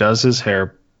mean, he does his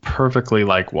hair perfectly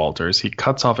like Walter's. He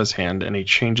cuts off his hand and he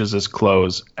changes his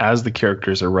clothes as the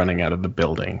characters are running out of the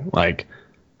building.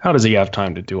 How does he have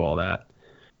time to do all that?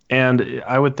 And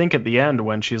I would think at the end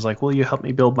when she's like, "Will you help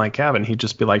me build my cabin?" He'd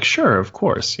just be like, "Sure, of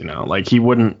course." Like he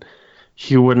wouldn't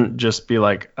just be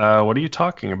like, "What are you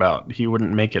talking about?" He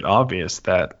wouldn't make it obvious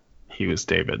that he was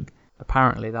David.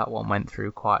 Apparently, that one went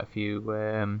through quite a few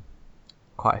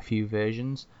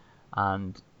versions,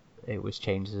 and it was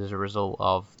changed as a result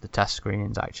of the test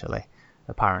screenings. Actually,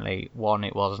 apparently, one,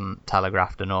 it wasn't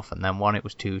telegraphed enough, and then one, it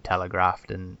was too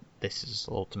telegraphed, and this is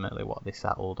ultimately what they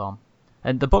settled on.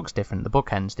 And the book's different. The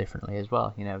book ends differently as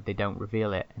well. They don't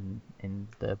reveal it in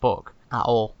the book at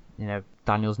all.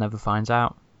 Daniels never finds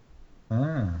out.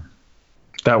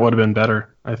 That would have been better,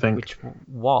 I think. Which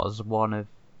was one of...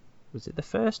 Was it the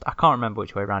first? I can't remember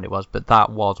which way around it was, but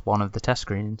that was one of the test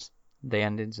screenings. The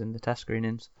endings in the test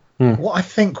screenings. What I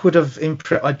think would have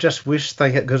I just wish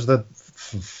they had, because the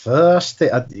first, they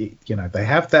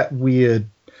have that weird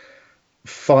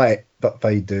fight that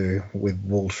they do with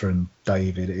Walter and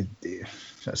David.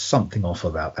 There's something off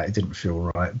about that. It didn't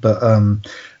feel right. But and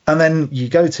then you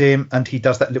go to him and he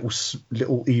does that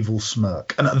little evil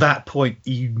smirk, and at that point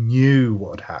you knew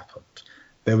what had happened.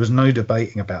 There was no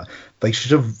debating about it. They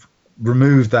should have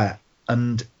removed that.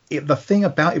 And the thing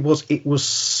about it was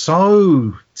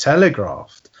so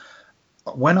telegraphed.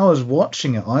 When I was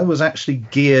watching it, I was actually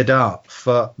geared up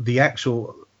for there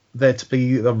to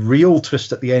be a real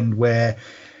twist at the end where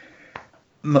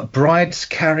McBride's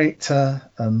character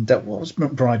and what was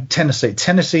McBride?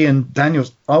 Tennessee and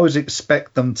Daniels. I always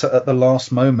expect them to, at the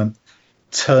last moment,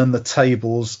 turn the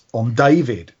tables on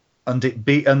David,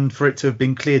 and for it to have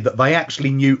been clear that they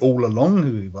actually knew all along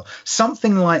who he was,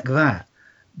 something like that.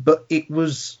 But it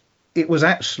was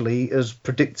actually as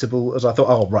predictable as I thought.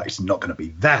 Oh, right, it's not going to be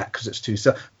that because it's too.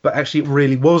 But actually, it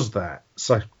really was that.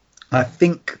 So I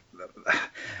think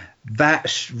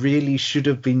that really should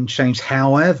have been changed.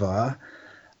 However,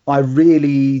 I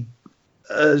really,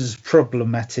 as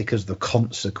problematic as the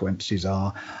consequences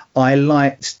are, I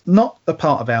liked not the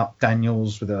part about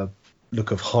Daniels with a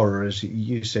look of horror, as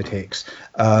you said, Hicks.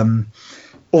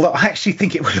 Although I actually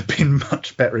think it would have been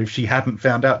much better if she hadn't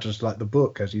found out, just like the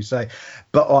book, as you say.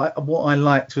 But what I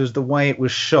liked was the way it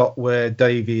was shot, where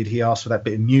David, he asked for that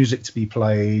bit of music to be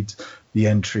played, the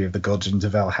entry of the gods into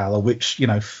Valhalla, which,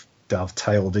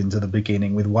 dovetailed into the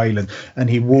beginning with Wayland, and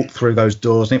he walked through those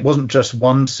doors, and it wasn't just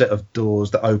one set of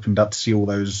doors that opened up to see all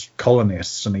those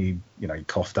colonists, and he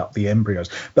coughed up the embryos,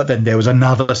 but then there was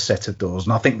another set of doors,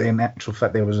 and I think that in actual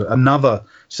fact there was another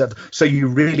set. So you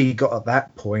really got at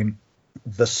that point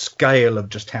the scale of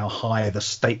just how high the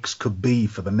stakes could be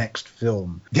for the next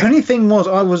film. The only thing was,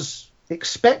 I was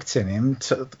expecting him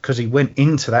to, because he went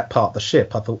into that part of the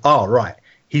ship, I thought, oh right,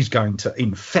 he's going to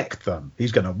infect them.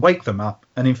 He's going to wake them up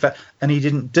and infect. And he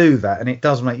didn't do that. And it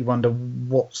does make you wonder,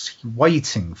 what's he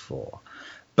waiting for?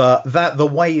 But the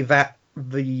way that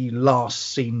the last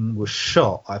scene was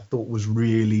shot, I thought was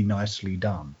really nicely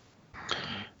done.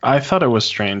 I thought it was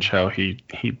strange how he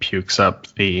pukes up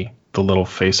the little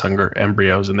facehugger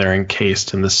embryos, and they're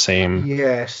encased in the same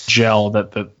gel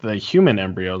that the human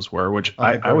embryos were, which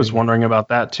I was wondering about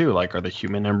that too. Like, are the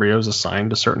human embryos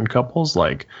assigned to certain couples?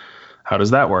 Like, how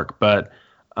does that work? But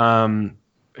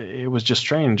it was just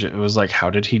strange. It was like, how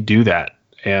did he do that?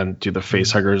 And do the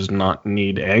facehuggers not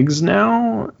need eggs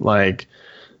now? Like,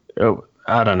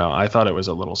 I don't know. I thought it was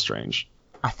a little strange.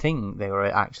 I think they were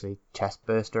actually chest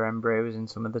burster embryos in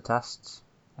some of the tests.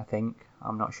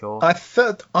 I'm not sure. I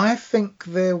think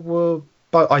there were.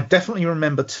 But I definitely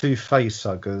remember two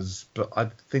facehuggers, but I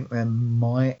think there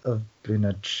might have been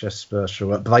a chest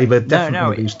burster. They were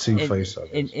definitely these two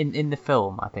facehuggers. In the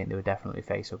film, I think they were definitely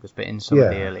facehuggers, but in some of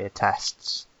the earlier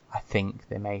tests, I think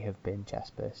they may have been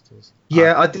chest bursters.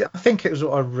 Yeah, I think it was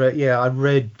what I read. Yeah, I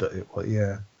read that it was.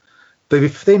 Yeah, the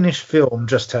finished film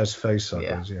just has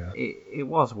facehuggers. Yeah. It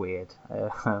was weird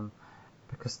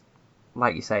because,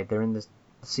 like you say, they're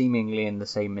seemingly in the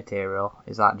same material.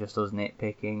 Is that just us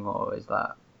nitpicking, or is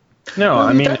that... No,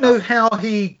 I mean, I don't know how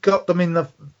he got them in the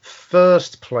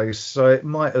first place, so it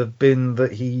might have been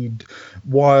that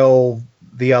while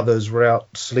the others were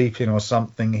out sleeping or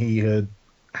something, he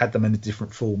had them in a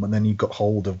different form, and then he got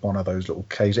hold of one of those little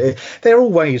cases. There are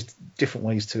always different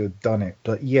ways to have done it,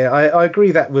 but yeah, I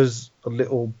agree that was a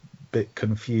little bit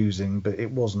confusing, but it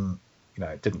wasn't,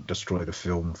 it didn't destroy the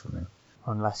film for me.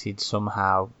 Unless he'd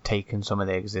somehow taken some of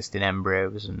the existing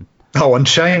embryos and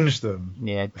changed them.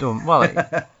 Yeah, done well.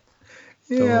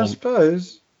 Yeah, I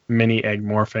suppose. Mini egg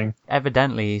morphing.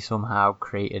 Evidently, he somehow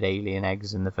created alien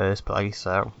eggs in the first place.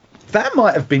 So that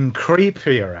might have been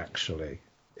creepier, actually,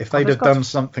 if they'd have done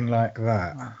something like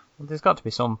that. Well, there's got to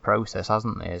be some process,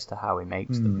 hasn't there, as to how he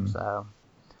makes them. So.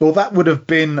 Well, that would have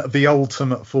been the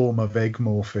ultimate form of egg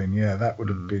morphing. Yeah, that would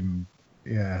have been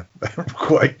Yeah, they're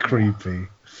quite creepy.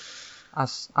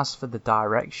 As for the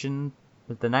direction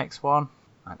of the next one,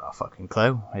 I got a fucking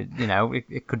clue.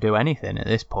 It could do anything at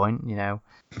this point.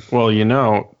 Well,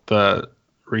 the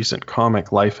recent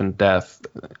comic Life and Death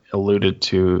alluded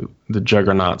to the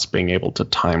Juggernauts being able to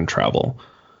time travel.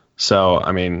 So,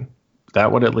 I mean,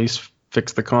 that would at least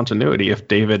fix the continuity. If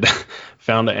David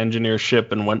found an engineer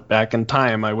ship and went back in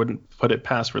time, I wouldn't put it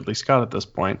past Ridley Scott at this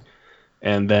point,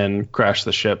 and then crash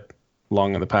the ship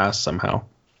long in the past somehow.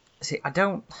 See, I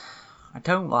don't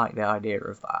like the idea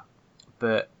of that,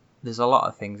 but there's a lot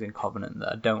of things in Covenant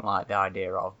that I don't like the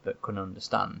idea of, but can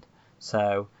understand.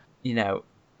 So,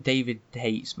 David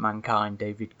hates mankind.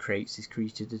 David creates this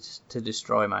creature to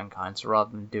destroy mankind. So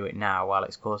rather than do it now while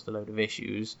it's caused a load of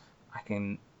issues, I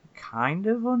can kind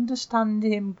of understand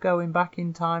him going back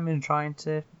in time and trying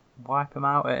to wipe him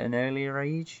out at an earlier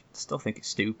age. Still think it's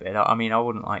stupid. I mean, I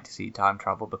wouldn't like to see time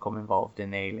travel become involved in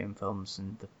the Alien films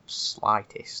in the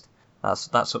slightest.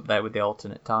 That's up there with the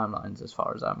alternate timelines as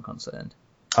far as I'm concerned.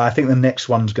 I think the next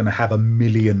one's going to have 1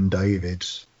 million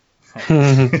Davids.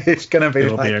 It's going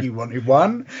to be you wanted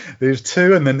one, there's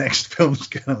two, and the next film's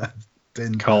going to have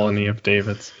 10 colony of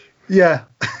Davids. Yeah.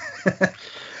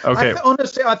 Okay.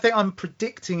 Honestly, I think I'm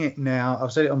predicting it now.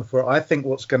 I've said it on before. I think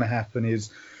what's going to happen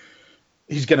is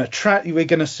we're going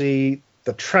to see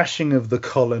the trashing of the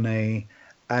colony,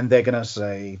 and they're going to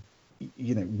say,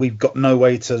 we've got no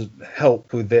way to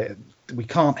help with it. We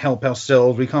can't help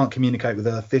ourselves. We can't communicate with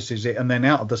Earth. This is it. And then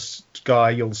out of the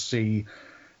sky, you'll see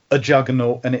a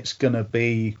juggernaut, and it's going to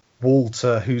be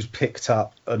Walter, who's picked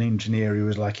up an engineer who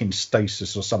is like in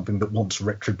stasis or something that wants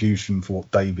retribution for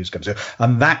what Dave is going to do.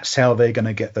 And that's how they're going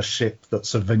to get the ship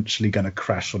that's eventually going to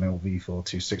crash on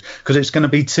LV-426. Because it's going to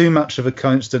be too much of a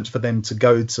coincidence for them to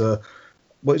go to,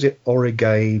 what is it,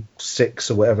 Origay 6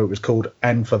 or whatever it was called,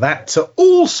 and for that to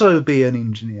also be an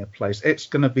engineer place. It's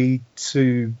going to be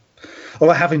too...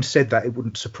 Although having said that, it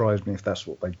wouldn't surprise me if that's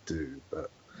what they do.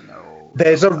 But no,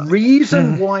 there's a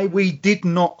reason why we did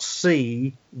not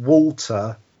see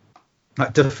Walter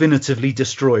definitively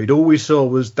destroyed. All we saw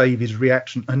was David's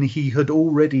reaction, and he had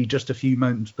already just a few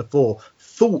moments before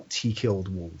thought he killed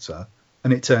Walter,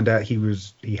 and it turned out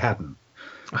he hadn't.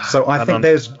 So I think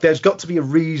there's got to be a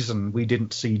reason we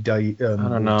didn't see Dave. I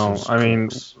don't know. I mean,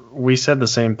 we said the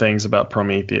same things about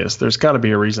Prometheus. There's got to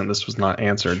be a reason this was not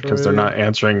answered, because they're not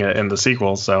answering it in the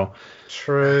sequel. So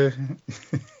true.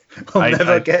 We'll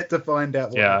never get to find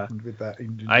out what happened with that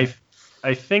engineer.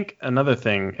 I think another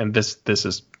thing, and this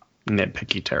is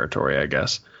nitpicky territory, I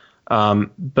guess,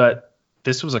 but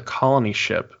this was a colony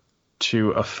ship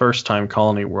to a first-time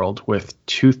colony world with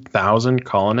 2,000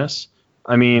 colonists.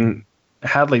 I mean,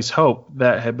 Hadley's Hope,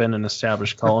 that had been an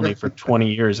established colony for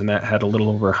 20 years, and that had a little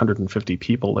over 150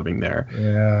 people living there.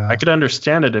 Yeah. I could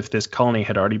understand it if this colony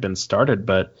had already been started,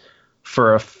 but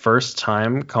for a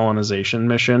first-time colonization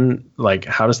mission, like,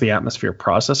 how does the atmosphere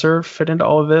processor fit into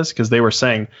all of this? Because they were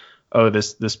saying, oh,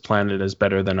 this planet is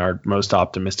better than our most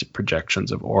optimistic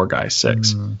projections of Orgei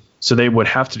 6. So they would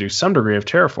have to do some degree of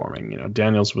terraforming.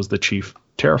 Daniels was the chief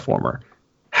terraformer.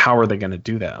 How are they going to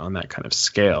do that on that kind of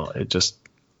scale? It just...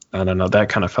 I don't know. That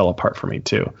kind of fell apart for me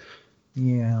too.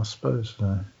 Yeah, I suppose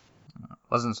so.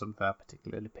 Wasn't something I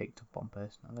particularly picked up on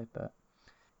personally, but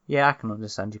yeah, I can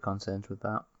understand your concerns with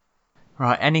that.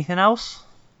 Right, anything else?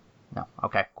 No.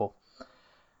 Okay, cool.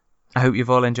 I hope you've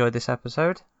all enjoyed this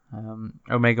episode.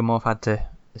 Omega Morph had to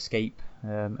escape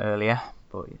earlier,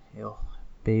 but he'll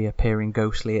be appearing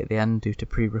ghostly at the end due to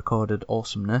pre-recorded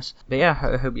awesomeness. But yeah,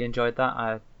 I hope you enjoyed that.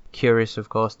 I'm curious, of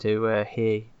course, to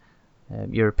hear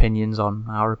your opinions on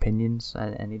our opinions,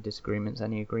 any disagreements,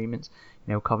 any agreements.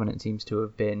 Covenant seems to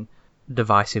have been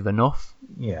divisive enough.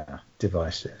 Yeah,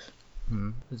 divisive.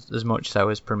 As much so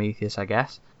as Prometheus, I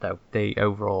guess. Though the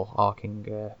overall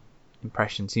arcing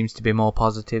impression seems to be more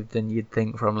positive than you'd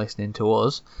think from listening to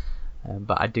us.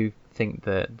 But I do think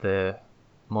that the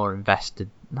more invested...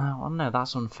 No,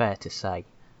 that's unfair to say,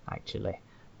 actually.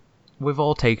 We've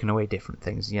all taken away different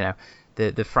things.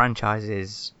 The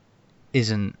franchise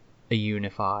isn't a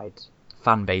unified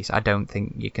fan base. I don't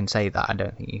think you can say that. I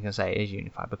don't think you can say it is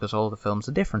unified, because all the films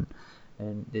are different,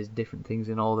 and there's different things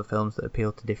in all the films that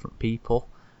appeal to different people,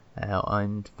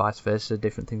 and vice versa,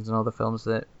 different things in all the films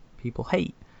that people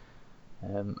hate.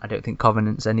 I don't think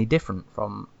Covenant's any different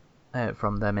from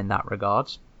them in that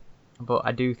regards, but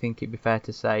I do think it'd be fair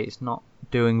to say it's not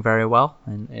doing very well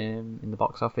in the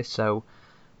box office, so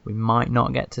we might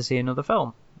not get to see another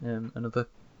film, another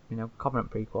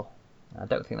Covenant prequel. I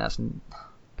don't think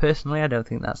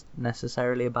that's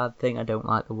necessarily a bad thing. I don't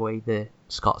like the way the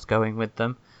Scott's going with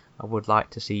them. I would like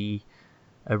to see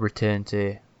a return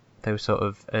to those sort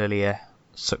of earlier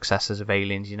successes of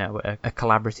Aliens, a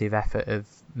collaborative effort of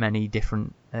many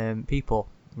different people,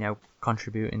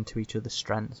 contributing to each other's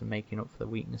strengths and making up for the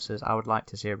weaknesses. I would like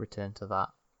to see a return to that.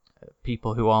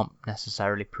 People who aren't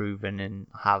necessarily proven and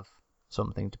have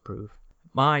something to prove.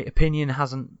 My opinion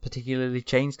hasn't particularly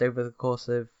changed over the course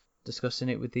of discussing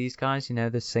it with these guys.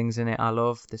 There's things in it I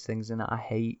love, there's things in it I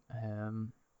hate.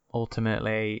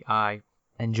 Ultimately, I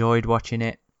enjoyed watching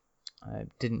it. It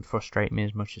didn't frustrate me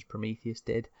as much as Prometheus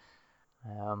did.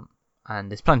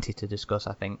 And there's plenty to discuss,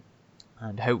 I think.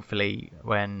 And hopefully,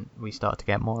 when we start to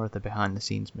get more of the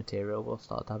behind-the-scenes material, we'll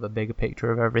start to have a bigger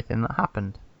picture of everything that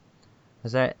happened.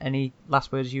 Is there any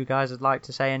last words you guys would like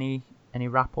to say? Any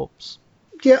wrap-ups?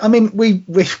 Yeah, I mean,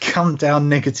 we've come down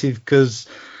negative because,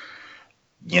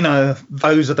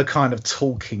 those are the kind of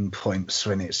talking points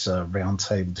when it's a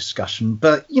roundtable discussion.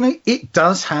 But, it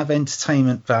does have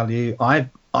entertainment value.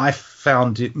 I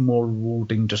found it more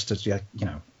rewarding just as,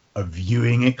 a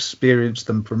viewing experience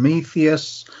than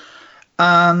Prometheus.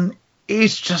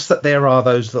 It's just that there are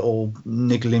those little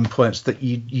niggling points that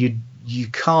you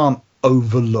can't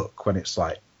overlook when it's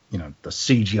like, the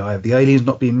CGI of the aliens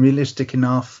not being realistic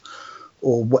enough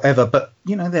or whatever. But,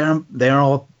 there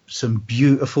are some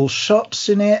beautiful shots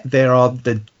in it.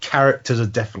 The characters are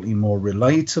definitely more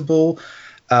relatable.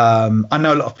 I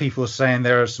know a lot of people are saying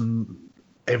there are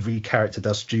every character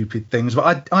does stupid things,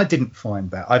 but I didn't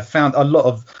find that. I found a lot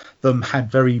of them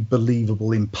had very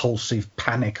believable, impulsive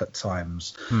panic at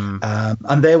times.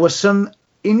 And there were some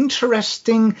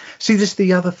interesting... See, this is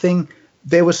the other thing.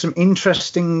 There were some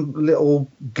interesting little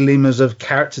glimmers of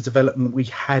character development we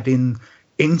had in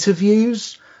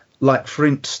interviews. Like, for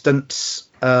instance,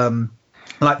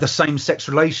 like the same-sex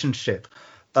relationship.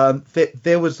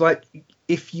 There was like...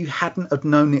 If you hadn't have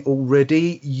known it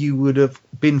already, you would have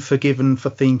been forgiven for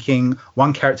thinking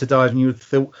one character dies and you would have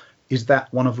thought, is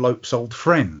that one of Lope's old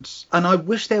friends? And I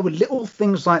wish there were little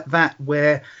things like that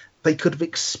where they could have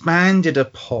expanded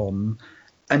upon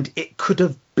and it could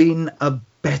have been a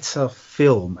better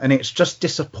film. And it's just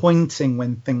disappointing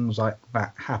when things like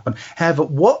that happen. However,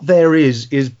 what there is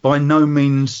by no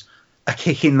means a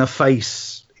kick in the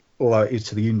face, although it is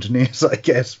to the engineers, I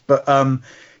guess. But,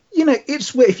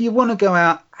 it's where if you want to go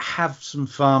out, have some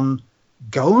fun,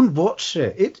 go and watch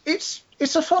it. It's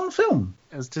a fun film.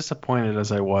 As disappointed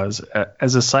as I was,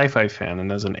 as a sci-fi fan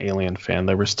and as an Alien fan,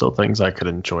 there were still things I could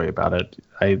enjoy about it.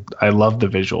 I loved the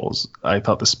visuals. I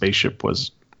thought the spaceship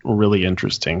was really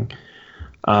interesting.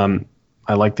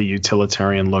 I like the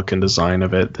utilitarian look and design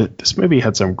of it. This movie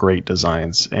had some great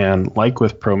designs, and like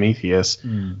with Prometheus,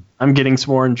 I'm getting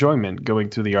some more enjoyment going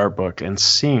through the art book and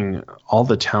seeing all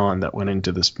the talent that went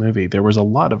into this movie. There was a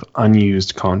lot of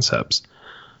unused concepts,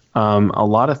 a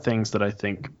lot of things that I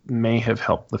think may have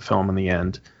helped the film in the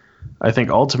end. I think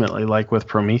ultimately, like with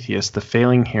Prometheus, the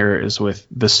failing here is with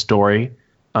the story,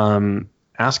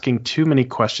 asking too many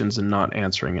questions and not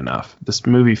answering enough. This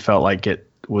movie felt like it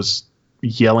was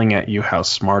yelling at you how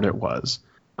smart it was.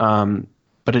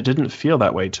 But it didn't feel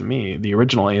that way to me. The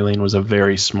original Alien was a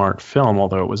very smart film,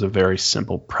 although it was a very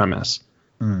simple premise.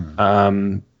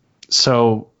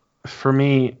 So for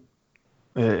me,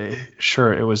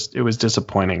 sure, it was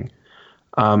disappointing.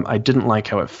 I didn't like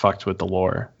how it fucked with the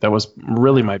lore. That was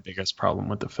really my biggest problem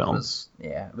with the film.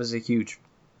 It was a huge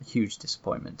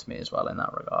disappointment to me as well in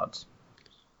that regard.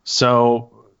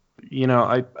 So,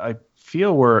 I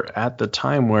feel we're at the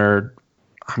time where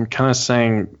I'm kind of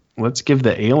saying, let's give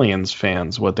the Aliens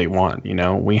fans what they want.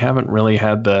 We haven't really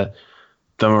had the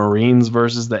Marines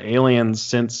versus the Aliens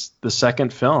since the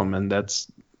second film, and that's,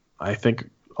 I think,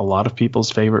 a lot of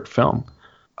people's favorite film.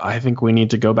 I think we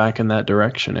need to go back in that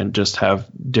direction and just have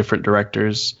different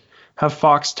directors, have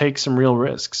Fox take some real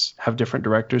risks, have different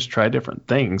directors try different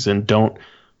things, and don't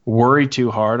worry too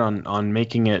hard on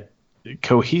making it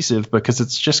cohesive, because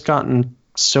it's just gotten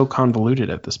so convoluted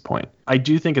at this point. I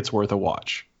do think it's worth a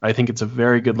watch. I think it's a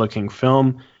very good looking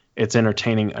film. It's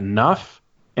entertaining enough,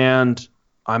 and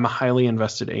I'm a highly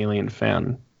invested Alien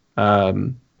fan.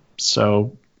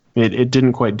 So it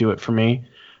didn't quite do it for me.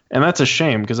 And that's a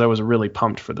shame, because I was really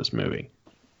pumped for this movie.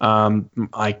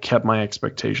 I kept my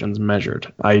expectations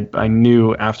measured. I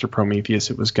knew after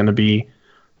Prometheus it was going to be,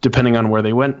 depending on where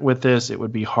they went with this, it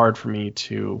would be hard for me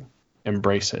to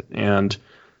embrace it. And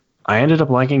I ended up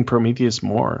liking Prometheus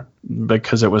more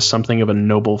because it was something of a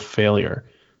noble failure.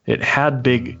 It had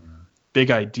big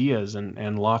ideas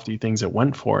and lofty things it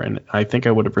went for, and I think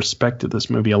I would have respected this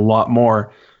movie a lot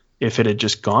more if it had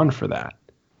just gone for that.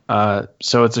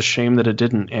 So it's a shame that it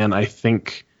didn't, and I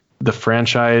think the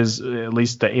franchise, at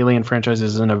least the Alien franchise,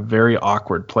 is in a very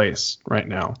awkward place right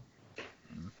now.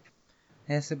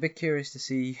 Yeah, it's a bit curious to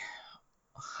see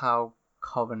how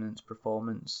Covenant's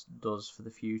performance does for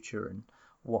the future and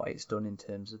what it's done in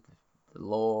terms of the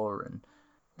lore and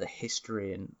the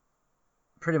history and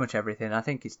pretty much everything. I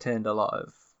think it's turned a lot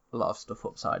of stuff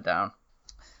upside down.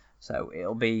 So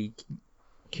it'll be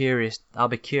curious. I'll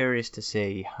be curious to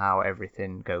see how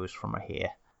everything goes from here,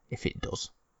 if it does.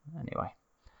 Anyway,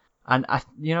 and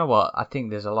you know what? I think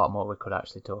there's a lot more we could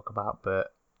actually talk about,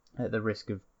 but at the risk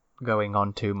of going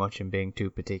on too much and being too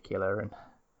particular and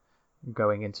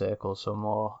going in circles some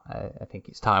more, I think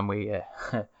it's time we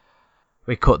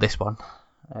we cut this one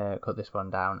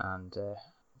down and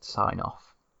sign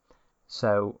off.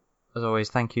 So, as always,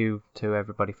 thank you to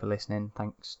everybody for listening.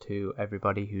 Thanks to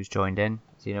everybody who's joined in.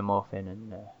 Xenomorphin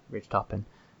and Ridgetop and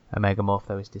Omegamorph,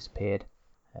 though, has disappeared.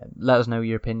 Let us know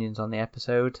your opinions on the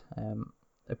episode.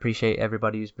 Appreciate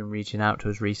everybody who's been reaching out to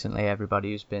us recently,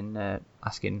 everybody who's been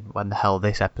asking when the hell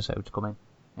this episode's coming.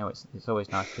 You know, it's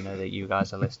always nice to know that you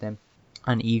guys are listening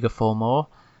and eager for more.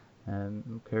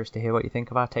 I'm curious to hear what you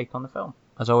think of our take on the film.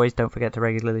 As always, don't forget to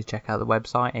regularly check out the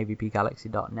website,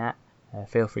 avpgalaxy.net.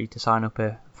 Feel free to sign up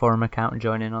a forum account and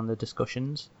join in on the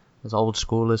discussions, as old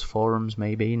school as forums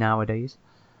may be nowadays.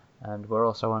 And we're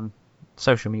also on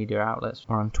social media outlets.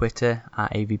 We're on Twitter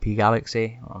at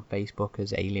AvPGalaxy, or on Facebook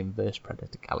as Alien vs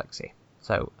Predator Galaxy.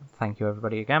 So, thank you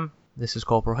everybody again. This is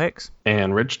Corporal Hicks.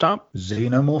 And Ridgetop.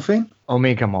 Xenomorphine.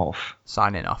 Omegamorph.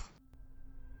 Signing off.